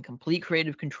in complete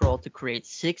creative control to create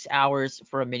 6 hours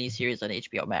for a miniseries on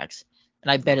HBO Max,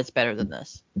 and I bet it's better than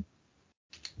this.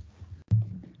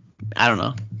 I don't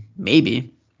know. Maybe.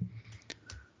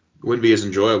 it wouldn't be as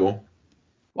enjoyable.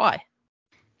 Why?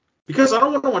 Because I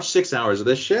don't want to watch 6 hours of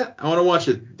this shit. I want to watch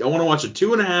a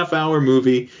 2.5 hour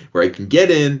movie where I can get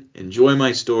in, enjoy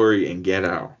my story, and get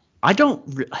out. I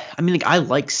mean, like, I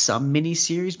like some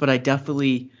miniseries, but I don't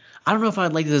know if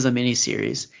I'd like this as a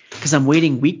miniseries because I'm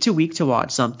waiting week to week to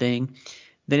watch something.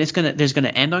 Then there's gonna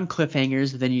end on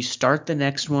cliffhangers. Then you start the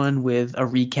next one with a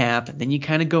recap. And then you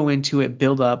kind of go into it,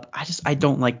 build up. I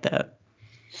don't like that.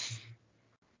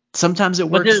 Sometimes it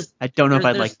works. I don't know if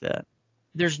I'd like that.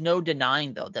 There's no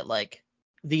denying though that like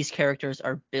these characters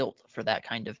are built for that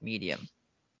kind of medium.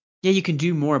 Yeah, you can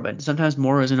do more, but sometimes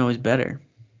more isn't always better.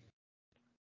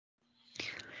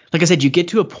 Like I said, you get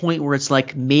to a point where it's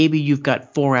like maybe you've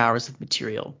got 4 hours of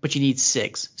material, but you need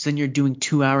 6. So then you're doing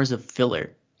 2 hours of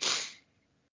filler.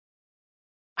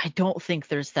 I don't think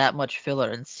there's that much filler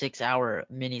in 6 hour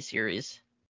miniseries.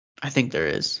 I think there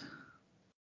is.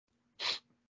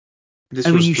 This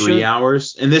was 3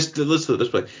 hours, and let's put it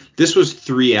this way: this was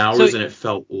 3 hours, and it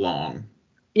felt long.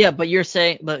 Yeah, but you're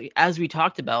saying, but as we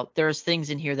talked about, there's things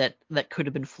in here that could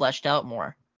have been fleshed out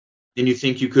more. And you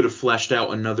think you could have fleshed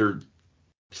out another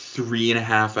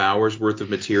 3.5 hours worth of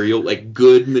material, like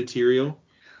good material?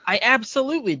 I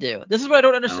absolutely do. This is what I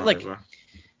don't understand.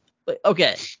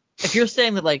 Okay, if you're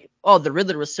saying that like, oh, the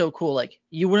Riddler was so cool, like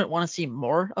you wouldn't want to see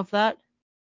more of that?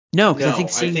 No, because I think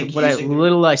seeing what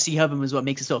I see of him is what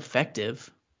makes it so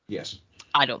effective. Yes.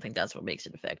 I don't think that's what makes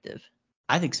it effective.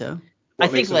 I think so.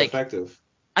 What makes it effective?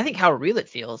 I think how real it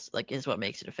feels like is what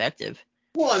makes it effective.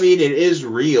 Well, I mean, it is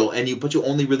real, but you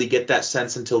only really get that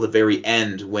sense until the very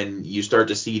end when you start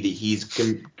to see that he's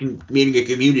meeting a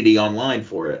community online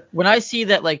for it. When I see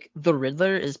that like the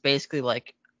Riddler is basically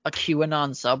like a QAnon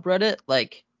subreddit,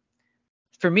 like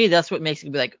For me, that's what makes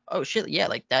it be like, oh shit, yeah,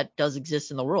 like that does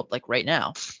exist in the world, like right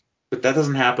now. But that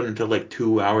doesn't happen until like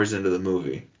 2 hours into the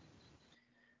movie.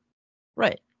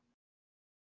 Right.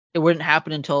 It wouldn't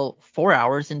happen until 4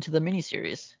 hours into the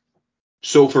miniseries.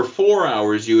 So for 4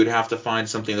 hours, you would have to find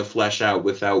something to flesh out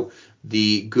without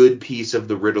the good piece of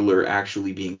the Riddler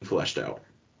actually being fleshed out.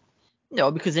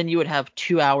 No, because then you would have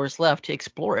 2 hours left to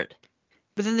explore it.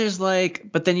 But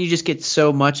then you just get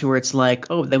so much where it's like,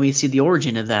 oh, then we see the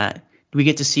origin of that. We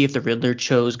get to see if the Riddler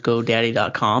chose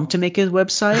GoDaddy.com to make his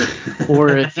website,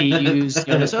 or if he used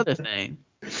this other thing.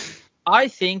 I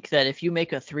think that if you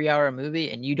make a 3-hour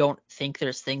movie and you don't think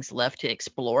there's things left to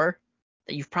explore,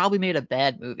 that you've probably made a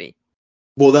bad movie.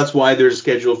 Well, that's why there's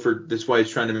scheduled for. That's why he's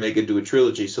trying to make it do a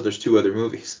trilogy. So there's 2 other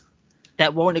movies.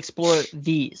 That won't explore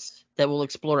these. That will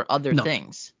explore other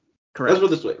things. Correct. Let's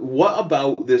put it this way. What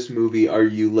about this movie are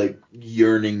you like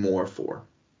yearning more for?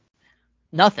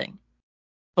 Nothing.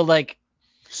 But like,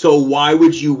 So why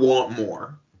would you want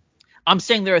more? I'm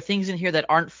saying there are things in here that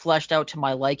aren't fleshed out to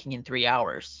my liking in 3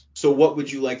 hours. So what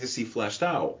would you like to see fleshed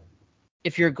out?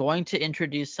 If you're going to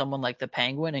introduce someone like the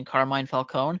Penguin and Carmine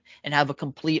Falcone and have a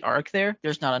complete arc there,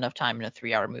 there's not enough time in a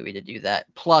 3-hour movie to do that.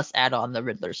 Plus, add on the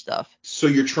Riddler stuff. So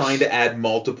you're trying to add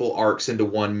multiple arcs into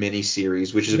one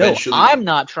miniseries, which is No, eventually. I'm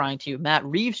not trying to. Matt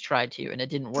Reeves tried to, and it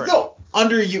didn't work. No,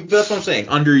 that's what I'm saying.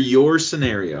 Under your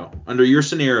scenario,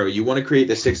 you want to create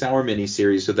the 6-hour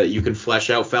miniseries so that you can flesh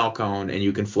out Falcone and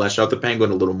you can flesh out the Penguin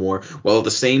a little more, while at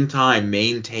the same time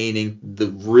maintaining the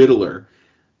Riddler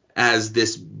as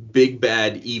this big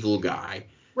bad evil guy.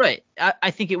 Right.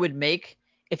 I think it would make,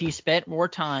 if you spent more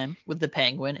time with the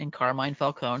Penguin and Carmine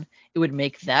Falcone, it would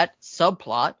make that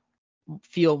subplot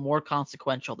feel more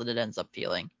consequential than it ends up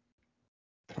feeling.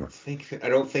 I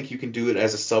don't think you can do it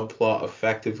as a subplot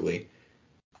effectively.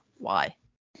 Why?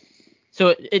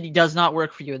 So it does not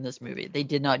work for you in this movie. They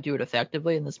did not do it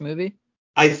effectively in this movie.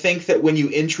 I think that when you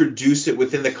introduce it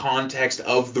within the context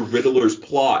of the Riddler's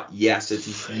plot, yes,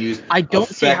 it's used. I don't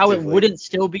see how it effectively. wouldn't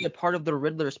still be a part of the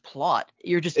Riddler's plot.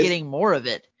 You're just getting more of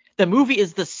it. The movie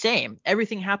is the same.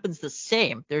 Everything happens the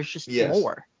same. There's just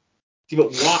more. See,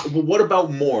 but what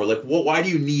about more? Like, why do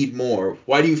you need more?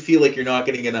 Why do you feel like you're not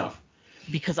getting enough?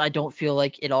 Because I don't feel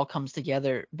like it all comes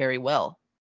together very well.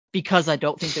 Because I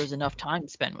don't think there's enough time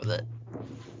spent with it.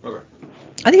 Okay.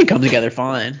 I think it comes together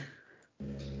fine.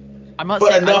 I'm not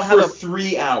But saying enough for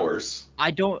 3 hours.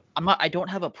 I don't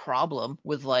have a problem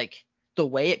with like the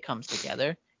way it comes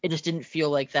together. It just didn't feel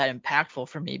like that impactful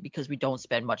for me because we don't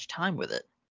spend much time with it.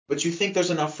 But you think there's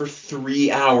enough for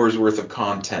 3 hours worth of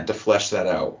content to flesh that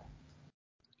out?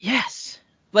 Yes.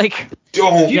 Like,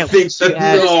 don't think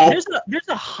that. No. There's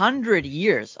 100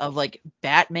 years of like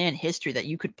Batman history that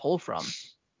you could pull from.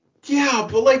 Yeah,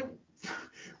 but like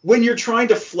when you're trying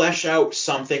to flesh out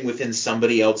something within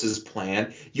somebody else's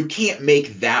plan, you can't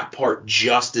make that part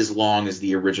just as long as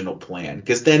the original plan,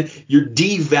 because then you're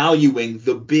devaluing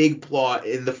the big plot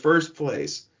in the first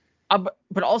place.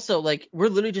 But also, like, we're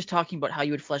literally just talking about how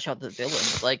you would flesh out the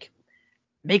villains. Like,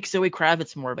 make Zoe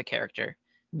Kravitz more of a character.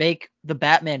 Make the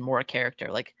Batman more a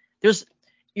character. Like,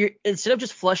 instead of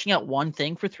just fleshing out one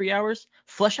thing for 3 hours,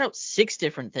 flesh out 6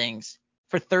 different things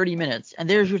for 30 minutes, and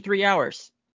there's your 3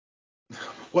 hours.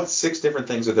 What 6 different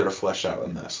things are there to flesh out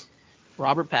in this?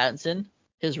 Robert Pattinson,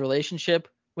 his relationship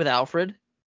with Alfred,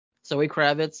 Zoe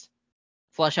Kravitz,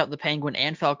 flesh out the Penguin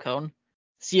and Falcone,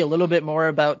 see a little bit more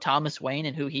about Thomas Wayne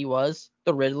and who he was,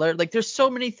 the Riddler. Like, there's so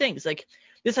many things. Like,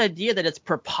 this idea that it's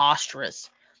preposterous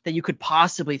that you could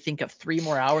possibly think of 3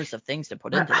 more hours of things to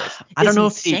put into this. I don't know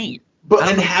insane. But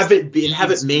have it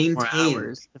maintained more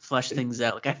hours to flesh things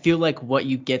out. Like, I feel like what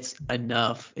you get's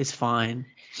enough is fine.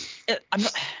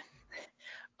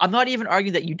 I'm not even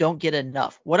arguing that you don't get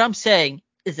enough. What I'm saying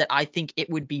is that I think it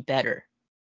would be better.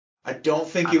 I don't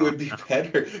think it would be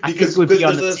better because there's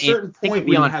a certain point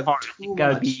where you have too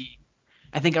much.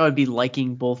 I think I would be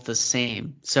liking both the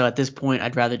same. So at this point,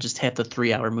 I'd rather just hit the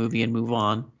 3-hour movie and move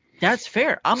on. That's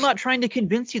fair. I'm not trying to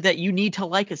convince you that you need to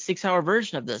like a 6-hour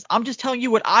version of this. I'm just telling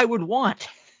you what I would want.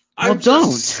 Well,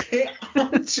 don't.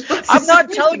 I'm not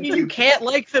telling you can't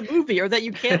like the movie or that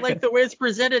you can't like the way it's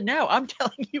presented now. I'm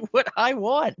telling you what I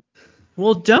want.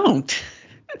 Well, don't.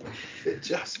 It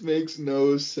just makes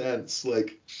no sense.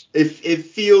 Like, it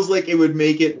feels like it would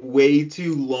make it way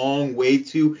too long, way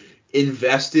too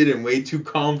invested, and way too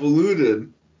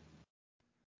convoluted.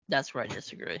 That's where I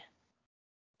disagree.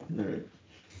 Right.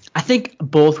 I think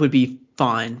both would be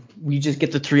fine. We just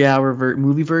get the 3-hour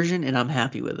movie version, and I'm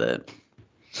happy with it.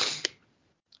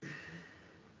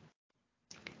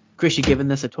 Chris, you giving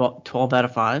this a 12 out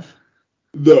of 5?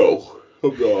 No,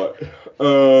 I'm not.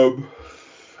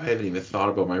 I haven't even thought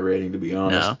about my rating, to be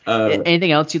honest. No.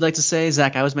 Anything else you'd like to say,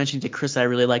 Zach? I was mentioning to Chris that I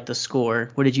really liked the score.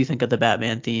 What did you think of the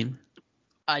Batman theme?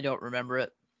 I don't remember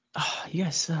it. Oh, you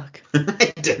guys suck.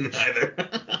 I didn't either.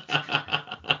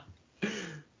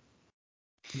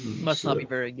 Must not be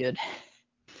very good.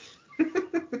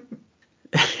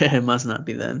 It must not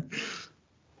be then.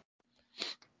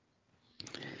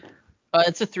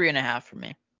 It's a 3.5 for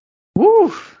me.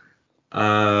 Woo!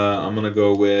 I'm gonna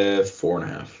go with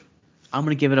 4.5. I'm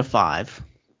gonna give it a 5.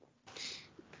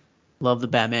 Love the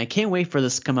Batman. Can't wait for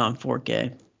this to come out in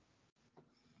 4K. I'm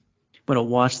gonna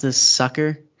watch this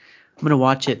sucker. I'm gonna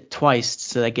watch it twice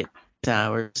so that I get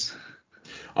hours.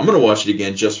 I'm gonna watch it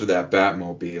again just for that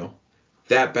Batmobile.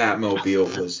 That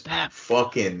Batmobile was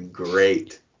fucking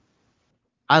great.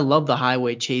 I love the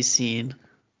highway chase scene.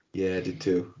 Yeah, I did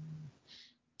too.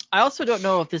 I also don't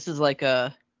know if this is like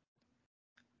a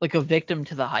victim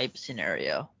to the hype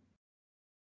scenario,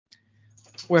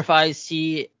 where if I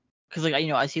see, because like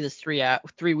I see this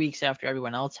 3 weeks after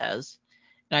everyone else has,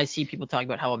 and I see people talking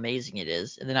about how amazing it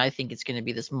is, and then I think it's going to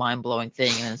be this mind blowing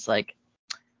thing, and it's like,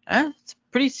 it's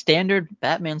a pretty standard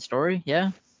Batman story,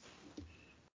 yeah.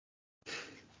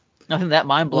 Nothing that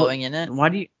mind blowing in it. Why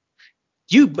do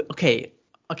you okay?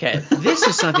 This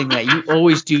is something that you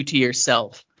always do to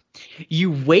yourself. You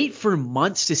wait for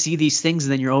months to see these things,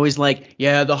 and then you're always like,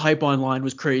 yeah, the hype online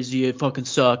was crazy. It fucking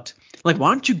sucked. Like,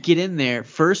 why don't you get in there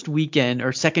first weekend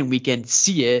or second weekend,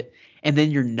 see it, and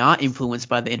then you're not influenced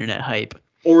by the internet hype?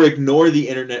 Or ignore the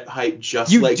internet hype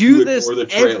just You like do you this ignore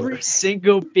the trailer. every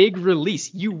single big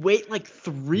release. You wait like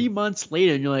 3 months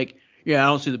later, and you're like, yeah, I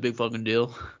don't see the big fucking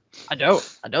deal. I don't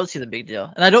see the big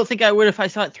deal, and I don't think I would if I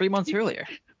saw it 3 months earlier.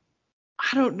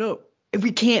 I don't know.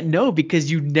 We can't know because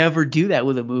you never do that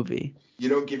with a movie. You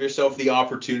don't give yourself the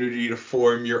opportunity to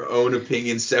form your own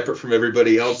opinion separate from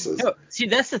everybody else's. No, see,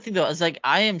 that's the thing though. It's like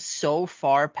I am so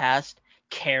far past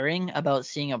caring about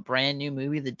seeing a brand new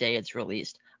movie the day it's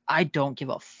released. I don't give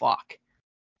a fuck.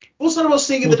 Well, it's not about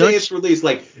seeing it the day it's released.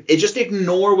 Like, just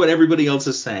ignore what everybody else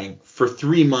is saying for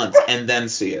 3 months and then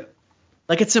see it.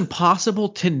 Like, it's impossible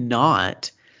to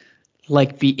not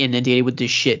like be inundated with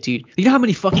this shit, dude. You know how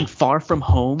many fucking Far From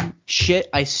Home shit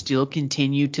I still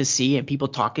continue to see and people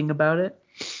talking about it?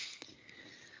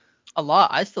 A lot.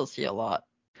 I still see a lot.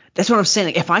 That's what I'm saying.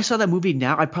 Like, if I saw that movie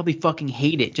now, I'd probably fucking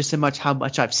hate it just as much how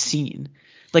much I've seen.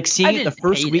 Like, seeing it the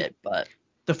first week, but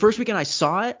the first weekend I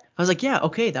saw it, I was like, yeah,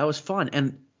 okay, that was fun,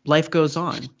 and life goes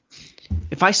on.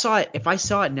 If I saw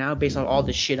it now based on all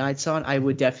the shit I'd saw, I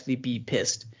would definitely be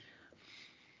pissed.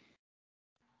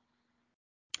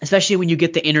 Especially when you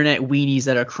get the internet weenies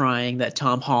that are crying that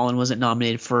Tom Holland wasn't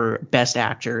nominated for Best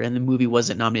Actor and the movie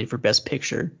wasn't nominated for Best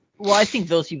Picture. Well, I think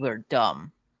those people are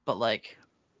dumb, but like,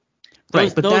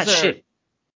 that's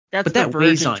the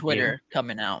version of Twitter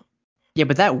coming out. Yeah,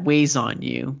 but that weighs on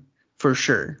you for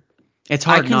sure. It's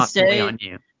hard not to weigh on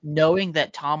you. Knowing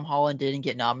that Tom Holland didn't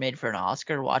get nominated for an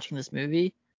Oscar watching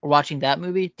that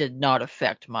movie did not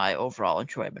affect my overall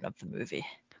enjoyment of the movie.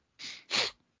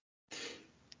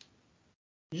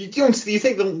 You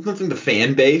think the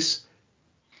fan base,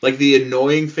 like the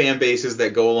annoying fan bases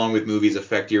that go along with movies,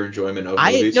 affect your enjoyment of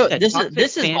movies? No,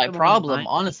 this is my problem,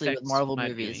 honestly, with Marvel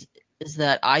movies, is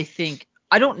that I think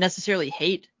I don't necessarily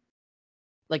hate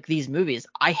like these movies.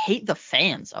 I hate the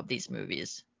fans of these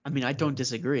movies. I mean, I don't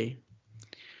disagree.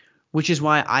 Which is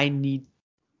why I need.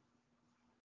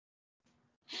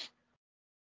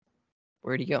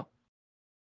 Where'd he go?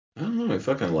 I don't know. He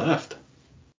fucking left.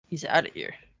 He's out of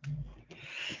here.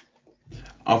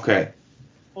 Okay.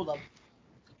 Hold up.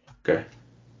 Okay.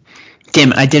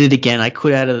 Damn it, I did it again. I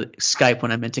quit out of Skype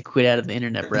when I meant to quit out of the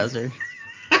internet browser.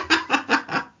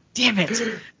 Damn it.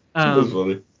 That's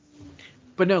funny.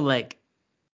 But no, like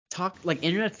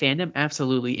internet fandom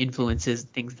absolutely influences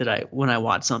things that when I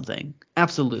watch something.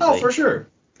 Absolutely. Oh, for sure.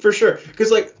 For sure.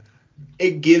 Because like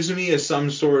it gives me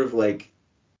some sort of like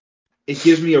it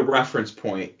gives me a reference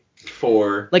point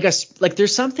for like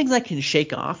there's some things I can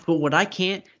shake off, but what I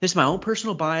can't, this is my own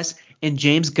personal bias. And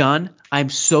James Gunn, I'm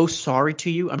so sorry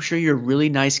to you. I'm sure you're a really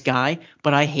nice guy,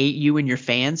 but I hate you and your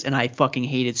fans, and I fucking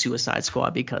hated Suicide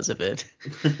Squad because of it.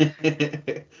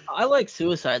 I like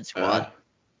Suicide Squad.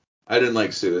 I didn't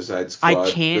like Suicide Squad. I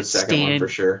can't the second stand one for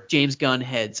sure. James Gunn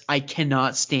heads. I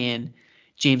cannot stand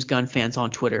James Gunn fans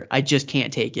on Twitter. I just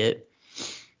can't take it.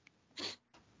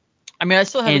 I mean, I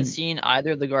still haven't seen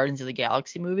either of the Guardians of the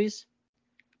Galaxy movies.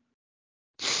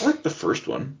 I like the first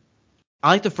one. I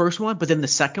like the first one, but then the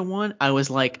second one, I was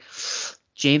like,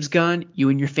 James Gunn, you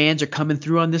and your fans are coming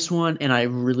through on this one, and I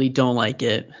really don't like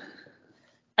it.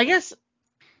 I guess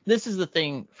this is the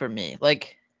thing for me.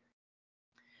 Like,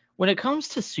 when it comes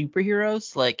to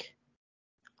superheroes, like,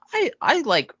 I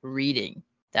like reading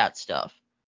that stuff.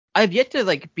 I've yet to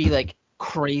like be like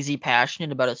crazy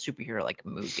passionate about a superhero like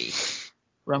movie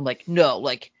where I'm like, no,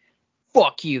 like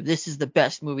fuck you, this is the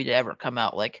best movie to ever come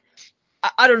out. Like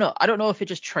I don't know. I don't know if it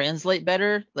just translate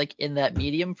better like in that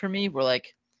medium for me where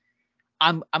like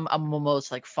I'm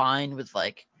almost like fine with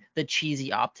like the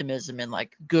cheesy optimism and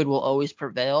like good will always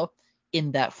prevail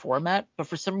in that format. But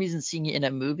for some reason seeing it in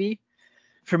a movie,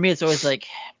 for me it's always like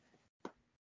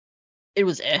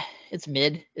it's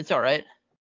mid. It's all right.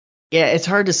 Yeah, it's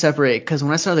hard to separate because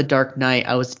when I saw The Dark Knight,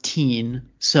 I was a teen,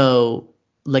 so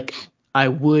like I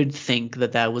would think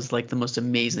that that was like the most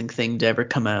amazing thing to ever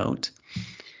come out.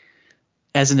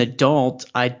 As an adult,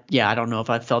 I don't know if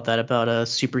I felt that about a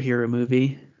superhero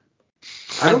movie.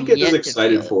 I I've don't get as yet to feel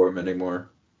excited it. for him anymore.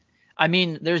 I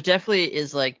mean, there's definitely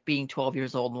is like being 12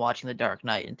 years old and watching The Dark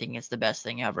Knight and thinking it's the best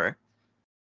thing ever.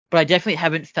 But I definitely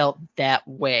haven't felt that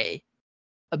way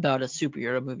about a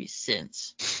superhero movie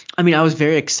since. I mean, I was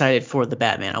very excited for the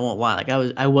Batman. I won't lie. Like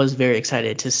I was very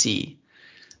excited to see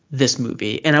this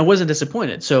movie, and I wasn't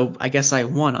disappointed. So I guess I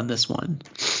won on this one.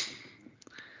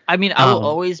 I mean, I will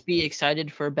always be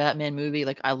excited for a Batman movie.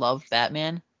 Like I love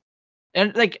Batman.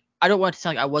 And like I don't want to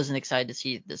sound like I wasn't excited to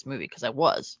see this movie because I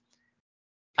was.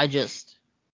 I just,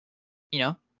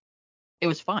 it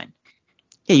was fine.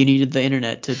 Yeah, you needed the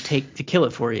internet to kill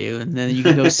it for you, and then you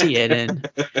can go see it and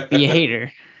be a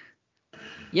hater.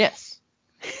 Yes.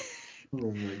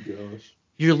 Oh my gosh.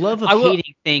 Your love of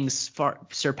hating things far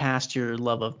surpassed your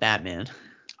love of Batman.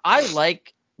 I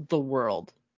like the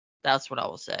world. That's what I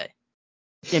will say.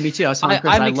 Yeah, me too. I was telling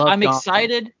Chris, I love I'm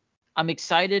excited. I'm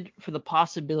excited for the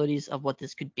possibilities of what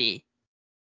this could be.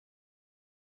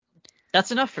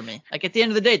 That's enough for me. Like at the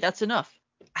end of the day, that's enough.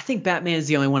 I think Batman is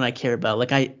the only one I care about.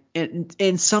 Like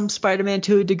in some Spider-Man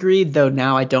to a degree, though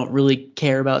now I don't really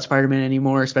care about Spider-Man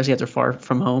anymore, especially after Far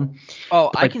From Home. Oh,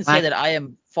 but I can say that I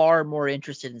am far more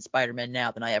interested in Spider-Man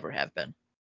now than I ever have been.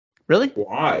 Really?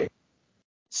 Why?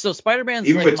 So Spider-Man's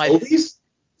even like with Toby's?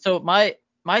 So my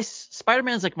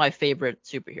Spider-Man's like my favorite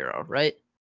superhero, right?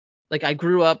 Like I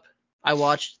grew up, I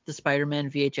watched the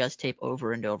Spider-Man VHS tape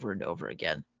over and over and over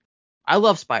again. I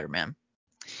love Spider-Man.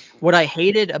 What I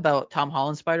hated about Tom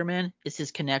Holland's Spider-Man is his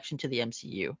connection to the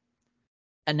MCU.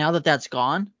 And now that that's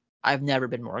gone, I've never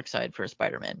been more excited for a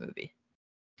Spider-Man movie.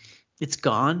 It's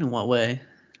gone? In what way?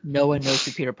 No one knows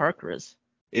who Peter Parker is.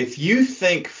 If you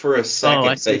think for a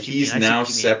second that he's now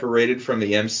separated from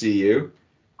the MCU.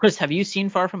 Chris, have you seen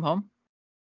Far From Home?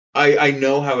 I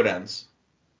know how it ends.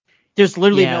 There's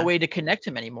literally no way to connect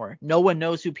him anymore. No one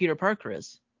knows who Peter Parker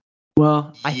is.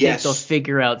 Well, I think they'll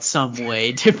figure out some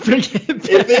way to forget that.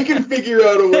 If they can figure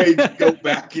out a way to go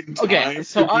back in time. Okay,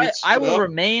 so I will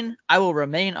remain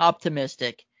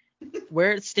optimistic.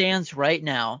 Where it stands right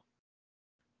now,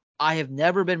 I have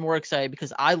never been more excited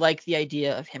because I like the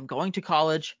idea of him going to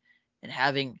college and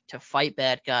having to fight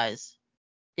bad guys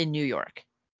in New York.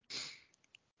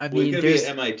 I mean, there's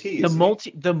MIT, the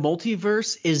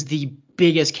multiverse is the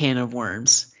biggest can of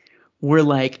worms. Where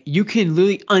like you can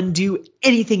literally undo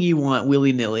anything you want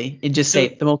willy-nilly and just say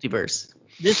the multiverse.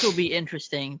 This will be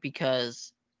interesting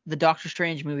because the Doctor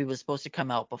Strange movie was supposed to come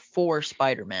out before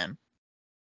Spider-Man.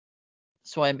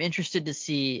 So I'm interested to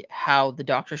see how the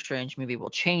Doctor Strange movie will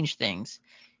change things.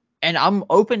 And I'm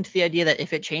open to the idea that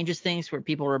if it changes things where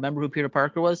people remember who Peter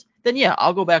Parker was, then yeah,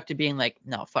 I'll go back to being like,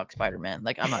 no, fuck Spider-Man.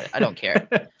 Like I don't care.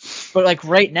 But like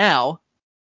right now,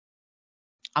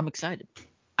 I'm excited.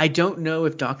 I don't know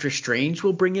if Doctor Strange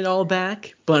will bring it all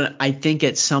back, but I think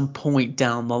at some point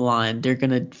down the line they're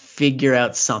gonna figure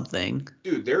out something.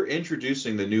 Dude, they're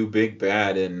introducing the new big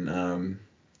bad in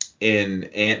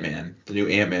Ant-Man, the new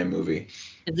Ant-Man movie.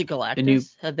 Is it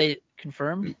Galactus? Have they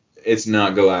confirmed? It's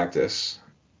not Galactus.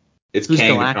 It's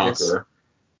Kang the Conqueror.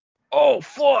 Oh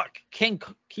fuck,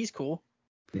 he's cool.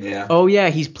 Yeah. Oh yeah,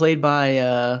 he's played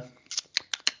by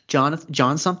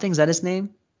John something. Is that his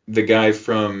name? The guy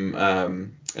from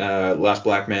Last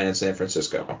Black Man in San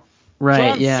Francisco.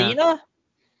 Right. John Cena?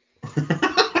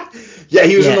 Yeah,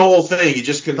 he was in the whole thing. You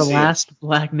just couldn't see him. The Last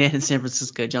Black Man in San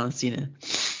Francisco, John Cena.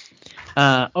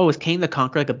 Is Kang the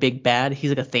Conqueror like a big bad?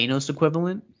 He's like a Thanos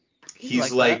equivalent?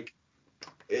 He's like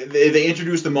they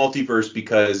introduced the multiverse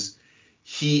because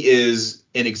he is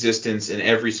in existence in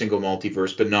every single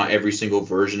multiverse, but not every single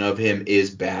version of him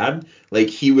is bad. Like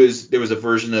there was a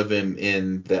version of him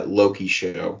in that Loki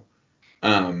show.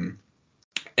 But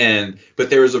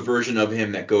there is a version of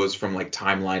him that goes from like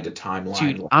timeline to timeline.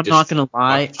 Dude, like, I'm not gonna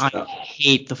lie, I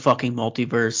hate the fucking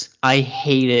multiverse. I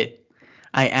hate it.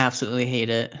 I absolutely hate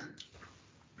it.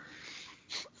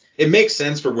 It makes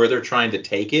sense for where they're trying to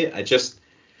take it.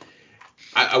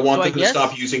 I want them to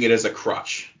stop using it as a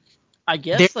crutch. I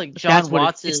guess like That's John what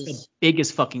Watts it's the is.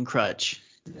 biggest fucking crutch.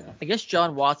 Yeah. I guess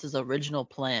John Watts' original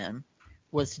plan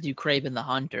was to do Kraven the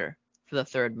Hunter for the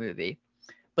third movie.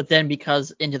 But then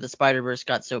because Into the Spider-Verse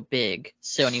got so big,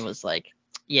 Sony was like,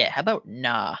 yeah, how about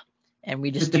nah? And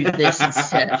we just do this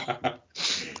instead.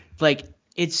 Like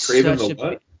it's Craven such the a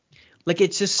what? like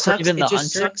it just sucks. Kraven It the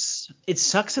just Hunter? sucks. It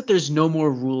sucks that there's no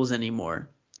more rules anymore.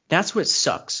 That's what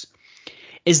sucks.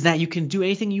 Is that you can do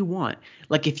anything you want.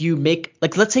 Like if you make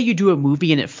like let's say you do a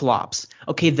movie and it flops.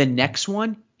 Okay, the next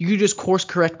one you can just course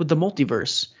correct with the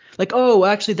multiverse. Like, oh,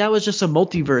 actually that was just a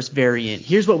multiverse variant.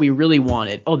 Here's what we really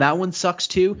wanted. Oh, that one sucks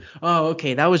too. Oh,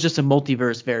 okay, that was just a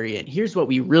multiverse variant. Here's what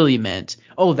we really meant.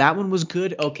 Oh, that one was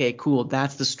good. Okay, cool.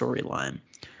 That's the storyline.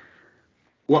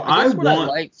 Well, I I guess what I want.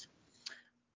 liked,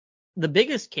 the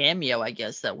biggest cameo, I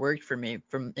guess, that worked for me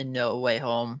from in No Way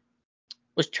Home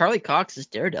was Charlie Cox's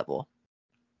Daredevil.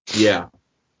 Yeah.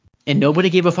 And nobody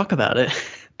gave a fuck about it.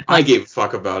 I gave a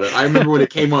fuck about it. I remember when it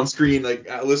came on screen, like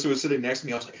Alyssa was sitting next to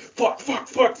me. I was like, fuck, fuck,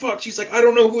 fuck, fuck. She's like, I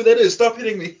don't know who that is. Stop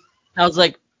hitting me. I was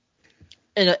like,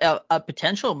 in a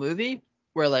potential movie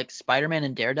where like Spider-Man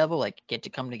and Daredevil like get to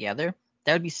come together,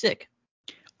 that would be sick.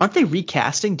 Aren't they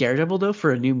recasting Daredevil though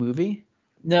for a new movie?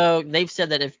 No, they've said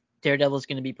that if Daredevil is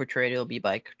going to be portrayed, it'll be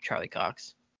by Charlie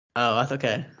Cox. Oh,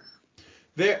 okay.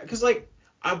 Because like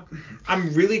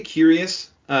I'm really curious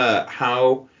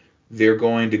how they're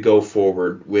going to go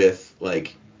forward with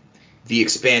like the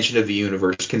expansion of the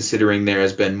universe, considering there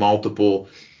has been multiple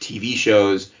TV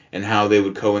shows and how they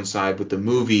would coincide with the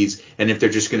movies, and if they're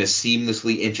just going to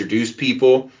seamlessly introduce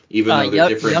people, even though they're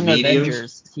different Young mediums.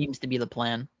 Avengers seems to be the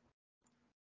plan.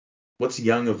 What's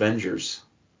Young Avengers?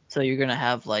 So you're gonna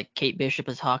have like Kate Bishop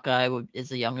as Hawkeye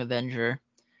is a Young Avenger.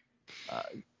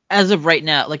 As of right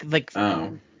now, like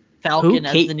Oh, Falcon Who?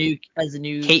 as the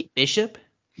new Kate Bishop?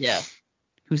 Yeah,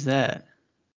 Who's that?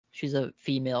 she's a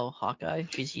female Hawkeye.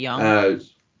 She's young.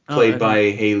 played Oh,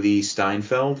 by Haley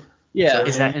Steinfeld. Yeah.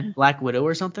 is that in Black Widow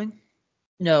or something?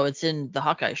 No, it's in the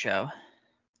Hawkeye show.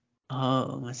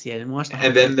 Oh, I see. I didn't watch the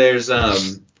And then there's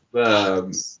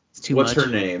It's too what's much.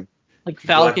 her name? Like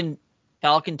Black-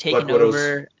 Falcon taking Widow's-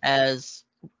 over as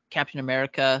Captain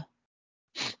America.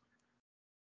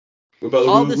 What about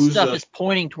All this who's stuff is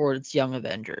pointing towards Young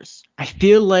Avengers. I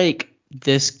feel like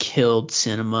this killed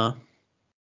cinema.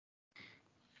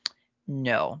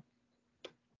 No.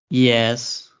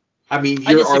 Yes. I mean,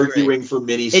 I you're disagree. arguing for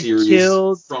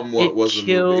miniseries from what was a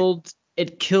movie.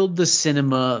 It killed the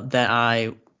cinema that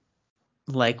I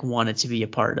like wanted to be a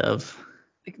part of.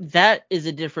 Like, that is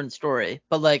a different story.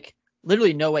 But like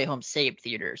literally No Way Home saved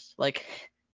theaters. Like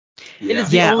it is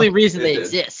the Yeah, only reason it they did.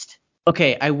 exist.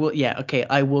 Okay, I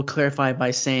will clarify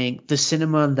by saying the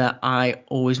cinema that I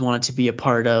always wanted to be a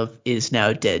part of is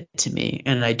now dead to me,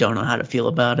 and I don't know how to feel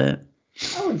about it.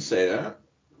 I wouldn't say that.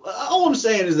 All I'm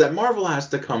saying is that Marvel has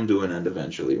to come to an end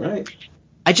eventually, right?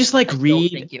 I just like I don't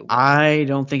Reed. think it will. I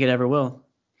don't think it ever will.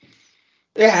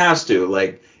 It has to.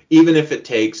 Like, even if it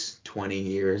takes 20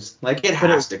 years, like it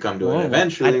has to come to an won't.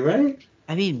 eventually, right?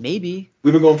 I mean, maybe.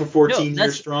 We've been going for 14 No,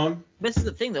 years strong. This is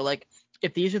the thing though, like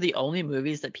if these are the only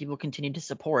movies that people continue to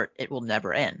support, it will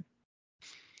never end.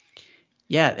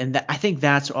 Yeah, and I think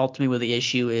that's ultimately what the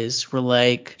issue is. We're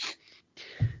like,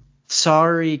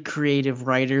 sorry, creative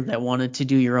writer that wanted to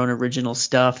do your own original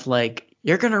stuff. Like,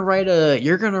 you're gonna write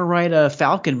a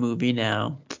Falcon movie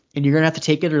now, and you're gonna have to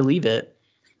take it or leave it.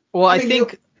 Well, I mean,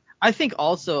 I think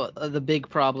also the big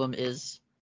problem is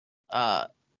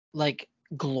like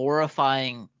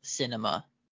glorifying cinema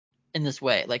in this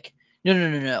way. Like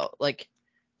no. Like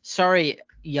sorry,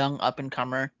 young up and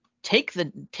comer, take the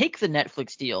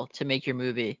Netflix deal to make your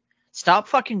movie. Stop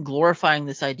fucking glorifying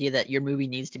this idea that your movie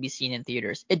needs to be seen in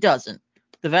theaters. It doesn't.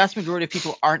 The vast majority of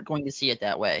people aren't going to see it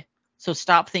that way. So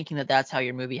stop thinking that that's how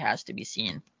your movie has to be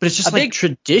seen. But it's just like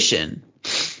tradition.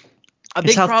 A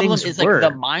big how problem things is like the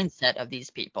work. mindset of these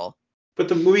people. But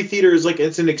the movie theater is like,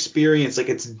 it's an experience. Like,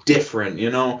 it's different, you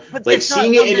know? But Like, it's not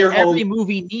seeing one it in that your home. every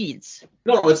movie needs.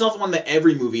 No, it's not the one that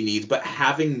every movie needs, but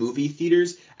having movie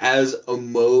theaters as a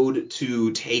mode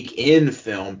to take in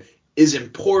film is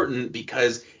important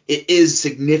because it is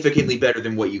significantly better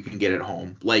than what you can get at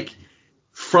home. Like,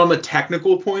 from a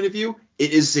technical point of view,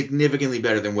 it is significantly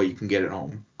better than what you can get at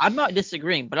home. I'm not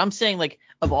disagreeing, but I'm saying like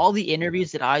of all the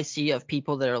interviews that I see of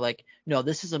people that are like, no,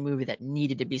 this is a movie that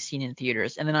needed to be seen in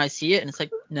theaters, and then I see it and it's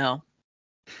like, no,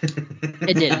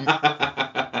 it didn't.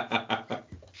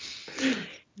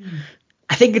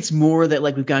 I think it's more that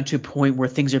like we've gotten to a point where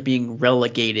things are being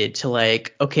relegated to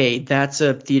like, okay, that's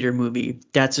a theater movie,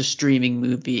 that's a streaming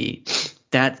movie,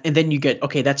 And then you get,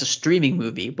 okay, that's a streaming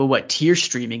movie, but what tier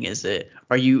streaming is it?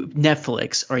 Are you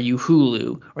Netflix? Are you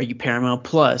Hulu? Are you Paramount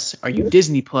Plus? Are you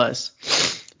Disney Plus?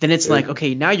 Then it's like,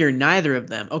 okay, now you're neither of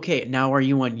them. Okay, now are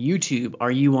you on YouTube? Are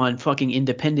you on fucking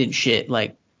independent shit?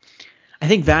 Like, I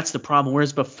think that's the problem.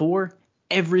 Whereas before,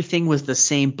 everything was the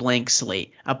same blank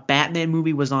slate. A Batman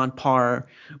movie was on par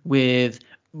with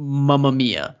Mamma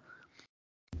Mia.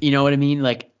 You know what I mean?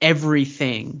 Like,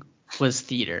 everything was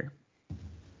theater.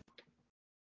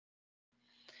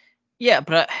 Yeah,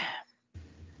 but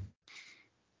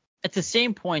at the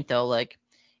same point though, like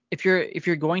if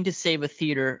you're going to save a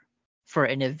theater for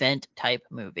an event type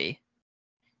movie,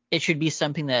 it should be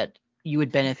something that you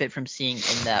would benefit from seeing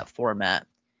in that format,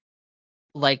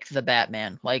 like the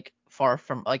Batman, like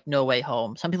like No Way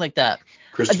Home, something like that.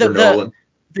 Christopher Nolan.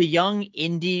 The young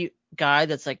indie guy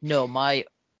that's like, no, my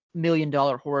 $1 million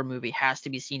horror movie has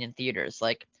to be seen in theaters.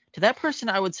 Like, to that person,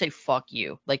 I would say, fuck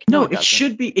you. Like, no, it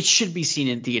should be seen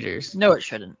in theaters. No, it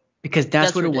shouldn't. Because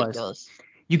that's what ridiculous. It was.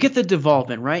 You get the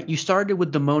devolvement, right? You started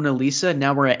with the Mona Lisa,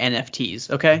 now we're at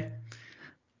NFTs, okay?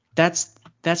 That's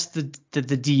the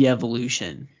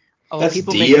de-evolution. Oh, that's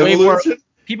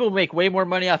people make way more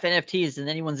money off NFTs than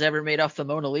anyone's ever made off the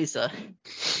Mona Lisa.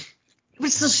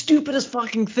 It's the stupidest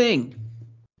fucking thing.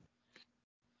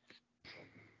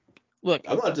 Look,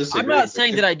 I'm not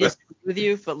saying that I disagree with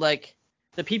you, but like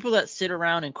the people that sit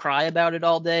around and cry about it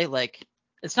all day, like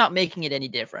it's not making it any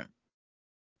different.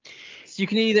 So you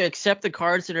can either accept the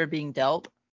cards that are being dealt,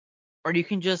 or you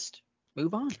can just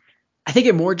move on. I think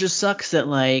it more just sucks that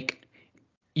like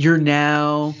you're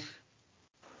now,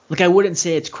 like I wouldn't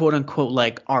say it's quote unquote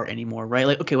like art anymore, right?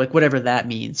 Like okay, like whatever that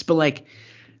means, but like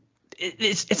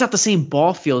it's not the same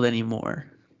ball field anymore.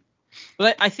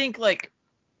 But I think like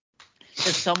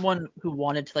as someone who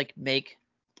wanted to like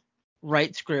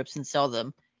write scripts and sell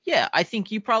them, yeah, I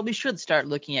think you probably should start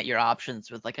looking at your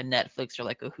options with like a Netflix or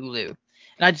like a Hulu.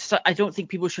 And I don't think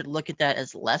people should look at that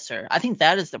as lesser. I think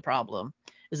that is the problem,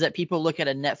 is that people look at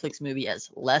a Netflix movie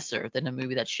as lesser than a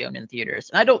movie that's shown in theaters.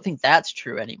 And I don't think that's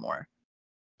true anymore.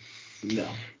 No.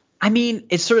 I mean,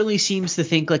 it certainly seems to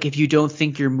think like if you don't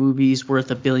think your movie's worth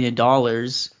 $1 billion,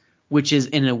 which is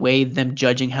in a way them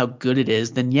judging how good it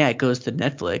is, then yeah, it goes to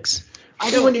Netflix. I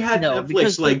don't when you had Netflix,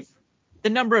 because like the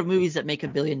number of movies that make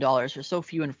 $1 billion are so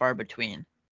few and far between.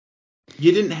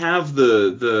 You didn't have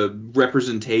the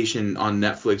representation on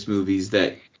Netflix movies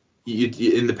that you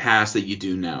in the past that you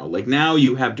do now. Like now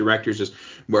you have directors as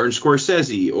Martin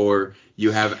Scorsese, or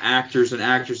you have actors and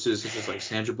actresses such as like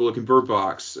Sandra Bullock and Bird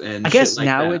Box and I guess shit like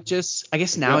now that. it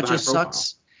just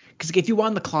sucks. Because if you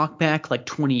wind the clock back like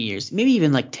 20 years, maybe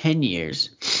even like 10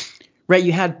 years, right,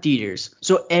 you had theaters.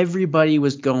 So everybody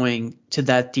was going to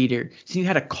that theater. So you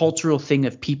had a cultural thing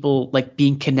of people like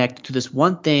being connected to this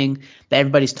one thing that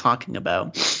everybody's talking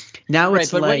about. Now right,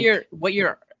 it's but like what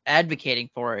you're advocating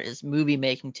for is movie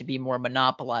making to be more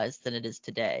monopolized than it is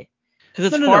today.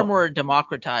 Because it's far more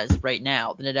democratized right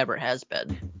now than it ever has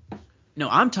been. No,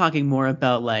 I'm talking more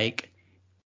about like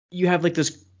you have like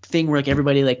this thing where like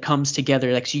everybody like comes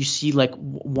together, like so you see like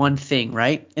one thing,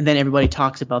 right? And then everybody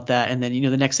talks about that, and then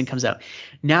the next thing comes out.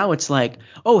 Now it's like,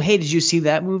 oh hey, did you see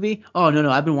that movie? Oh no,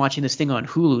 I've been watching this thing on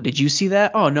Hulu. Did you see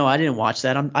that? Oh no, I didn't watch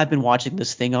that. I've been watching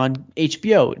this thing on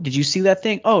HBO. Did you see that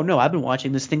thing? Oh no, I've been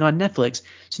watching this thing on Netflix.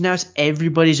 So now it's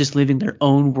everybody's just living their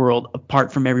own world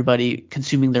apart from everybody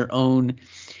consuming their own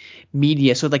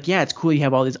media. So like yeah, it's cool you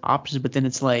have all these options, but then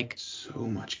it's like so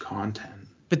much content.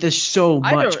 But there's so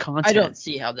much content. I don't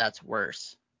see how that's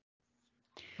worse.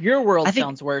 Your world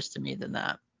sounds worse to me than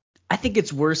that. I think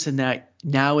it's worse in that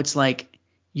now it's like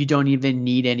you don't even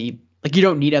need any, like you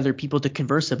don't need other people to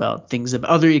converse about things.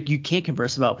 You can't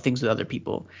converse about things with other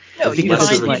people. No, you find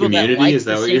people that like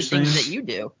the same things that you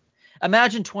do.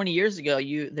 Imagine 20 years ago,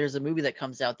 there's a movie that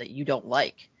comes out that you don't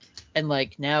like, and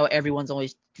like now everyone's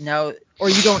always or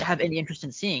you don't have any interest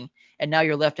in seeing. And now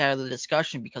you're left out of the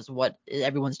discussion because what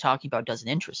everyone's talking about doesn't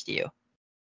interest you.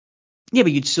 Yeah,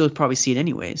 but you'd still probably see it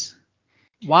anyways.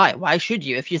 Why? Why should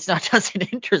you? If it's not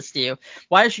doesn't interest you,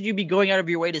 why should you be going out of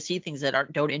your way to see things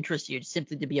that don't interest you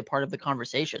simply to be a part of the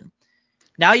conversation?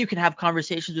 Now you can have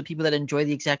conversations with people that enjoy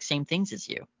the exact same things as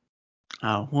you.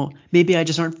 Oh, well, maybe I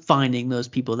just aren't finding those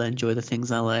people that enjoy the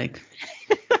things I like.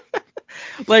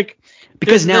 Like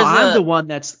because now I'm the one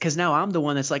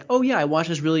that's like, oh yeah, I watched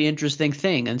this really interesting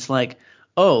thing, and it's like,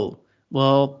 oh,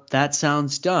 well, that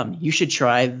sounds dumb. You should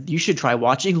try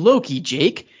watching Loki,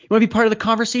 Jake. You want to be part of the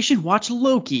conversation? Watch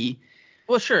Loki.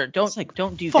 Well, sure, don't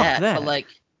do that. But like,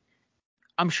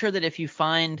 I'm sure that if you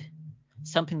find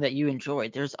something that you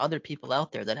enjoyed, there's other people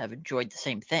out there that have enjoyed the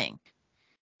same thing.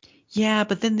 Yeah,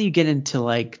 but then you get into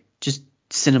like just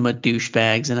cinema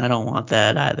douchebags, and I don't want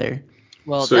that either.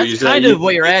 Well, So that's is that kind you- of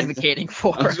what you're advocating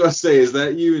for. I was about to say, is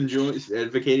that you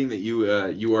advocating that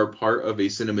you are part of a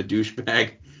cinema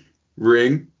douchebag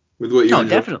ring with what you No, enjoy?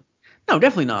 definitely. No,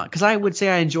 definitely not. Because I would say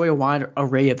I enjoy a wide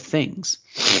array of things.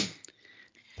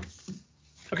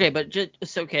 Okay, but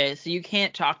it's okay. So you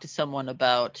can't talk to someone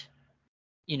about,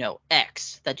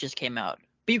 X that just came out.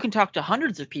 But you can talk to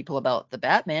hundreds of people about the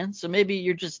Batman. So maybe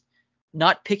you're just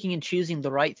not picking and choosing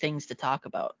the right things to talk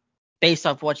about based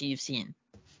off what you've seen.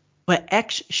 But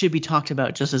X should be talked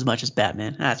about just as much as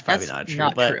Batman. That's probably not true.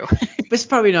 Not true. It's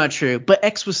probably not true. But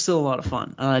X was still a lot of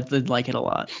fun. I did like it a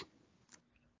lot.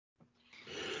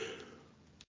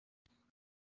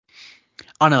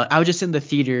 Oh no, I was just in the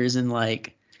theaters and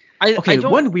like. Okay,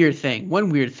 one weird thing.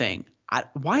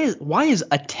 Why is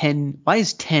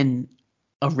 10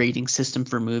 a rating system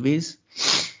for movies?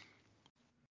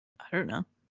 I don't know.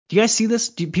 Do you guys see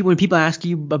this? When people ask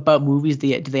you about movies,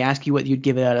 do they ask you what you'd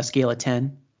give it on a scale of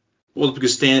 10? Well,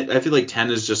 because I feel like 10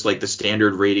 is just like the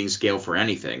standard rating scale for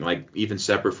anything, like even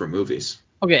separate from movies.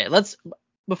 Okay,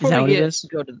 before we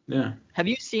go to Yeah. Have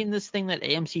you seen this thing that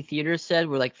AMC Theaters said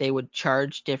where like they would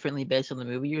charge differently based on the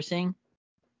movie you're seeing?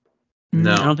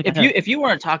 No. I don't think If you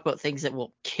want to talk about things that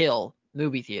will kill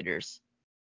movie theaters,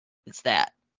 it's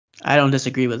that. I don't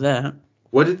disagree with that.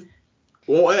 Well,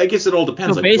 I guess it all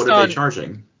depends. So Like, what are they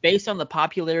charging? Based on the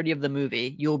popularity of the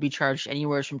movie, you'll be charged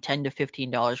anywhere from $10 to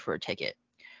 $15 for a ticket.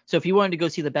 So if you wanted to go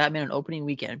see the Batman on opening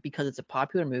weekend because it's a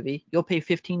popular movie, you'll pay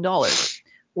 $15.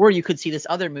 Or you could see this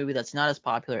other movie that's not as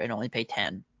popular and only pay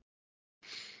 $10.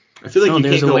 I feel like you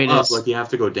can't go up, like you have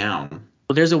to go down.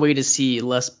 Well, there's a way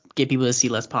to get people to see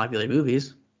less popular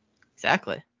movies.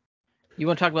 Exactly. You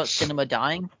want to talk about cinema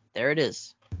dying? There it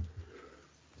is.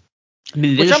 I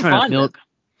mean, they're just trying to milk.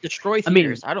 Destroy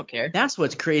theaters. I don't care. That's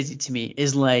what's crazy to me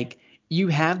is like you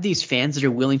have these fans that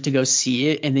are willing to go see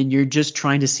it, and then you're just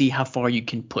trying to see how far you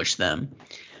can push them.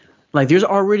 Like there's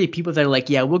already people that are like,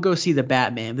 yeah, we'll go see the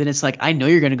Batman. Then it's like, I know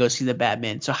you're gonna go see the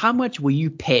Batman. So how much will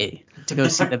you pay to go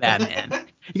see the Batman?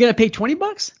 You're gonna pay $20,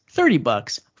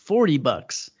 $30,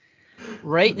 $40.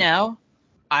 Right now,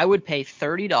 I would pay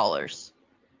 $30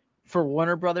 for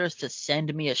Warner Brothers to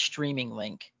send me a streaming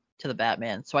link to the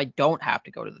Batman, so I don't have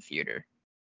to go to the theater.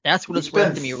 That's what it's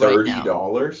worth to me right now.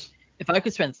 $30? If I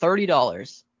could spend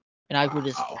 $30 and I would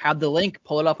just have the link,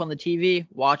 pull it up on the TV,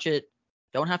 watch it,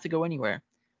 don't have to go anywhere.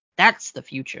 That's the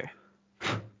future.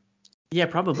 Yeah,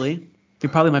 probably. There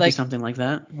probably might be something like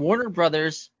that. Warner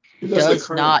Brothers does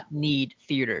not need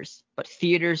theaters, but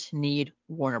theaters need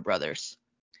Warner Brothers.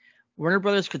 Warner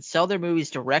Brothers could sell their movies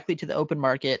directly to the open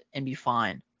market and be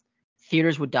fine.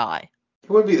 Theaters would die. It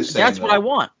wouldn't be the same. That's what I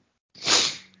want.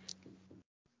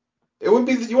 It wouldn't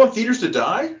be. You want theaters to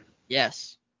die?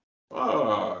 Yes.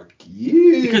 Fuck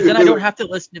you. Because then I don't have to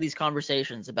listen to these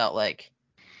conversations about like,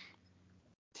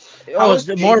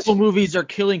 the Marvel movies are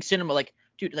killing cinema. Like,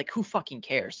 dude, like who fucking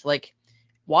cares? Like,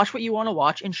 watch what you want to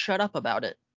watch and shut up about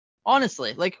it.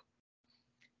 Honestly, like,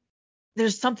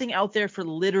 there's something out there for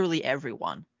literally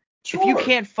everyone. Sure. If you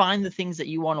can't find the things that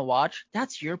you want to watch,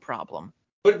 that's your problem.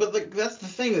 But like that's the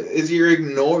thing is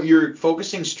you're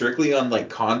focusing strictly on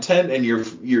like content and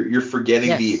you're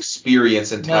forgetting the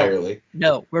experience entirely.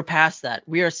 No, we're past that.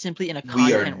 We are simply in a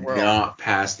content world. We are not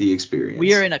past the experience.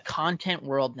 We are in a content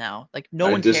world now. Like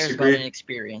no one cares about an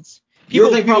experience. You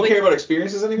don't think people care about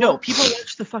experiences anymore? No, people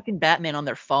watch the fucking Batman on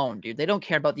their phone, dude. They don't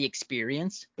care about the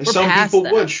experience. Some people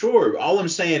would, sure. All I'm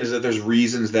saying is that there's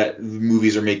reasons that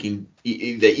movies are making,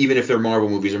 that even if they're Marvel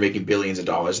movies, are making billions of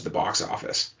dollars at the box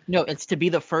office. No, it's to be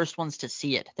the first ones to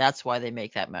see it. That's why they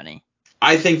make that money.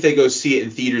 I think they go see it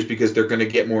in theaters because they're going to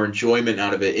get more enjoyment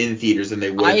out of it in theaters than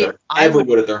they would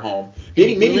at their home.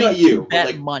 Maybe not you, but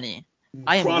like money.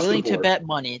 I am willing to bet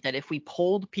money that if we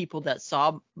polled people that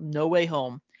saw No Way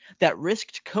Home, that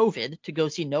risked COVID to go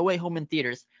see No Way Home in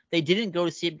theaters, they didn't go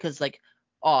to see it because like,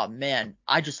 oh man,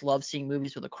 I just love seeing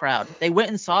movies with a crowd. They went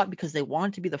and saw it because they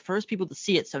wanted to be the first people to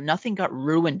see it, so nothing got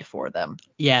ruined for them.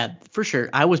 Yeah, for sure.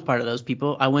 I was part of those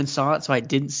people. I went and saw it, so I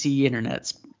didn't see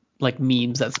internet's like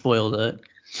memes that spoiled it.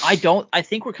 I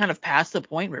think we're kind of past the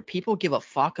point where people give a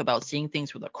fuck about seeing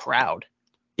things with a crowd.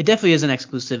 It definitely is an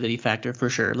exclusivity factor for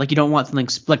sure. Like you don't want something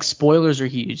like spoilers are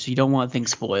huge, so you don't want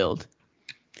things spoiled.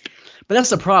 But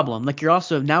that's the problem. Like you're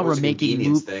also now we're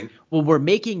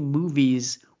making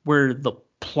movies where the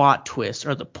plot twists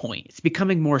are the point. It's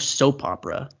becoming more soap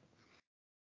opera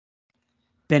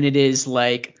than it is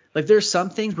like there's some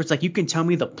things where it's like you can tell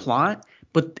me the plot,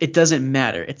 but it doesn't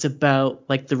matter. It's about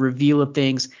like the reveal of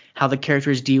things, how the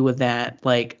characters deal with that.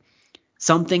 Like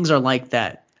some things are like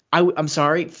that. I'm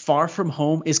sorry, Far From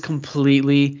Home is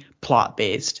completely plot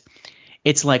based.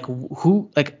 It's like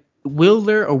will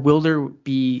there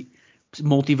be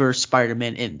multiverse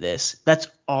Spider-Man in this? That's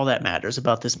all that matters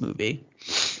about this movie.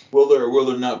 Will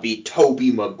there not be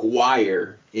Tobey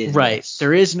Maguire in Right. this?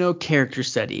 There is no character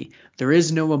study. There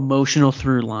is no emotional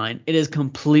through line. It is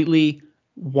completely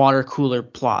water cooler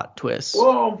plot twist.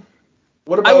 Well,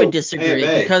 what about I would disagree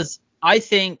AMA? because I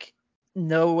think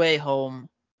No Way Home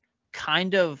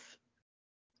kind of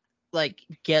like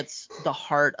gets the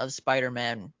heart of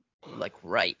Spider-Man like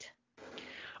right.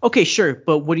 Okay, sure,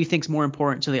 but what do you think's more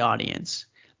important to the audience?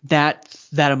 That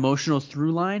emotional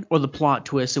through line or the plot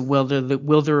twist of will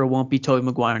there or won't be Tobey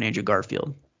Maguire and Andrew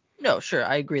Garfield? No, sure,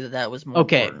 I agree that was more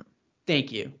Okay. important.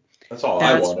 Thank you. That's all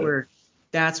I That's wanted.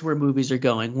 that's where movies are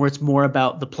going, where it's more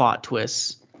about the plot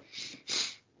twists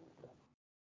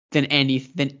than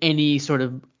any sort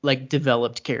of like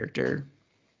developed character.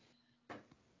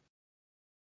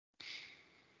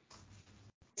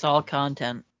 It's all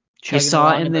content. You Chugging saw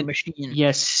along it in the machine.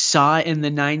 you saw it in the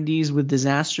 90s with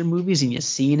disaster movies, and you're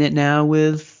seeing it now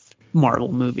with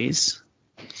Marvel movies.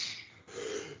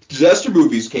 Disaster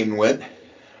movies came and went.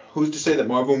 Who's to say that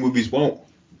Marvel movies won't?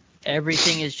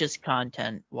 Everything is just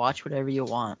content. Watch whatever you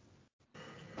want.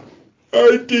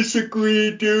 I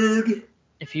disagree, dude.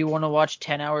 If you want to watch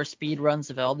 10-hour speed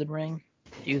runs of Elden Ring,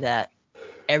 do that.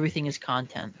 Everything is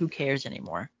content. Who cares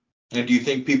anymore? And do you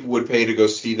think people would pay to go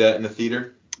see that in the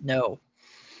theater? No.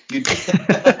 I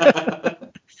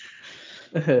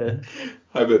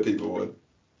bet people would.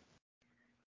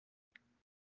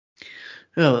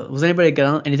 Oh, was anybody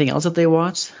got anything else that they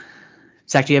watched?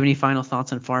 Zach, do you have any final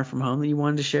thoughts on Far From Home that you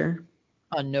wanted to share?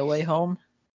 On No Way Home?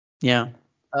 Yeah.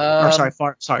 Or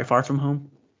Far From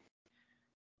Home.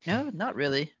 No, not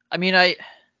really. I mean, Do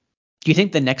you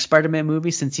think the next Spider-Man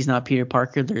movie, since he's not Peter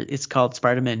Parker, it's called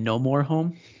Spider-Man No More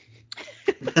Home?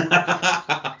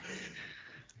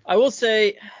 I will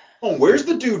say, Oh, where's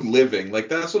the dude living? Like,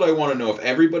 that's what I want to know. If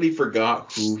everybody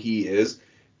forgot who he is,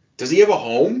 does he have a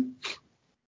home?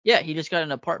 yeah, he just got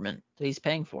an apartment that he's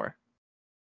paying for.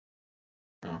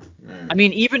 Oh, I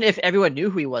mean, even if everyone knew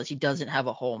who he was, he doesn't have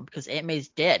a home because Aunt May's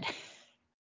dead.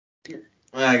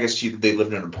 I guess they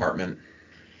lived in an apartment.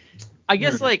 I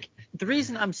guess, like, the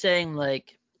reason I'm saying,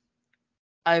 like,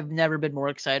 I've never been more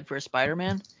excited for a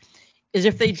Spider-Man is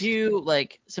if they do,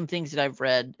 like, some things that I've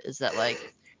read is that,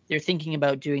 like, they're thinking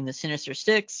about doing the Sinister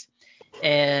Six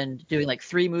and doing, like,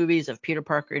 3 movies of Peter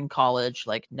Parker in college.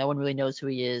 Like, no one really knows who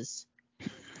he is.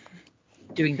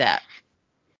 Doing that.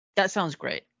 That sounds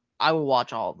great. I will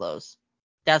watch all of those.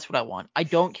 That's what I want. I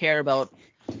don't care about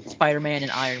Spider-Man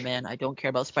and Iron Man. I don't care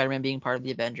about Spider-Man being part of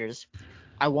the Avengers.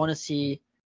 I want to see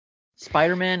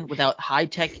Spider-Man without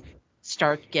high-tech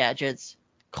Stark gadgets,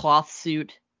 cloth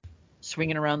suit,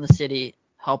 swinging around the city,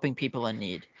 helping people in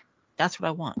need. That's what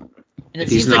I want. And it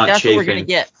seems like that's what we're going to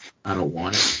get. I don't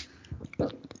want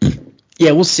it.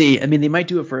 Yeah, we'll see. I mean, they might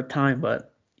do it for a time,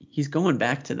 but he's going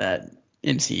back to that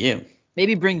MCU.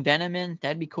 Maybe bring Venom in.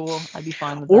 That'd be cool. I'd be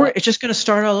fine with Or that. it's just going to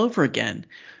start all over again.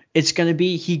 It's going to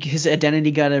be his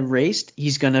identity got erased.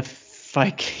 He's going to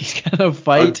fight. He's going to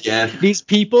fight Again. these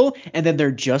people, and then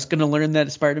they're just going to learn that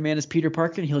Spider-Man is Peter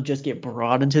Parker, and he'll just get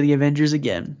brought into the Avengers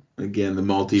again. Again, the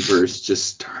multiverse just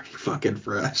starting fucking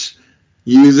fresh.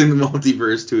 Using the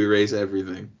multiverse to erase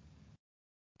everything.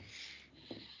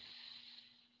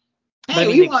 Hey,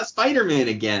 we want Spider-Man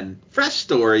again. Fresh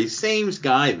story, same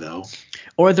guy though.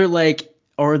 Or they're like,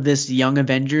 or this young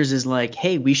Avengers is like,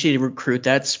 hey, we should recruit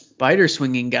that spider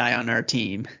swinging guy on our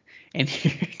team, and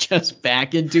you're just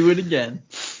back into it again.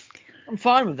 I'm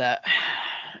fine with that.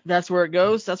 That's where it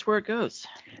goes. That's where it goes.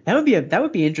 That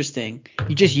would be interesting.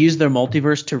 You just use their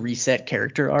multiverse to reset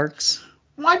character arcs.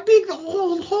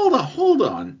 Hold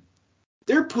on.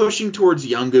 They're pushing towards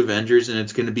Young Avengers, and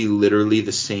it's going to be literally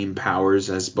the same powers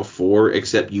as before,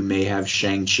 except you may have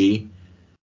Shang-Chi.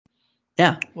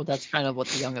 Yeah. Well, that's kind of what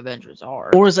the Young Avengers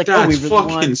are. Or it's like, That's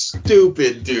fucking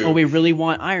stupid, dude. Oh, we really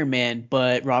want Iron Man,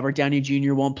 but Robert Downey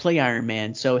Jr. won't play Iron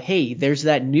Man. So, hey, there's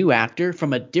that new actor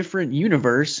from a different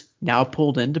universe now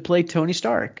pulled in to play Tony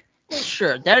Stark. Well,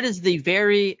 sure. That is the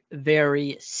very,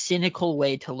 very cynical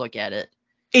way to look at it.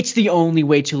 It's the only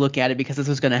way to look at it because this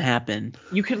is going to happen.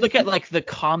 You could look at, like, the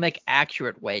comic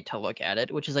accurate way to look at it,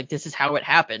 which is like, this is how it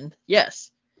happened.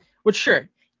 Yes. Which, sure,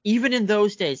 even in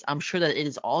those days, I'm sure that it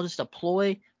is all just a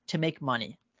ploy to make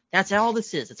money. That's all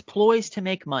this is. It's ploys to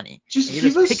make money. You're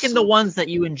just picking the ones that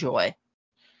you enjoy.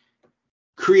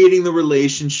 Creating the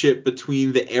relationship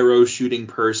between the arrow shooting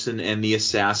person and the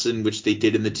assassin, which they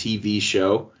did in the TV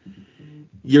show.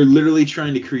 You're literally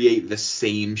trying to create the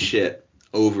same shit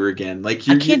over again. Like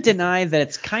I can't deny that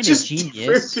it's kind of just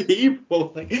genius. different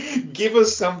people. Like, give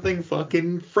us something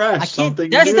fucking fresh, something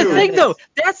That's new. the thing, though.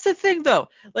 That's the thing, though.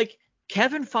 Like,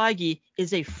 Kevin Feige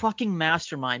is a fucking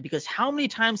mastermind, because how many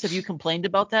times have you complained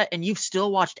about that and you've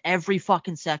still watched every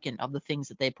fucking second of the things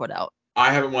that they put out?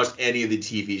 I haven't watched any of the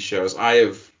TV shows. I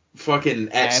have fucking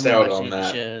X'd haven't out watched on any of the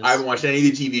that. shows. I haven't watched any of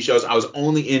the TV shows. I was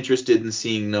only interested in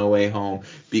seeing No Way Home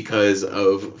because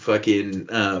of fucking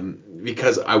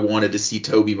because I wanted to see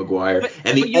Tobey Maguire.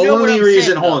 And the but you know what only I'm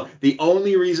reason, saying, hold on, the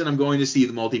only reason I'm going to see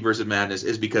the Multiverse of Madness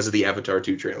is because of the Avatar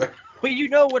 2 trailer. But you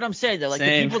know what I'm saying, though. Like,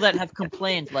 Same. the people that have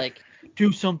complained, like,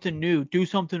 do something new, do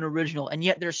something original, and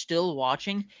yet they're still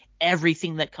watching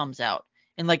everything that comes out.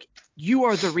 And, like, you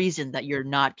are the reason that you're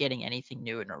not getting anything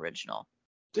new and original.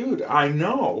 Dude, I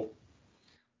know.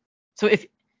 So if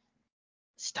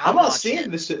stop I'm not watching seeing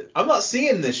it. this shit. I'm not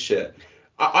seeing this shit.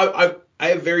 I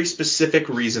have very specific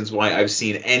reasons why I've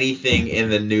seen anything in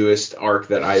the newest arc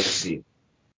that I've seen.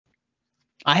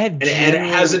 I have And it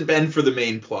hasn't been for the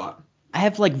main plot. I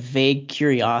have like vague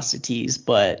curiosities,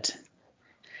 but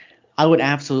I would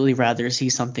absolutely rather see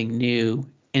something new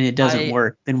and it doesn't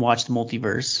work than watch the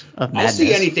Multiverse of Madness. I'll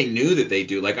see anything new that they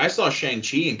do. Like, I saw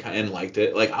Shang-Chi and liked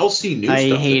it. Like, I'll see new I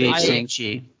stuff. hated that they do.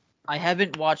 Shang-Chi. I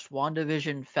haven't watched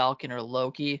WandaVision, Falcon, or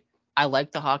Loki. I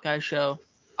like the Hawkeye show.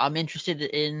 I'm interested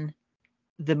in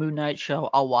the Moon Knight show.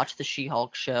 I'll watch the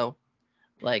She-Hulk show.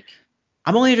 Like,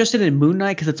 I'm only interested in Moon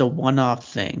Knight because it's a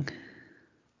one-off thing.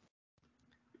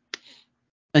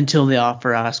 Until they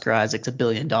offer Oscar Isaacs $1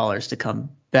 billion to come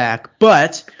back.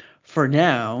 But for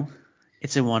now,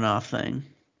 it's a one-off thing.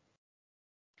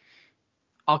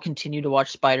 I'll continue to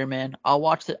watch Spider-Man. I'll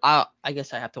watch I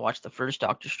guess I have to watch the first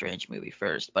Doctor Strange movie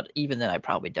first, but even then I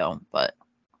probably don't. But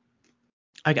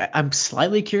I'm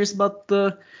slightly curious about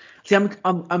the. See,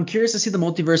 I'm curious to see the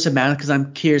Multiverse of Madness because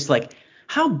I'm curious, like,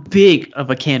 how big of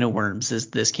a can of worms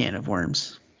is this can of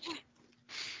worms?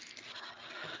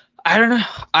 I don't know.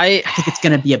 I think it's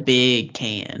gonna be a big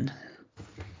can.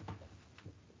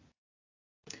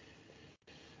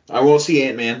 I won't see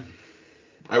Ant-Man.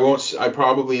 I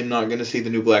probably am not going to see the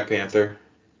new Black Panther.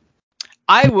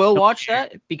 I will watch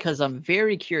that because I'm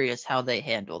very curious how they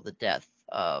handle the death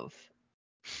of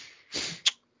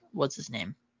what's his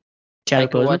name?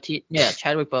 Chadwick Boseman? Yeah,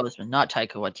 Chadwick Boseman, not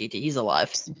Taika Waititi. He's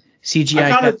alive. CGI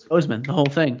Chadwick Boseman, the whole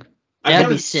thing. That'd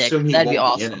be sick. That'd be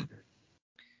awesome.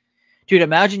 Dude,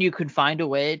 imagine you could find a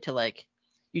way to, like,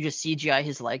 you just CGI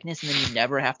his likeness and then you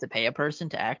never have to pay a person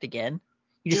to act again.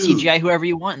 You just CGI whoever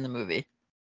you want in the movie.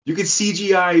 You could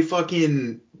CGI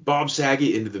fucking Bob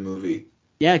Saget into the movie.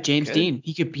 Yeah, James Dean.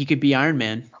 He could be Iron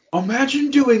Man. Imagine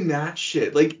doing that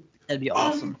shit. Like, that'd be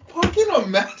awesome. Fucking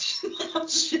imagine that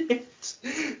shit.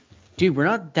 Dude, we're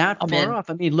not that far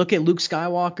off. I mean, look at Luke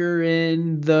Skywalker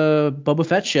in the Boba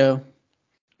Fett show.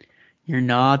 You're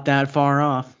not that far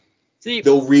off. See,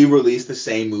 they'll re-release the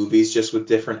same movies just with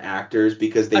different actors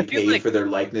because they paid like, for their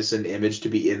likeness and image to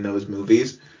be in those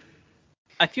movies.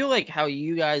 I feel like how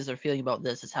you guys are feeling about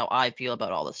this is how I feel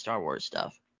about all the Star Wars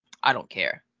stuff. I don't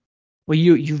care. Well,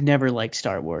 you've never liked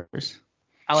Star Wars.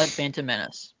 I like Phantom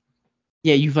Menace.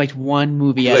 Yeah, you've liked one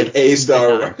movie. Like a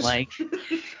Star Wars. Like,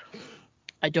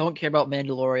 I don't care about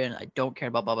Mandalorian. I don't care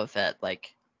about Boba Fett.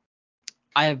 Like,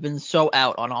 I have been so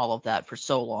out on all of that for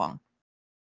so long.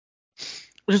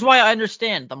 Which is why I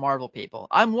understand the Marvel people.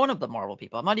 I'm one of the Marvel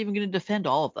people. I'm not even going to defend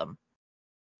all of them.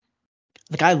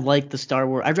 Like, I like the Star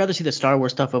Wars. I'd rather see the Star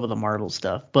Wars stuff over the Marvel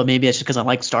stuff. But maybe it's just because I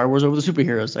like Star Wars over the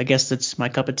superheroes. I guess it's my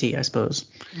cup of tea, I suppose.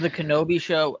 The Kenobi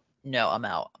show, no, I'm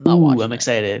out. I'm not watching I'm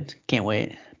excited. Can't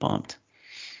wait. Pumped.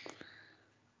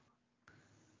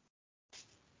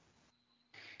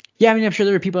 Yeah, I mean, I'm sure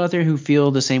there are people out there who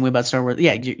feel the same way about Star Wars.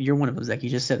 Yeah, you're one of them, Zach. You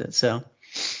just said it. So,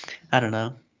 I don't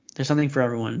know. There's something for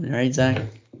everyone, right, Zach?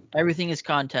 Everything is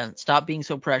content. Stop being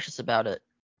so precious about it.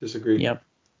 Disagree. Yep.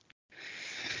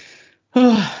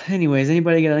 Anyways,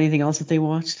 anybody got anything else that they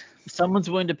watched? If someone's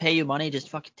willing to pay you money, just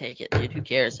fucking take it, dude. Who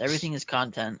cares? Everything is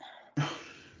content.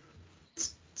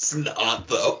 It's not,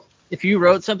 though. If you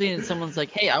wrote something and someone's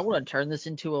like, hey, I want to turn this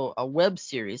into a web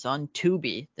series on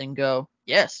Tubi, then go,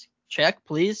 yes, check,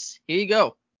 please. Here you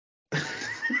go.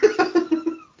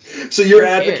 So you're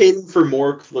advocating for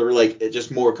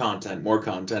just more content.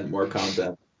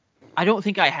 I don't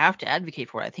think I have to advocate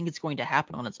for it. I think it's going to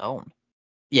happen on its own.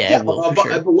 Yeah, well, for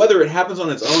sure. But whether it happens on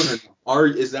its own or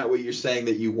is that what you're saying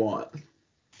that you want?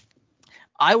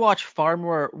 I watch far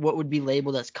more what would be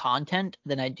labeled as content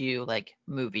than I do, like,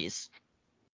 movies.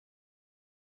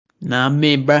 Not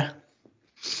me, bruh.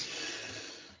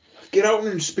 Get out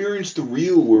and experience the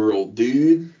real world,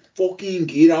 dude. Fucking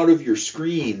get out of your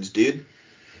screens, dude.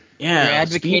 Yeah. We're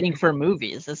advocating for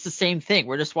movies. It's the same thing.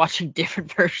 We're just watching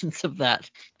different versions of that.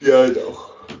 Yeah, I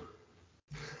know.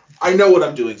 I know what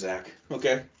I'm doing, Zach.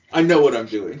 Okay? I know what I'm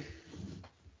doing.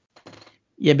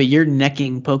 Yeah, but you're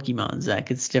necking Pokemon,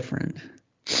 Zach. It's different.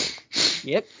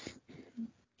 Yep.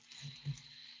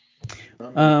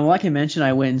 Like I mentioned,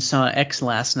 I went and saw X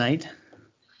last night,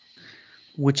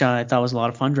 which I thought was a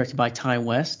lot of fun, directed by Ty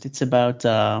West. It's about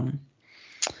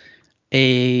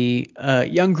a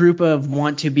young group of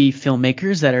want-to-be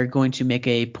filmmakers that are going to make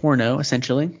a porno,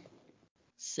 essentially.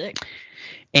 Sick.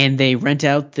 And they rent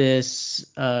out this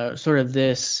sort of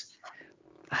this,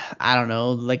 I don't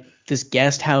know, like this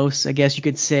guest house, I guess you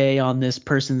could say, on this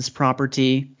person's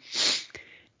property.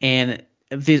 And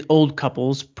these old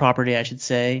couple's property, I should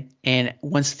say. And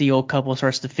once the old couple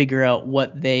starts to figure out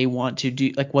what they want to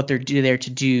do, like what they're there to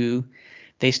do,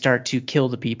 they start to kill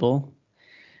the people.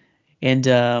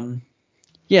 And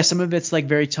yeah, some of it's like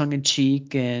very tongue in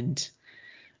cheek, and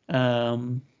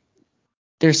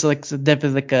there's like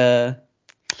definitely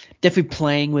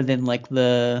playing within like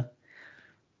the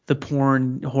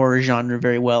porn horror genre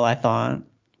very well, I thought.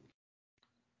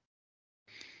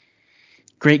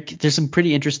 Great. There's some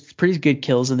pretty good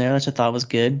kills in there, which I thought was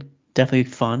good. Definitely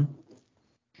fun.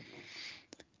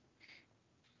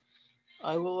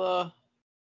 I will.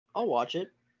 I'll watch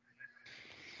it.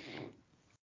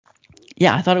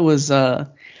 Yeah, I thought it was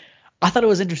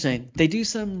interesting. They do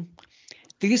some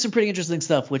pretty interesting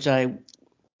stuff, which I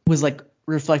was like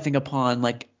reflecting upon,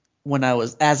 like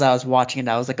as I was watching it,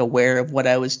 I was like aware of what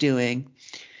I was doing.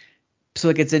 So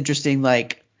like it's interesting,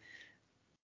 like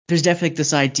there's definitely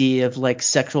this idea of like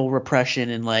sexual repression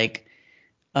and like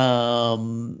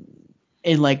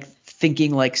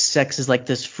thinking like sex is like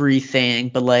this free thing,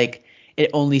 but like it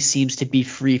only seems to be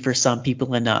free for some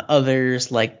people and not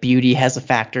others. Like beauty has a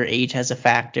factor, age has a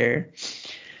factor.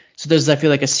 So there's, I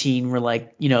feel like, a scene where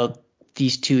like,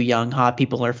 these two young hot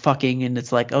people are fucking, and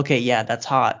it's like, okay, yeah, that's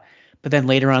hot. But then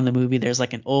later on in the movie, there's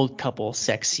like an old couple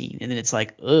sex scene, and then it's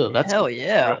like, oh, Hell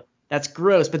yeah. that's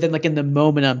gross. But then like in the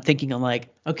moment, I'm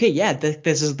like, okay, yeah,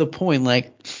 this is the point.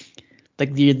 Like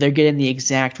they're getting the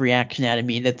exact reaction out of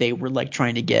me that they were like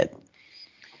trying to get.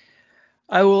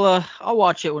 I will. I'll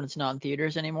watch it when it's not in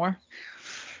theaters anymore.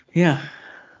 Yeah.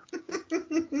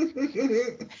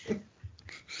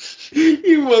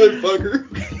 You motherfucker.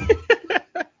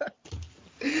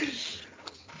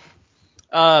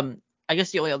 I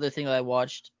guess the only other thing that I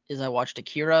watched is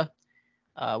Akira,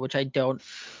 which I don't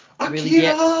really Akira!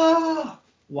 get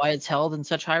why it's held in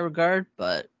such high regard,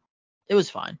 but it was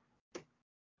fine.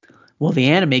 Well, the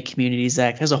anime community,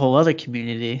 Zach, has a whole other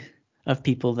community of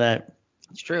people that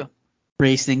It's true.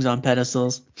 raise things on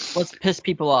pedestals. Let's piss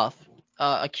people off.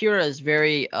 Akira is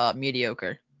very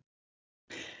mediocre.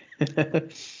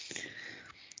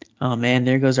 Oh man,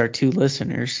 there goes our 2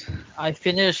 listeners. I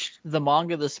finished the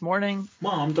manga this morning.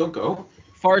 Mom, don't go.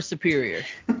 Far superior.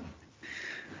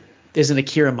 There's an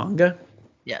Akira manga?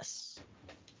 Yes.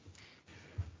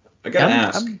 I gotta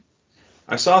ask.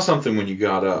 I saw something when you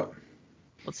got up.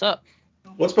 What's up?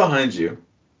 What's behind you?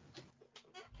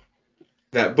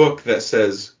 That book that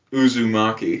says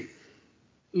Uzumaki.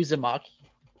 Uzumaki.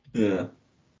 Yeah.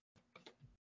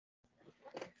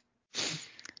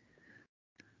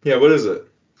 Yeah, what is it?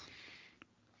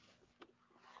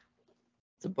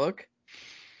 It's a book.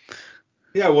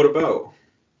 Yeah, what about?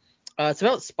 It's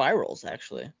about spirals,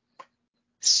 actually.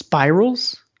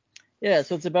 Spirals? Yeah,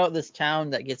 so it's about this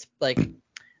town that gets like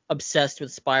obsessed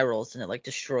with spirals, and it like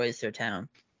destroys their town.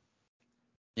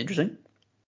 Interesting.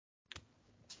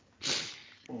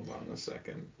 Hold on a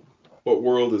second. What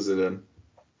world is it in?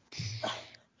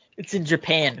 It's in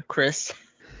Japan, Chris.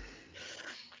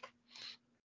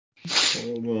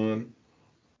 Hold on.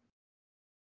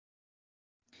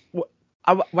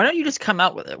 Why don't you just come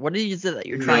out with it? What is it that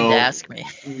you're trying to ask me?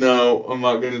 No, I'm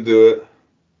not gonna do it.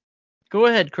 Go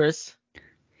ahead, Chris.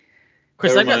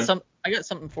 Chris, Never I mind. got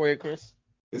something for you, Chris.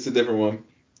 It's a different one.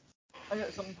 I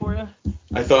got something for you.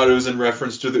 I thought it was in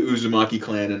reference to the Uzumaki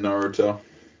clan in Naruto.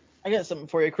 I got something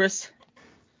for you, Chris.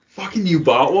 Fucking you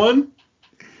bought one?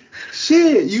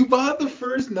 Shit, you bought the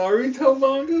first Naruto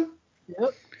manga?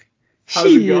 Yep. How's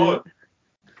it going?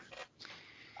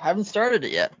 I haven't started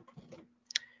it yet.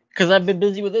 Because I've been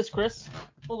busy with this, Chris.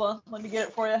 Hold on, let me get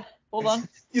it for you. Hold on.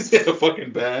 You said a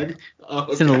fucking bag? Oh,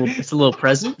 okay. It's a little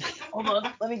present. Hold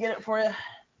on, let me get it for you.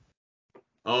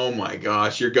 Oh my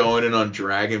gosh, you're going in on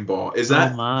Dragon Ball. Is Oh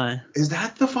that my.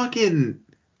 the fucking?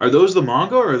 Are those the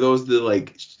manga or are those the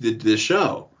like the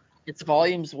show? It's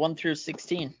volumes 1 through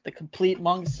 16, the complete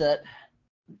manga set.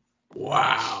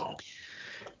 Wow. All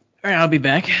right, I'll be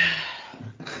back.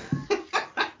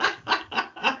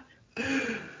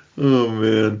 Oh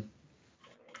man.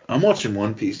 I'm watching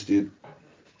One Piece, dude.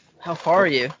 How far are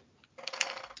you?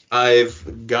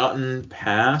 I've gotten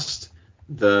past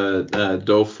the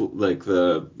Dofu, like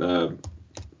the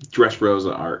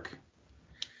Dressrosa arc.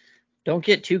 Don't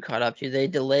get too caught up, dude. They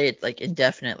delayed like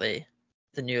indefinitely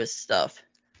the newest stuff.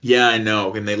 Yeah, I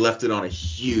know, and they left it on a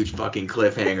huge fucking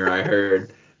cliffhanger. I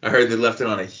heard they left it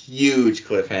on a huge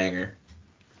cliffhanger.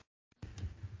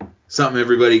 Something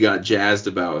everybody got jazzed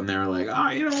about, and they were like, "Oh,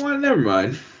 you know what? Never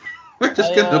mind. We're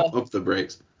just gonna pump the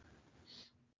brakes."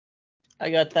 I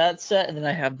got that set, and then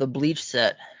I have the Bleach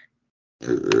set.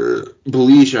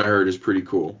 Bleach, I heard, is pretty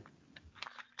cool.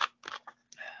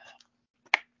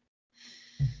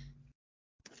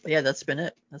 But yeah, that's been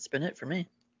it. That's been it for me.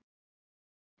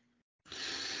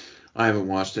 I haven't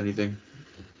watched anything.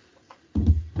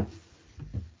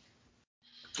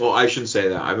 Well, I shouldn't say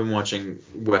that. I've been watching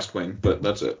West Wing, but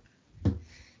that's it.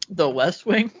 The West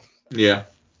Wing? Yeah.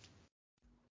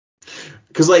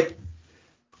 Because, like,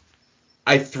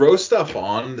 I throw stuff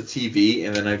on the TV,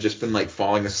 and then I've just been, like,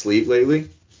 falling asleep lately.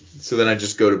 So then I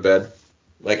just go to bed,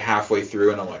 like, halfway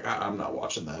through, and I'm like, I'm not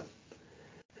watching that.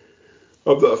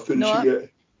 I'm not finishing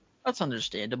it. That's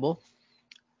understandable.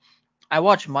 I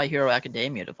watch My Hero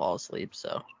Academia to fall asleep,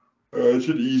 so. It's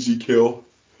an easy kill.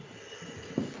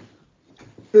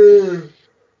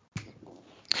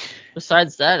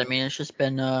 Besides that, I mean, it's just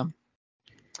been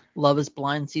Love is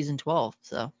Blind season 12,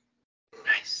 so.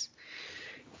 Nice.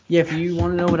 Yeah, if you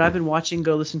want to know what I've been watching,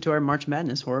 go listen to our March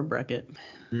Madness horror bracket.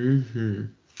 Mm-hmm.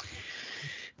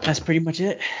 That's pretty much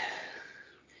it.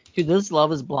 Dude, those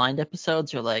Love is Blind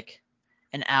episodes are like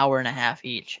an hour and a half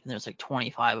each, and there's like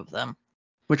 25 of them.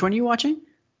 Which one are you watching?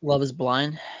 Love is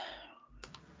Blind.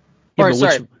 Yeah, Or,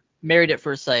 sorry, Married at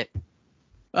First Sight.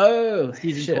 Oh,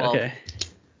 Season shit, 12. okay.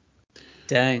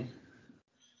 Dang.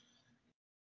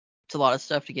 It's a lot of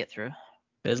stuff to get through.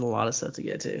 There's a lot of stuff to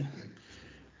get to.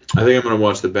 I think I'm going to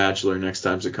watch The Bachelor next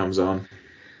time it comes on.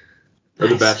 Or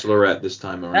The Bachelorette this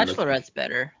time around. Bachelorette's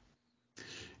better.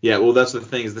 Yeah, well, that's the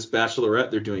thing is this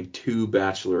Bachelorette, they're doing 2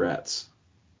 Bachelorettes.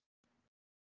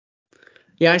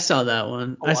 Yeah, I saw that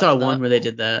one. I saw one where they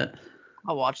did that.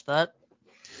 I'll watch that.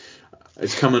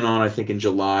 It's coming on, I think, in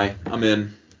July. I'm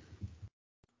in.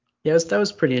 Yeah, that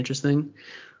was pretty interesting.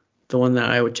 The one that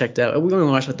I checked out. We only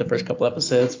watched like the first couple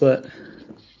episodes, but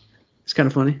it's kind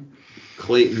of funny.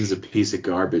 Clayton's a piece of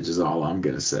garbage is all I'm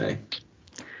going to say.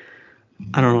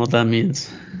 I don't know what that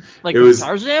means. Like it was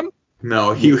Tarzan?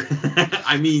 No,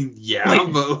 I mean, yeah,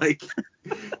 Clayton. But like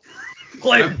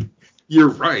Clayton. You're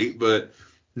right, but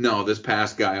no, this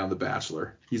past guy on The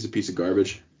Bachelor, he's a piece of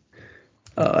garbage.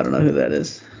 Oh, I don't know who that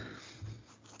is.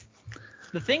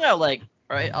 The thing I like,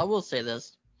 right, I will say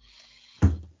this.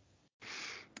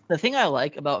 The thing I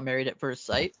like about Married at First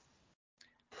Sight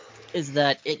is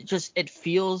that it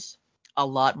feels a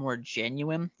lot more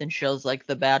genuine than shows like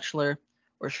The Bachelor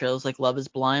or shows like Love is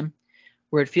Blind,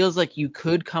 where it feels like you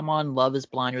could come on Love is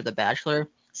Blind or The Bachelor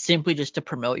simply just to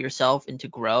promote yourself and to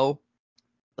grow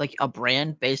like a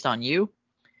brand based on you.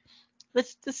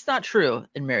 That's not true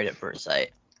in Married at First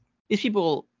Sight. These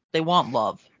people, they want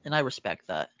love, and I respect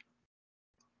that.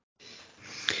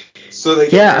 So they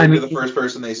get married to the first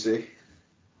person they see?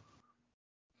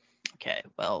 Okay,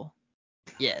 well,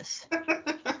 yes.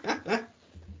 Oh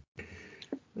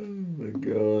my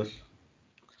gosh.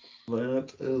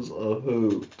 That is a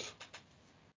hoot.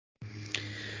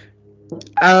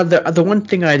 The one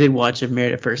thing I did watch of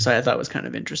Married at First Sight I thought was kind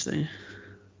of interesting.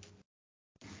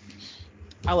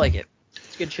 I like it.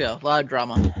 It's a good show. A lot of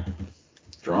drama.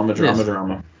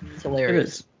 Drama. It's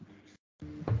hilarious.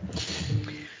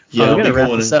 Yeah, we gotta wrap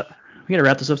this up. We gotta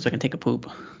wrap this up so I can take a poop.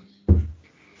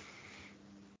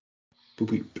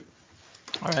 Poop.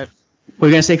 All right. What are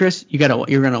you gonna say, Chris? You're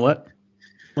gonna what?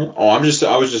 Oh, I was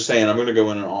just saying I'm gonna go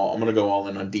all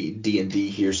in on D&D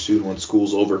here soon when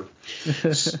school's over.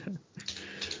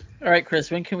 All right, Chris.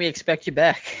 When can we expect you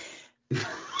back?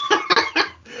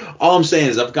 All I'm saying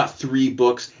is I've got 3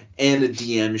 books and a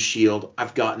DM shield.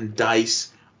 I've gotten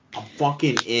dice. I'm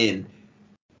fucking in.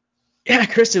 Yeah,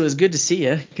 Chris, it was good to see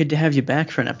you. Good to have you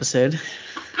back for an episode.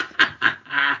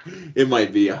 It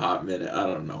might be a hot minute. I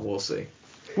don't know. We'll see.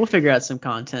 We'll figure out some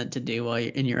content to do while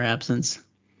you're in your absence.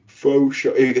 Faux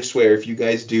show. I swear, if you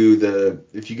guys do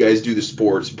the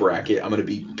sports bracket, I'm gonna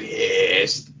be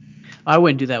pissed. I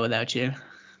wouldn't do that without you.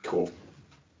 Cool.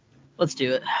 Let's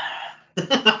do it.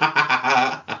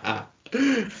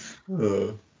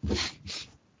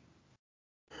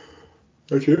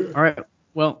 Okay. All right.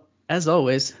 Well, as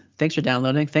always, thanks for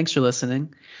downloading. Thanks for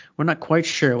listening. We're not quite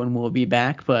sure when we'll be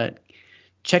back, but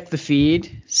check the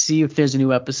feed, see if there's a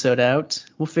new episode out.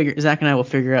 Zach and I will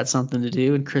figure out something to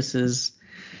do in Chris's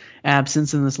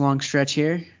absence in this long stretch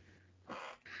here.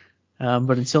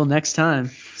 But until next time,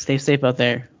 stay safe out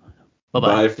there.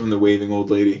 Bye-bye. Bye from the waving old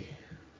lady.